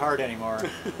 It's not hard anymore.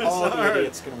 All the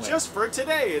idiots can win. Just for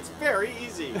today, it's very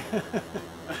easy.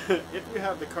 If you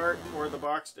have the cart or the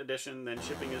boxed edition, then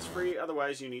shipping is free.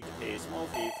 Otherwise, you need to pay a small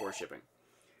fee for shipping.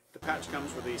 The patch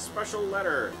comes with a special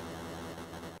letter.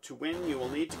 To win, you will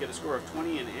need to get a score of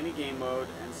 20 in any game mode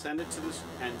and send it in a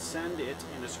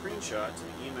screenshot to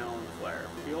the email and the flyer.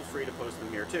 Feel free to post them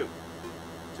here too.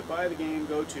 To buy the game,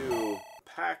 go to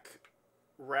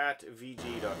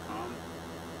packratvg.com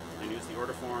and use the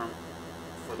order form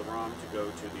for the ROM to go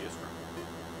to the Astronomer.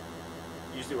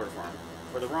 Use the order form.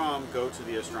 For the ROM, go to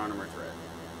the Astronomer thread.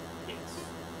 Yes.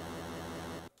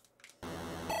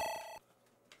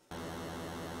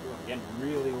 Ooh, I'm getting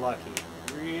really lucky.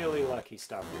 Really lucky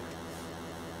stuff here.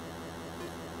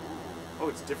 Oh,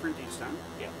 it's different each time?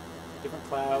 Yeah. Different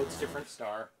clouds, different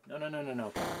star.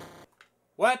 No.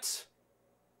 What?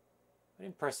 I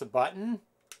didn't press the button.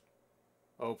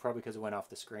 Oh, probably because it went off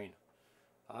the screen.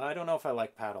 I don't know if I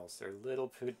like paddles. They're a little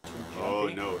bit too jumpy. Oh,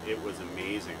 no. It was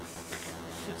amazing.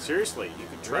 Seriously, you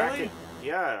could track it.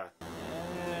 Yeah.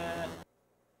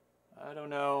 I don't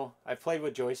know. I played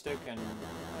with joystick, and I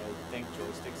think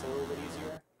joystick's a little bit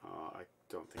easier. I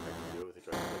don't think I can do it with a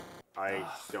joystick. I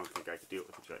don't think I could do it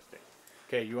with a joystick.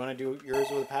 Okay, you want to do yours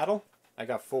with a paddle? I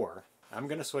got 4. I'm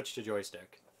going to switch to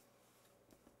joystick.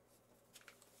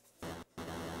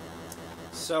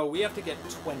 So we have to get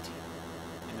 20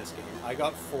 in this game. I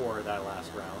got 4 that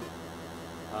last round.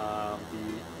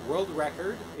 The world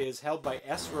record is held by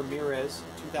S. Ramirez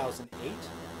 2008,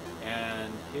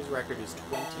 and his record is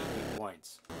 28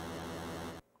 points.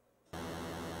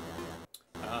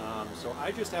 So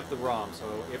I just have the ROM, so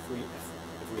if we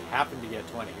happen to get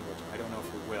 20, which I don't know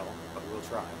if we will, but we'll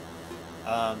try,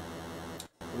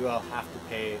 we will have to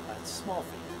pay a small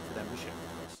fee for them to ship it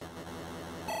to us.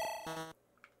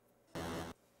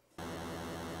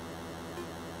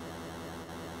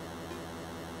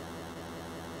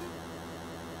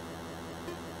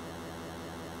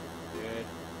 Good.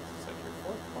 It's like your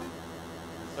 4th one?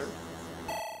 3rd?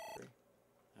 3.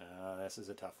 This is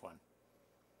a tough one.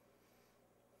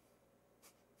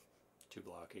 Too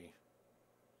blocky.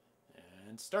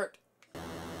 And start.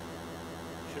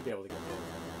 Should be able to get both.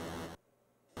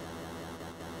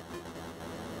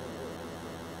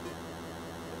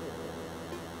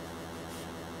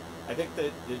 I think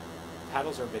that the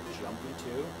paddles are a bit jumpy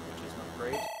too, which is not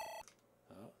great.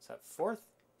 Oh, is that 4th?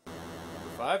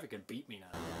 Number 5? You can beat me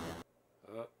now.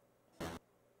 Oh.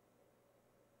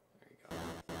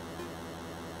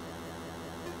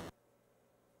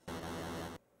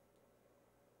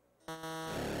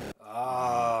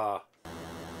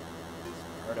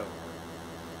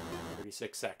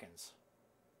 36 seconds.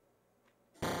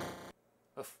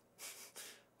 Oof.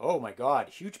 Oh my god,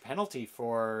 huge penalty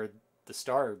for the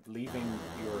star leaving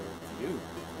your view.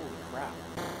 Holy crap.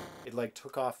 It like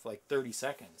took off like 30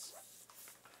 seconds.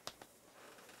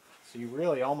 So you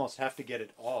really almost have to get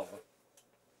it all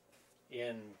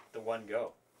in the one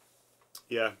go.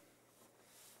 Yeah.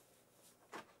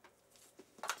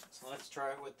 So let's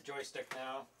try it with the joystick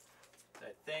now.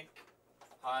 I think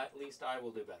at least I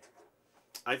will do better.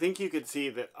 I think you could see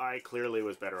that I clearly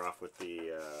was better off with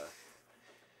the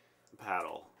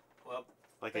paddle. Well,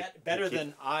 like better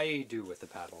than I do with the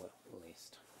paddle, at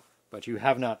least. But you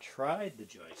have not tried the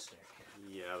joystick.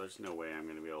 Yeah, there's no way I'm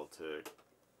going to be able to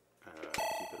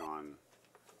keep it on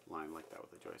line like that with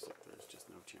the joystick. There's just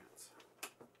no chance.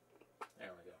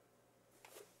 There we go.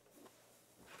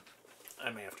 I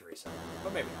may have to reset,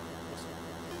 but maybe not. We'll see.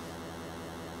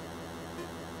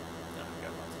 No, I've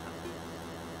got lots of time.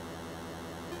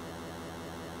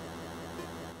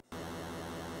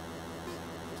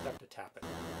 You just have to tap it.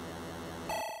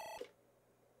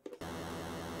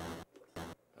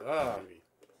 Oh.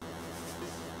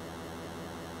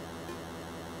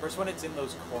 First when it's in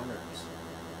those corners,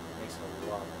 it makes it a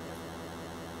lot more difficult.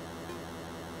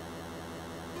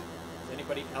 Has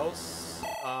anybody else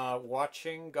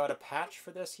watching got a patch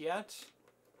for this yet?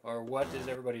 Or what is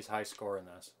everybody's high score in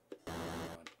this?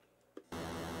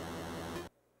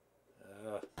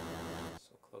 So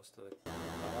close to the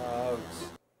clouds.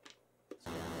 It's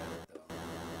getting better though.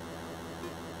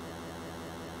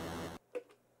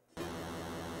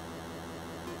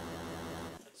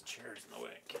 This chair's in the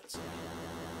way, I can't see.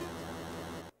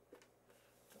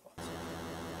 Lots of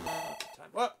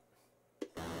time. What?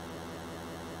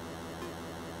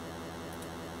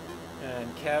 And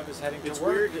Kev is heading to work. It's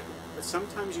weird, but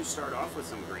sometimes you start off with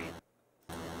some green.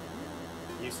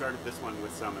 You started this one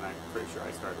with some, and I'm pretty sure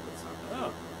I started with some.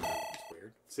 Oh, that's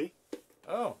weird. See?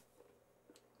 Oh.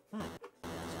 So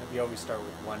maybe you always start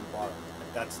with one bar.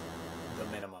 Like that's the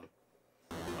minimum.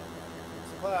 Oh,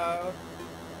 here's the cloud.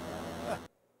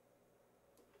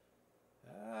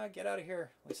 Get out of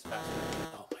here. At least faster.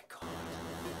 Oh my god.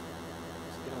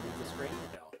 Is it going to leave the screen?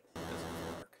 No, it doesn't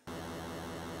work.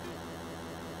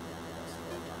 That's the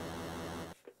right time.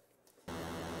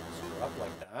 Screw up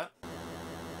like that.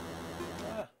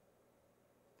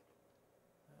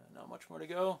 Not much more to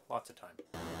go. Lots of time.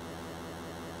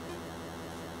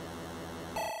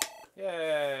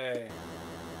 Yay!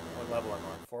 What level I'm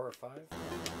on? 4 or 5?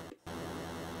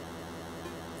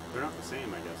 They're not the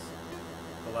same, I guess.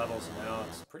 The levels now,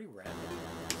 it's pretty random.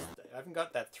 I haven't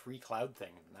got that 3 cloud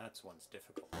thing, and that's one's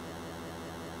difficult.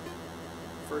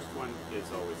 First one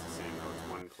is always the same, though. It's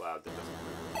one cloud that doesn't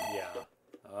move. Yeah.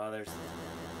 Oh, there's...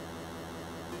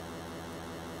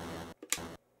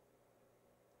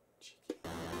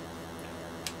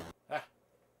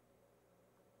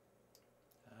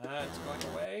 it's going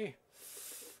away.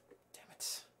 Damn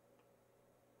it.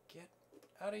 Get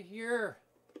out of here.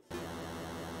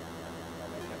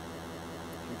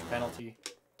 Huge penalty.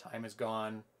 Time is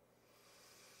gone.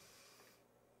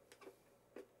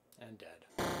 And dead.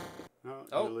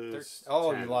 Oh, you lose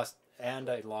 10. You lost. And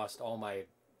I lost all my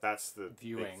That's the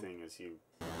viewing. Big thing is you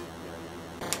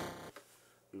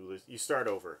lose. You start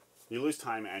over. You lose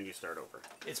time and you start over.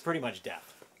 It's pretty much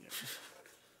death. Yeah.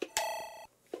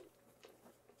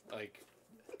 Like,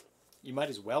 you might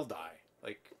as well die.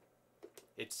 Like,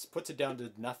 it puts it down to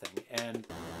nothing, and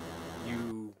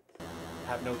you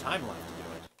have no time left to do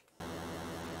it.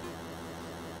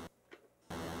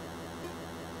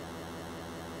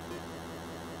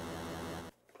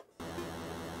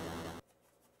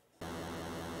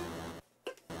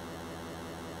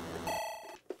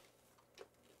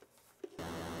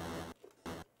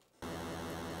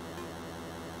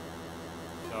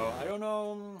 So, I don't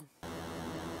know...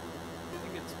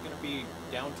 It's going to be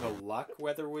down to luck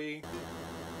whether we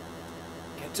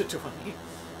get to 20.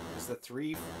 Because the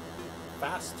 3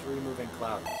 moving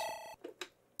clouds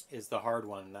is the hard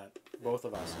one that both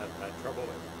of us have had trouble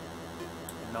with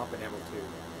and not been able to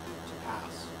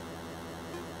pass.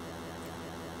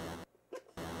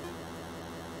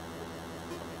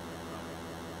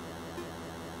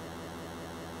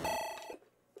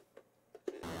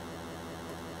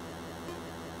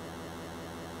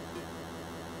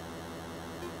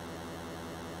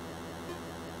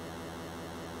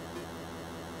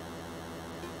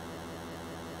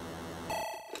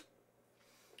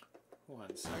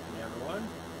 One second, everyone.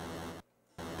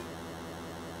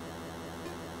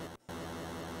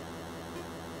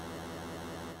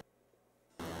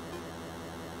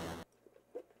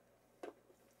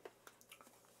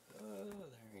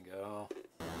 There you go.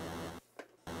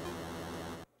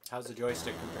 How's the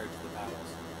joystick compared to the paddles?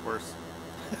 Worse.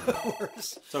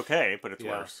 Worse. It's okay, but it's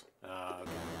worse.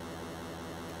 Okay.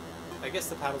 I guess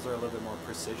the paddles are a little bit more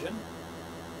precision.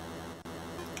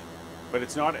 But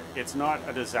it's not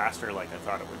a disaster like I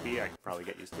thought it would be. I could probably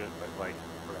get used to it, but like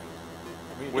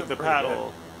I mean, with the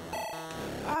paddle.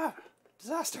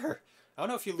 Disaster. I don't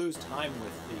know if you lose time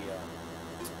with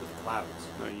the clouds.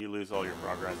 No, you lose all your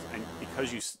progress, and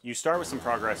because you start with some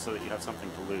progress so that you have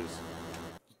something to lose.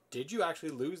 Did you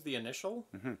actually lose the initial?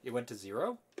 Mm-hmm. It went to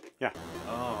 0? Yeah.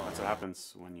 Oh. That's what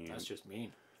happens when you. That's just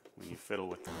mean. When you fiddle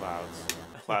with the clouds.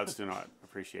 Clouds do not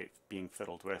appreciate being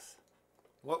fiddled with.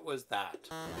 What was that?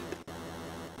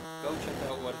 Go check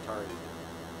out what Atari did.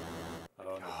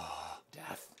 Oh no.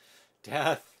 Death.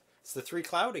 Death. It's the 3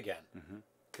 cloud again.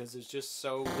 Because there's just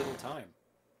so little time.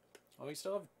 Oh, you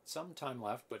still have some time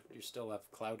left, but you still have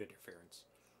cloud interference.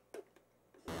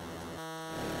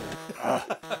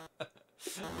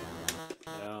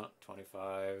 Yeah,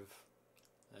 25.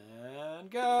 And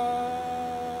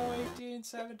go! 18,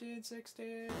 17,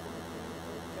 16, 14,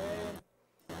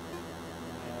 15.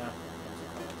 Yeah, there's a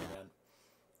cloud again.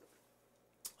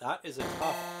 That is a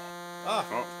tough.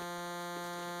 Oh.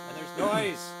 And there's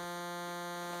noise.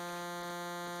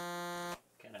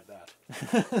 Can't have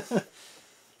that.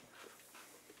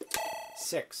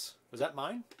 6. Was that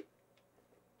mine?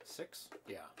 6?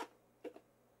 Yeah.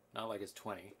 Not like it's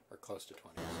 20 or close to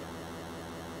 20. So.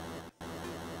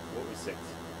 What was 6?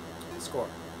 The score.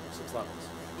 6 levels.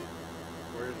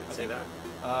 Where did it say that?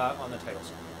 On the title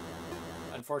screen.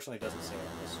 Unfortunately, it doesn't say it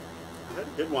on this screen. I had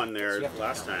a good one there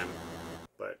last time,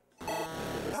 but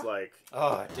it was like...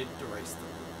 Oh, I did erase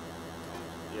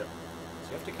the... Yep. So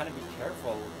you have to kind of be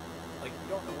careful. Like, you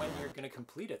don't know when you're going to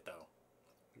complete it, though.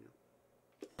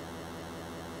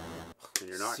 And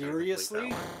you're not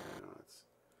seriously?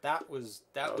 That was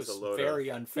very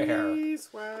unfair.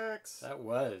 Beeswax. That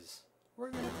was.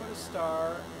 We're going to put a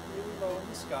star really low in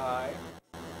the sky,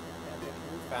 and they can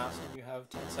move fast, and you have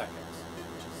 10 seconds,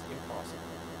 which is impossible.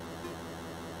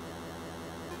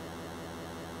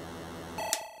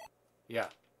 Yeah,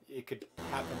 it could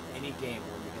happen any game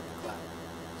when you hit the cloud.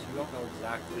 So you don't know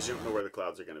exactly. Because you don't know where the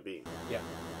clouds are going to be. Yeah.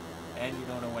 And you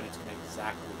don't know when it's going to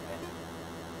exactly end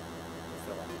to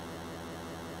fill up.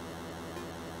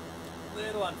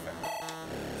 Little unfair.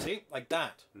 See? Like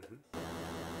that.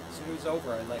 As soon as it was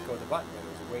over, I let go of the button, but it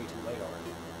was way too late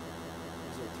already.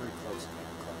 These are 3 close kind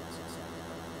of clouds, so it's not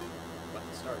bad. But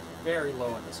the star is very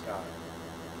low in the sky.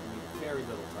 You need very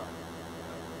little time.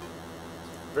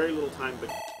 Very little time, but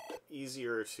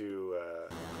easier to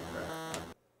track.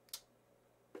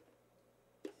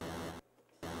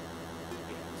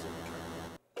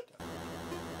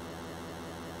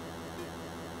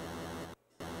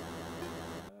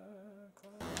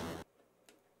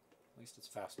 At least it's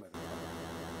fast moving.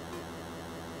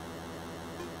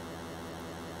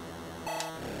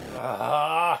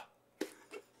 Ah!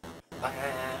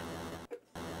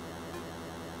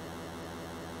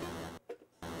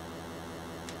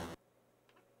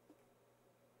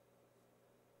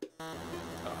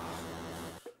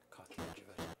 Caught the edge of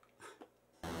it.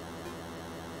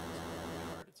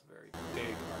 It's a very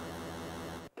big arc.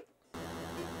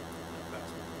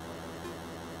 Fast moving.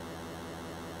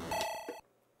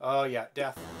 Oh yeah,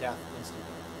 death, instant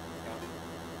death. Yeah.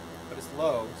 But it's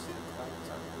low, so the clouds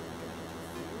aren't really going to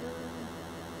interfere.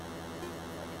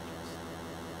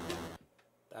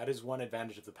 That is one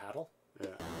advantage of the paddle. Yeah.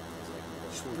 Am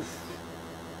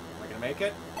I going to make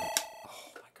it?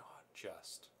 Oh my god,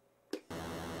 just. This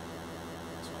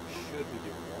one should be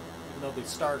doable. Even though the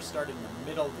star started in the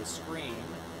middle of the screen.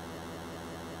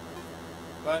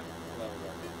 But, the level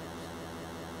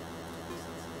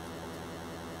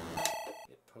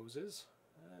poses.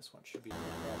 This one should be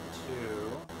problem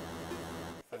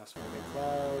 2. Fast moving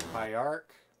cloud, high arc.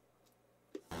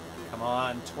 Come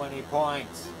on, 20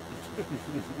 points.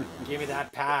 Give me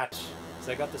that patch. Because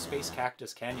I got the Space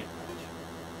Cactus Canyon patch.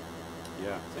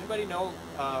 Yeah. Does anybody know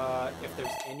if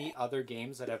there's any other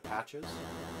games that have patches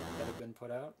that have been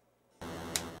put out?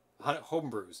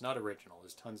 Homebrews, not original.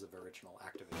 There's tons of original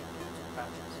Activision games with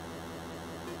patches.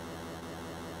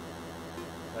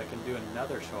 I can do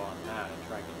another show on that and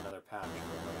try and get another patch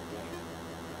for another game.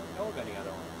 I don't know of any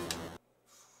other ones.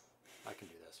 I can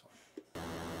do this one.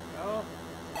 Oh.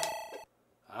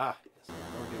 Ah, yes,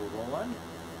 another doable one.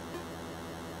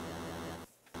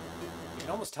 You can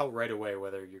almost tell right away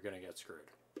whether you're going to get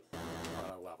screwed on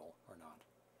a level or not.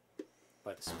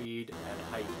 By the speed and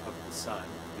height of the sun,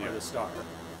 or the star,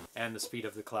 and the speed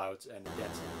of the clouds and the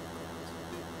density of the clouds.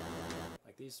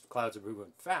 Like, these clouds are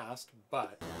moving fast,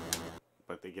 but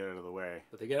they get out of the way.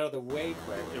 But they get out of the way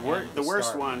quick. The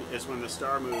worst one is when the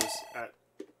star moves at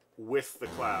with the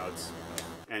clouds,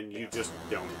 and you just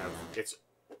don't have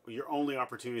your only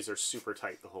opportunities are super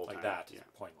tight the whole time. Like that, yeah.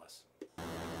 Pointless.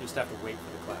 You just have to wait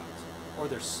for the clouds, or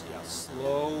they're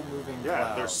slow moving. Yeah,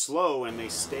 clouds. They're slow and they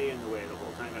stay in the way the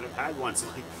whole time. And I've had ones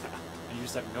like that. And you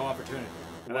just have no opportunity.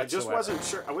 And I just wasn't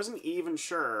sure. I wasn't even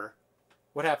sure.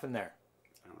 What happened there?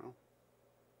 I don't know.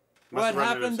 What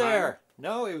happened there?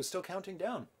 No, it was still counting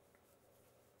down.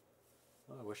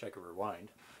 Oh, I wish I could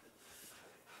rewind.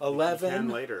 11. You can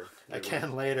later. I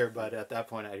can later, but at that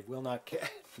point I will not care.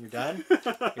 You're done?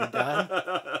 You're done?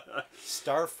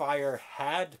 Starfire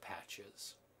had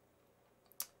patches.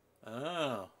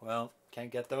 Oh, well,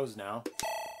 can't get those now.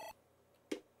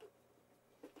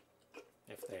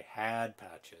 If they had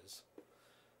patches.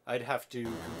 I'd have to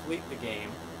complete the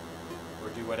game, or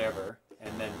do whatever,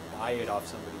 and then buy it off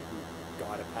somebody who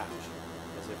got a patch.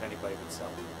 As if anybody would sell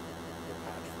the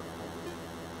patch for Homebrew.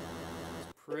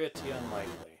 It's pretty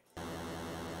unlikely. I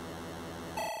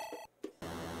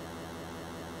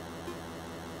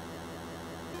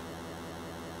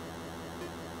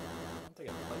don't think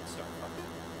I played Starfire.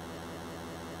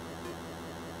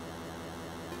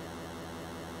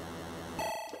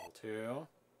 Level 2.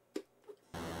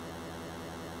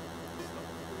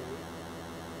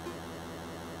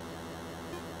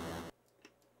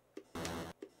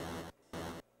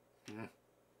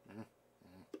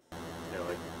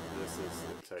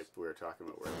 Type we were talking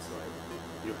about, where it's like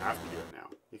you have to do it now.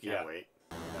 You can't wait.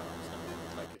 No, it's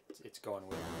not. Like it's going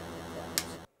with clouds.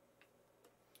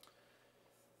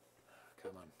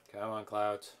 Come on,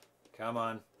 clouds. Come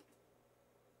on.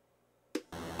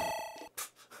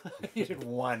 I needed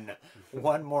one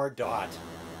more dot.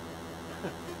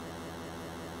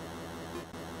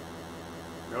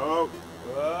 No.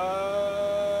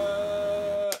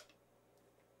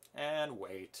 And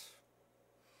wait.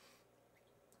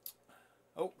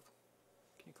 Oh,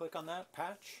 can you click on that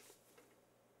patch?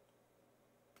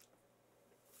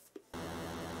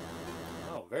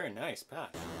 Oh, very nice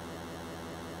patch.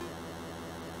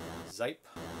 Zype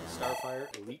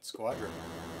Starfire Elite Squadron.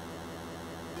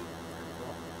 Very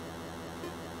cool.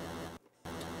 I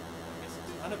guess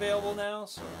it's unavailable now,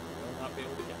 so I will not be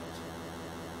able to get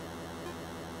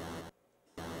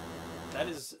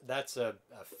it. That's a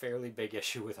fairly big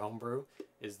issue with Homebrew,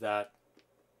 is that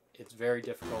it's very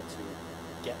difficult to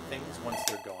get things once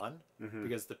they're gone,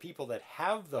 because the people that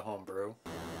have the Homebrew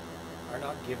are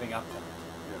not giving up on it.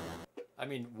 Yeah. I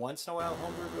mean, once in a while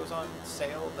Homebrew goes on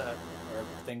sale that are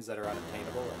things that are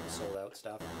unobtainable, like sold out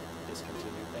stuff,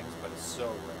 discontinued things, but it's so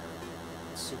rare.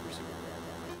 It's super, super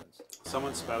rare that happens.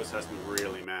 Someone's spouse has to be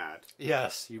really mad.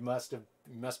 Yes, you must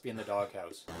be in the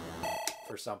doghouse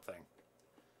for something.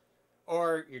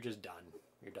 Or you're just done.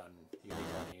 You're done. You need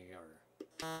money, or...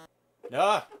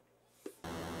 No!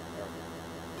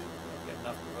 Get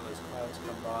enough before those clouds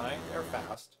come by. They're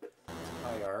fast. It's a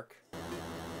high arc.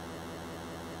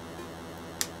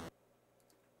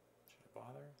 Should I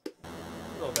bother? A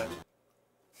little bit.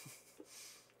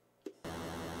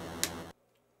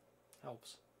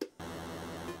 Helps.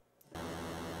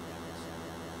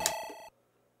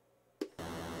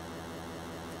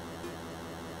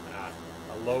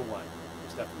 A low one. You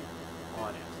just have to be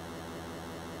on it.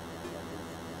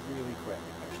 Really quick.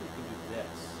 Actually, you can do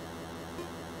this.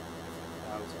 If the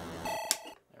clouds are...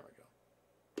 There we go.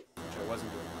 Which I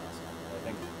wasn't doing last time, but I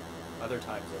think other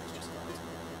times there was just clouds.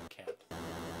 I can't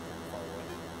follow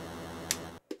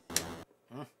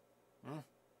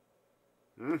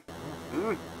it.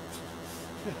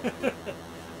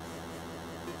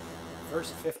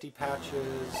 First 50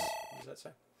 patches... What does that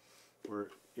say? Were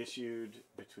issued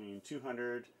between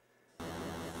 200 and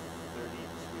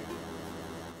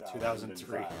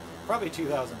 2003. Probably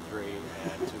 2003 and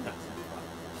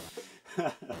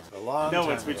 2005. So a long no,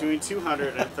 time it's between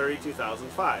 200 and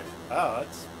 32,005. Oh,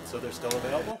 so they're still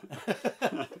available?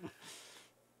 That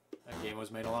game was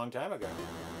made a long time ago.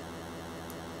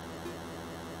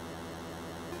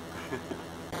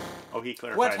 Oh, he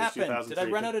clarified. What happened? Did I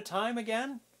run out of time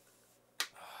again?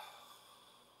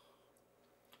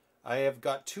 I have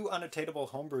got 2 unattainable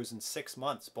homebrews in 6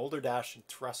 months. Boulder Dash and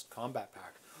Thrust Combat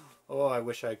Pack. Oh, I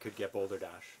wish I could get Boulder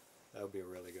Dash. That would be a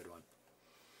really good one.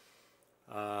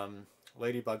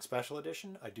 Ladybug Special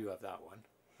Edition. I do have that one.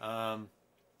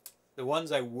 The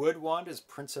ones I would want is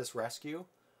Princess Rescue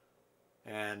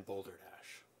and Boulder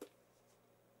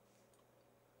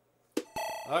Dash.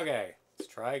 Okay,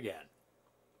 let's try again.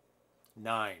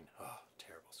 9. Oh,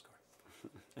 terrible score.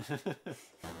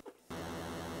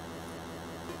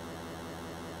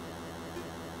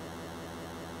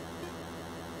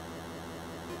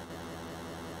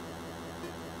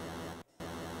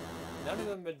 None of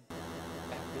them have been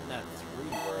that 3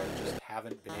 where I just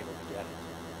haven't been able to get it.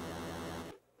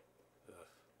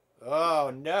 Ugh.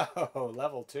 Oh no!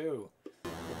 Level 2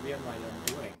 will be on my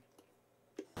undoing.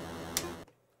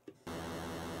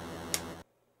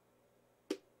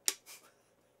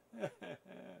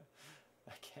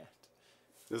 I can't.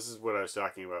 This is what I was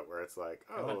talking about, where it's like,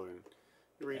 oh, and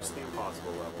you reached the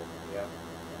impossible level. Yeah.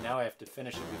 And now I have to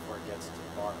finish it before it gets to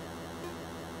the bottom.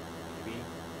 Maybe.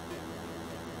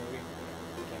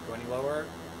 I can't go any lower.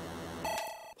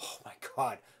 Oh my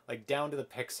god. Like down to the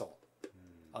pixel.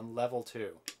 On level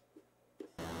 2.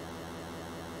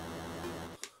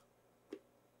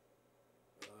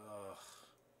 Ugh.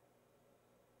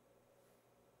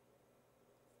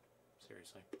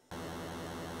 Seriously.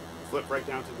 Flip right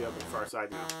down to the other far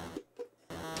side now.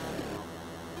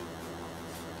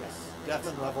 Yes. Death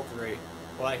in level 3.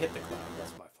 Well, I hit the cloud.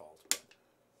 That's my fault. But...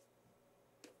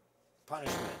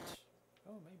 punishment.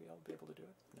 Oh, maybe I'll be able to do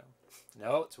it. No.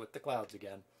 No, it's with the clouds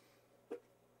again.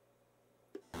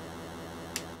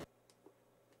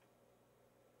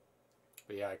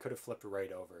 But yeah, I could have flipped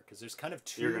right over because there's kind of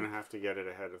two. You're gonna have to get it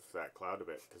ahead of that cloud a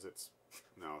bit because it's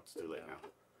it's too late now.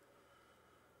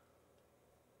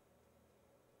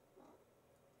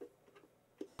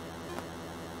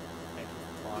 Thank you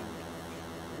for clawing the couch.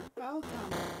 You're welcome.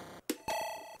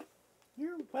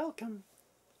 You're welcome.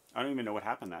 I don't even know what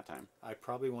happened that time. I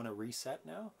probably want to reset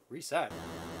now. Reset.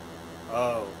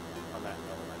 Oh, on that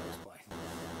level that I was playing.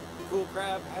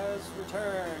 Coolcrab has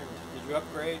returned. Did you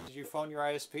upgrade? Did you phone your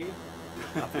ISP?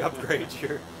 Upgrade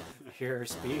your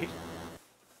speed.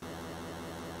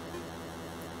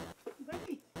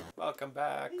 Ready. Welcome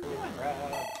back,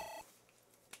 Coolcrab.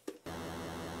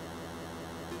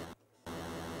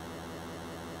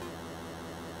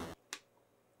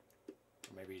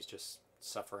 Or maybe he's just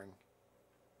suffering.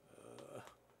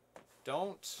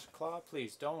 Don't, Claw,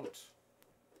 please don't.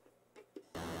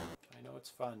 I know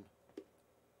it's fun.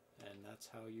 And that's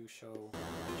how you show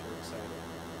that you're excited.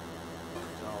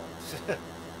 Don't.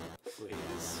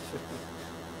 Please.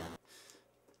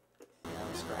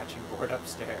 I'm scratching board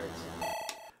upstairs.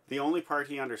 The only part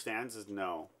he understands is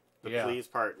no. The please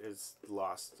part is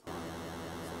lost on.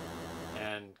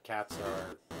 And cats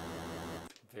are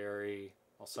very...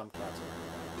 well, some cats are very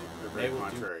bad. They're very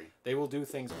contrary. They will do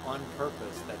things on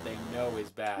purpose that they know is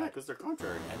bad. Yeah, because they're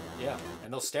contrary. And,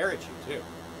 and they'll stare at you, too.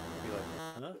 Be like,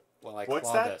 huh? Well, I what's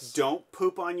claw that? this. Don't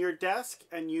poop on your desk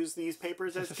and use these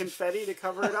papers as confetti to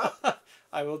cover it up?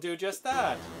 I will do just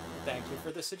that. Thank you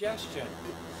for the suggestion.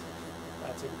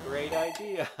 That's a great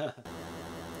idea.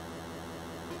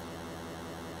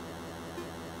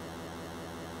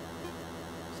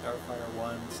 Starfire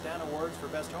won Stan Awards for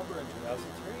Best Homebrew in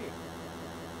 2003.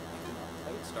 I have not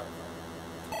played Starfire.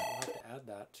 I'll have to add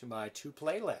that to my to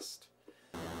playlist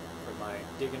for my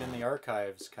digging in the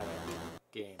archives kind of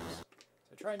games. So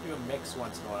I try and do a mix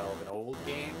once in a while of an old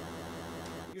game,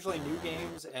 usually new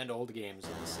games and old games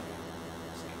in the same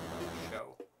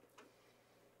show.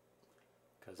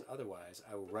 Because otherwise,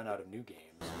 I will run out of new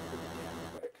games pretty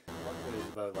damn quick. Luckily,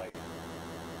 there's about like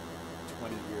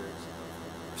 20 years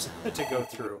of to go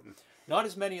through. Not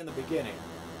as many in the beginning,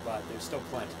 but there's still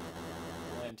plenty.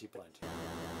 Plenty.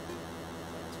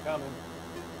 Clouds coming.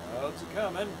 Clouds are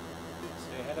coming.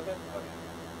 Stay ahead of it. Oh,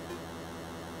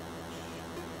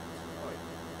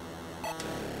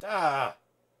 yeah. Ah!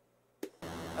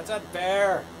 That's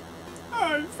unfair!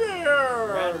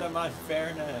 Unfair! Random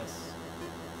unfairness.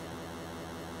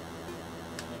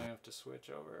 I have to switch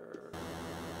over.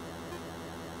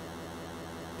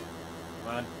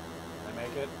 Come on. Can I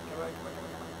make it? Come on.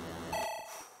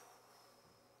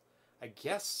 I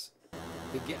guess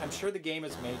I'm sure the game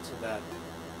is made so that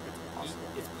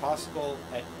it's possible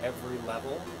at every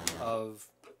level of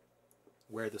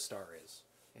where the star is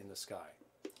in the sky.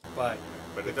 But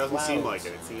it doesn't seem like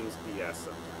it. It seems BS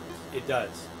sometimes. It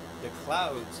does. The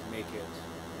clouds make it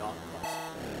not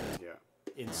possible. Yeah.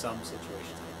 In some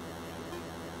situations.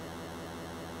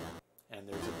 And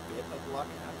there's a bit of luck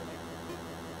happening.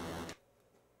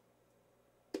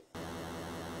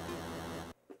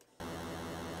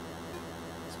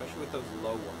 Especially with those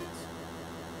low ones.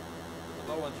 With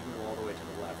the low ones you can go all the way to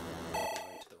the left and all the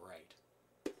way to the right.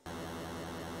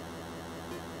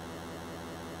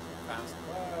 Fast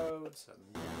clouds, a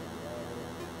medium low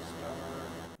star,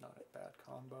 not a bad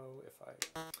combo if I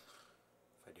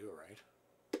do it right.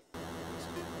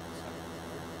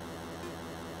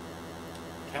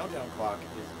 Countdown clock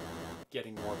is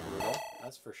getting more brutal,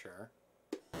 that's for sure.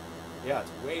 Yeah,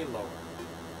 it's way lower.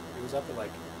 It was up at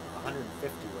like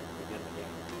 150 when we began the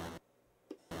game.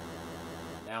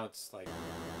 Now it's like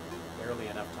barely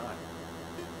enough time.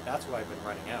 That's why I've been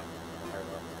running out on the higher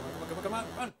levels. Come on,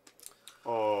 run!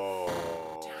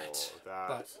 Oh, Damn it.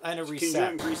 And a reset. Can you do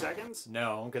it in 3 seconds?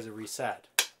 No, because it reset.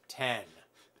 10.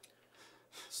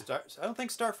 I don't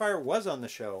think Starfire was on the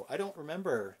show. I don't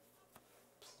remember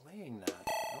playing that.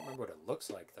 I don't remember what it looks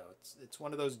like, though. It's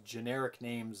one of those generic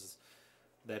names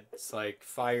that's like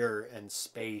fire and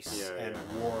space and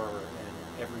war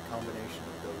and every combination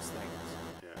of those things.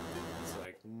 Yeah. It's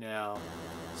like, no.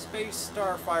 Space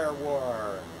Starfire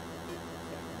War.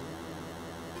 Like,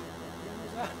 what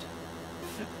was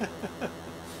that?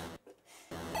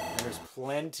 There's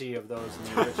plenty of those in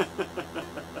the original.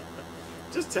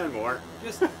 Just 10 more. I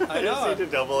know. I just need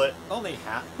to double it. Only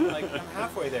half. Like, I'm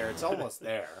halfway there. It's almost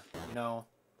there. You know,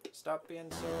 stop being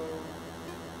so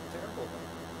terrible.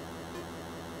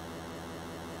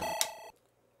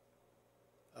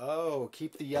 Oh,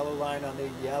 keep the yellow line on the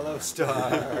yellow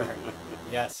star.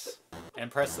 Yes.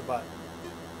 And press the button.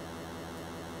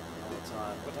 Oh, it's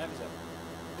on. What time is it?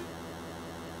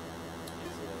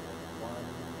 Is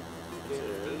it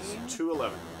 1:15? It is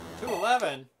 2:11.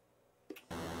 2:11?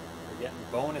 We're getting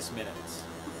bonus minutes.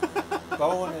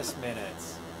 Bonus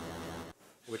minutes.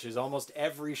 Which is almost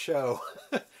every show.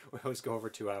 We always go over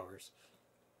 2 hours.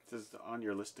 Is this on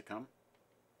your list to come?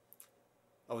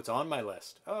 Oh, it's on my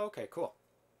list. Oh, okay, cool.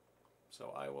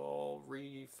 So I will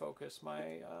refocus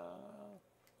my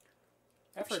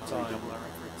efforts on... Redouble our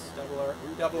efforts.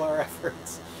 Redouble our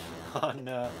efforts on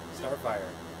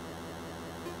Starfire.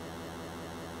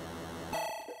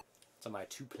 It's on my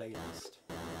to playlist.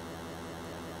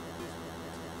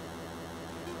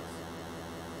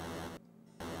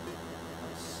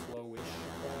 Slowish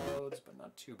clouds, but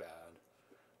not too bad.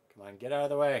 Come on, get out of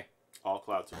the way. All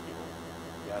clouds are evil.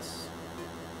 Yes.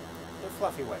 They're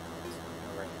fluffy white clouds. Not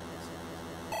gonna rain.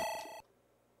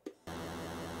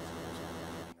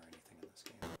 Or anything in this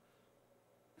game.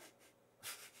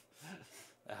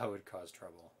 That would cause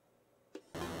trouble.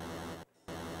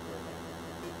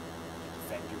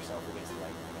 Defend yourself against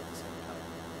lightning at the same time.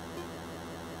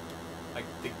 Like,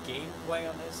 the gameplay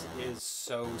on this is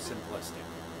so simplistic.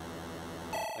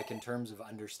 Like, in terms of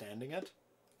understanding it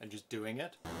and just doing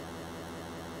it.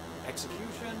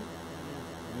 Execution,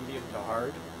 medium to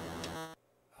hard.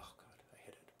 Oh god, I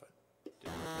hit it, but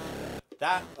didn't hit it.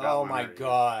 That, oh my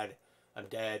god. I'm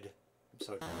dead. I'm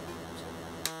so dead.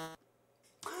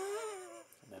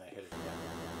 And then I hit it again.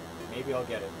 Maybe I'll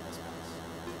get it in this pass.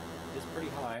 It is pretty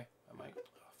high. I might,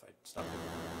 if I stop doing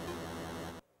that.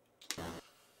 Oh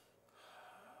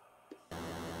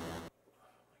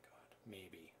my god.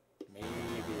 Maybe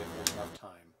if there's enough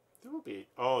time. There will be.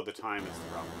 Oh, the time is the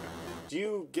problem. Do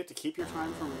you get to keep your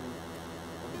time from...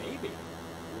 Well, maybe.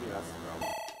 Maybe that's the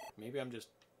problem. Maybe I'm just...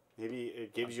 Maybe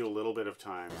it gives you a little bit of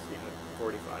time. So you had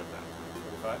 45 that time.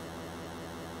 45?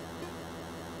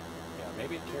 Yeah,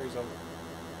 maybe it carries over.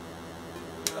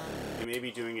 And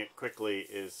maybe doing it quickly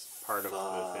is part of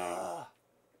the thing.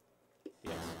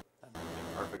 Yes. That might be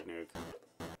perfect nuke.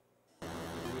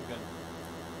 We've been...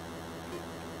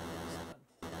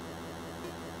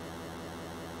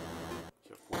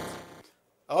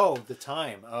 Oh, the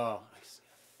time. Oh, I see.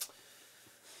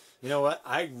 You know what?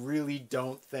 I really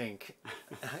don't think...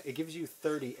 It gives you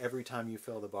 30 every time you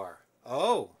fill the bar.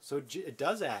 Oh, so it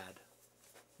does add.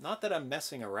 Not that I'm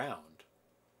messing around.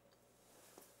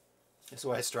 That's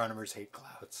why astronomers hate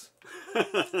clouds.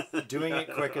 Doing it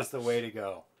quick is the way to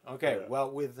go. Okay, yeah. Well,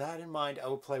 with that in mind, I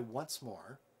will play once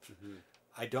more. Mm-hmm.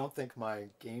 I don't think my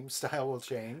game style will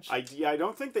change. I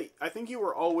don't think that... I think you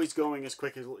were always going as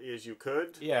quick as you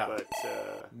could. Yeah. But...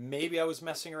 maybe I was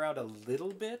messing around a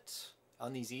little bit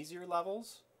on these easier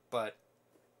levels, but...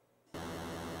 I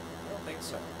don't think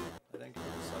so. I think it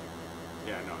was like...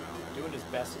 Yeah, no. Doing as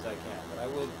best as I can, but I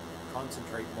will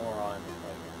concentrate more on,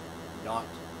 like, not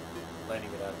letting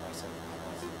it out of my sight.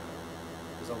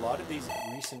 Because a lot of these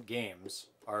recent games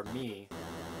are me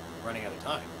running out of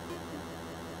time.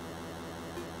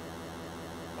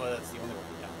 Well, that's the only way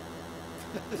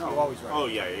you die. You always run. Oh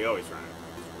yeah, you always run it.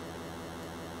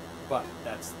 But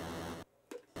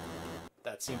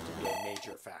that seems to be a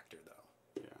major factor, though.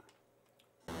 Yeah.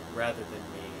 Rather than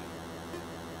me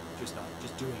just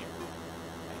doing it wrong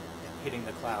and hitting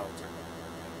the clouds or whatever.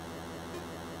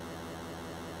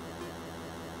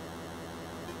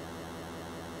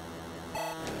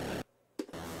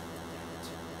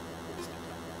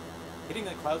 Hitting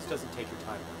the clouds doesn't take your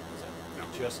time, does it? No.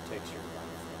 It just takes your life.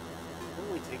 It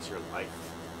only takes your life,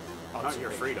 not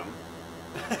your freedom.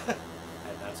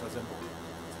 And that's what's important.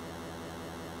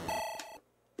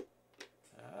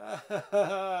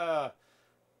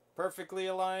 Perfectly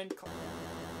aligned.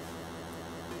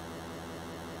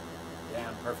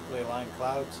 Damn, perfectly aligned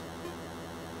clouds.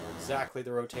 Know exactly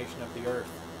the rotation of the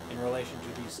Earth in relation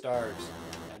to these stars,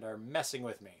 and are messing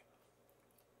with me.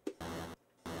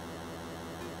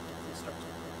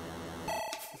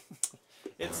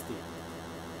 It's the...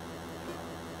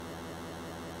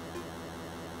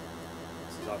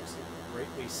 This is obviously a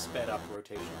greatly sped up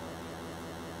rotation.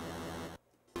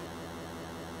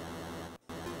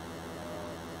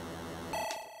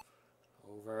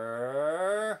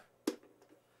 Over.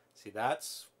 See,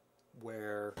 that's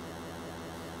where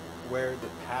the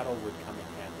paddle would come in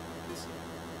handy, I can see.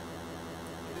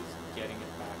 Is getting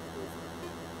it back over.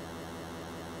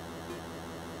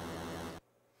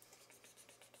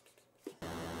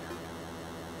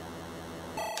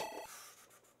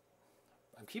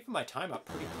 I'm keeping my time up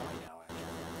pretty high now, actually.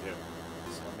 Yeah.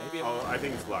 So maybe I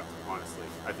think it's luck, honestly.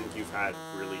 I think you've had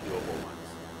really doable ones.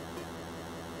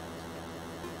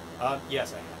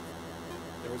 Yes, I have.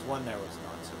 There was one that was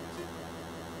not so easy.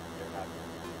 There have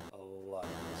been a lot of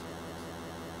easy ones.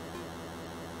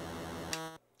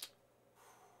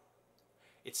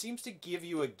 It seems to give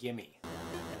you a gimme,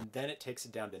 and then it takes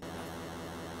it down to nothing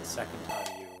the second time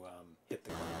you hit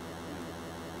the cloud.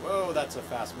 Whoa, that's a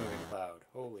fast-moving cloud.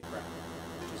 Holy crap.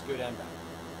 Which is good and bad.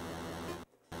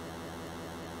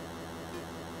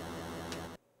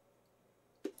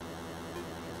 Because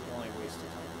it only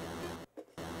wasted time.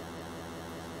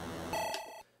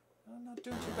 Not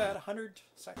doing too bad. 100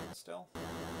 seconds still.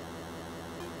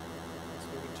 It's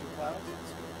moving 2 clouds.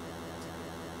 That's good. That's good.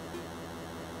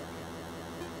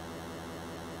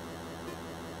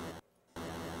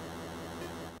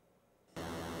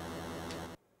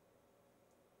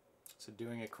 So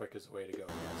doing it quick is the way to go,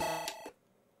 yes.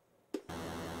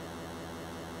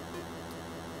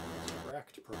 That's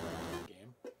correct programming the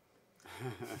game.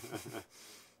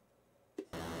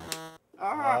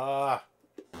 Ah!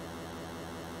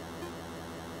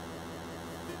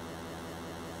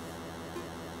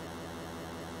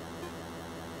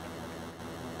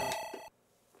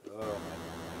 Oh,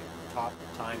 my top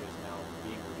time is now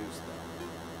being reduced, though.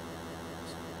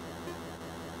 This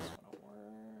one will work.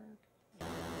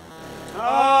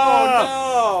 Oh,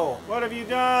 no! What have you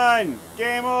done?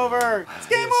 Game over! It's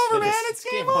game over, man! It's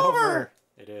game over!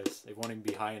 It is. It won't even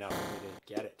be high enough for me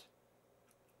to get it.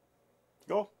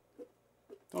 Go.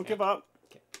 Don't give up.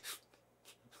 Okay.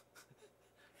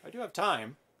 I do have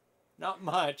time. Not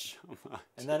much.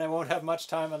 And then I won't have much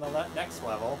time on the next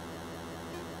level.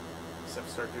 Except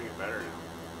start doing it better now.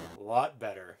 A lot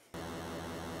better.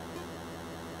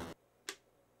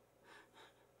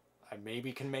 I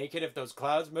maybe can make it if those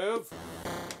clouds move.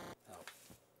 Oh.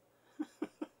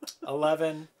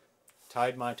 11.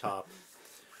 Tied my top.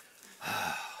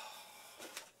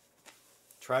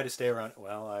 Try to stay around.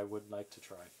 Well, I would like to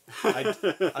try.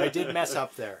 I did mess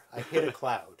up there. I hit a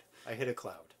cloud. I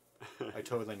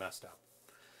totally messed up.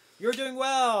 You're doing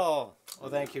well.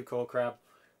 Well, thank you, Coolcrab.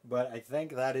 But I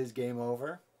think that is game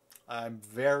over. I'm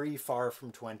very far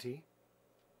from 20.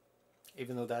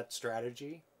 Even though that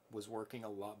strategy was working a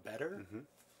lot better.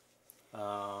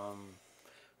 Mm-hmm.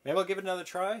 Maybe I'll give it another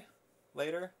try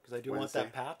later. Because I do want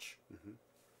that patch.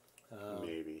 Mm-hmm.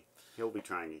 Maybe. He'll be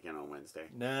trying again on Wednesday.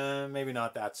 Nah, maybe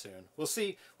not that soon. We'll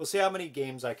see. We'll see how many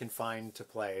games I can find to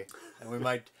play. And we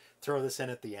might throw this in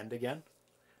at the end again.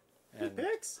 And hey,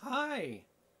 Pix. Hi.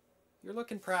 You're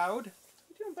looking proud. How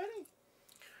you doing, buddy?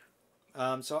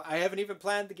 So I haven't even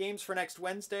planned the games for next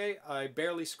Wednesday. I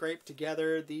barely scraped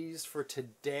together these for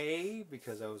today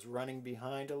because I was running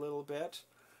behind a little bit.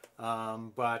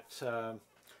 Thank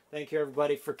you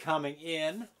everybody for coming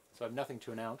in. So I have nothing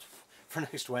to announce for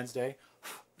next Wednesday.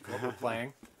 What we're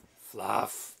playing.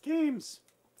 Fluff. Games.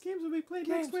 Games will be played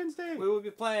next Wednesday. We will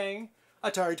be playing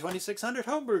Atari 2600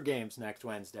 Homebrew games next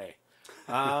Wednesday.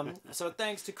 So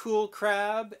thanks to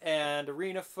Coolcrab and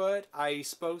ArenaFoot,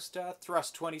 Ice Bosta,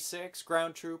 Thrust 26,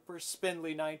 Ground Trooper,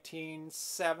 Spindly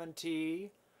 1970,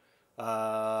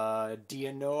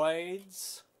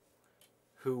 Dianoids.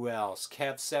 Who else?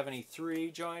 Kev 73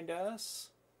 joined us.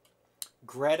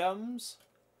 Gretums.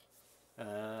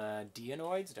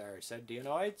 Dianoids. Did I already said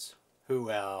Dianoids?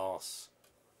 Who else?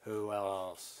 Who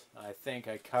else? I think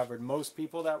I covered most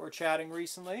people that were chatting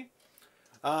recently.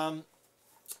 So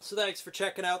thanks for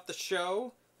checking out the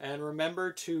show. And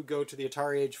remember to go to the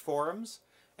Atari Age forums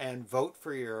and vote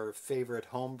for your favorite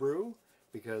homebrew,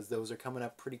 because those are coming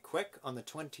up pretty quick on the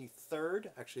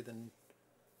 23rd. Actually, the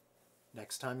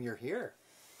next time you're here.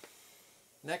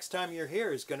 Next time you're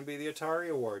here is going to be the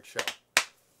Atari Awards show.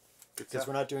 Because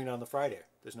we're not doing it on the Friday.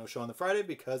 There's no show on the Friday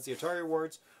because the Atari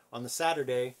Awards on the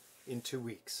Saturday in 2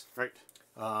 weeks. Right.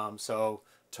 So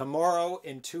tomorrow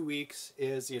in 2 weeks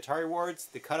is the Atari Awards.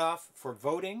 The cutoff for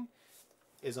voting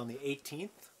is on the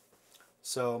 18th.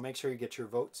 So make sure you get your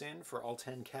votes in for all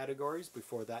 10 categories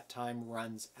before that time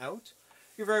runs out.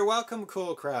 You're very welcome,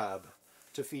 Coolcrab,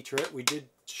 to feature it. We did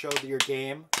show your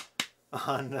game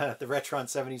on the Retron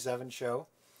 77 show.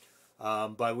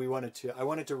 But I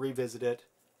wanted to revisit it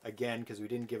again because we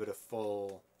didn't give it a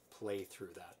full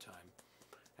playthrough that time.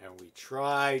 And we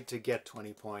tried to get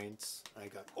 20 points. I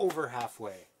got over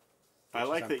halfway. I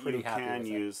like that you can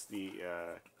use the...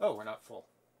 oh, we're not full.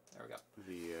 There we go.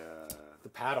 The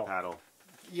paddle. Paddle.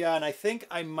 Yeah, and I think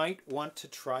I might want to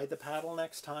try the paddle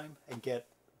next time and get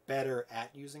better at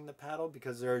using the paddle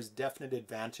because there's definite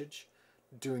advantage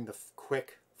doing the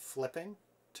quick flipping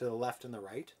to the left and the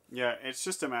right. Yeah, it's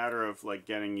just a matter of like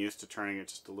getting used to turning it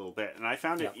just a little bit. And I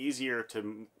found it easier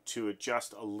to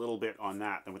adjust a little bit on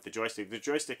that than with the joystick. The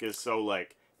joystick is so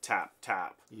like tap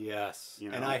tap. Yes. You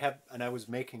know? And I was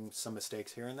making some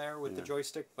mistakes here and there with the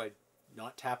joystick by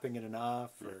not tapping it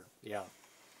enough or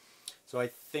So I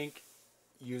think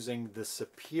using the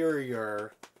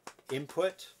superior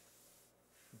input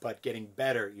but getting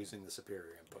better at using the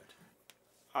superior input.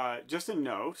 Just a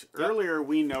note, earlier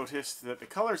we noticed that the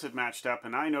colors had matched up,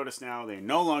 and I noticed now they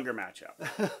no longer match up.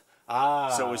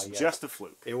 So it was just a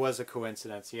fluke. It was a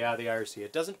coincidence. Yeah, the IRC.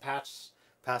 It doesn't pass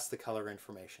the color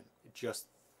information.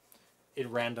 It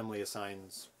randomly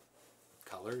assigns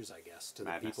colors, I guess, to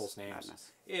the people's names.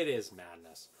 Madness. It is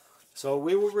madness. So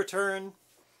we will return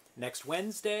next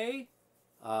Wednesday.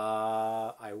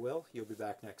 I will. You'll be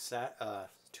back next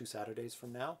 2 Saturdays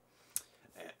from now.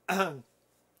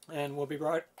 And we'll be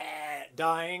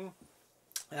dying.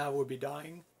 We'll be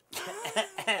dying.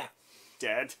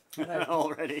 Dead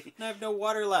already. I have no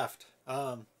water left.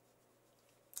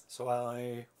 So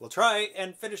I will try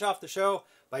and finish off the show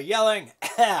by yelling.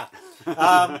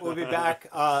 We'll be back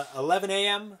 11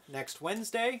 a.m. next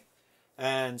Wednesday.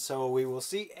 And so we will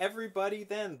see everybody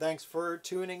then. Thanks for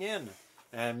tuning in.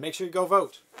 And make sure you go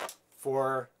vote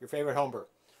for your favorite homebrew.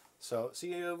 So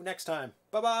see you next time.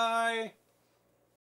 Bye-bye.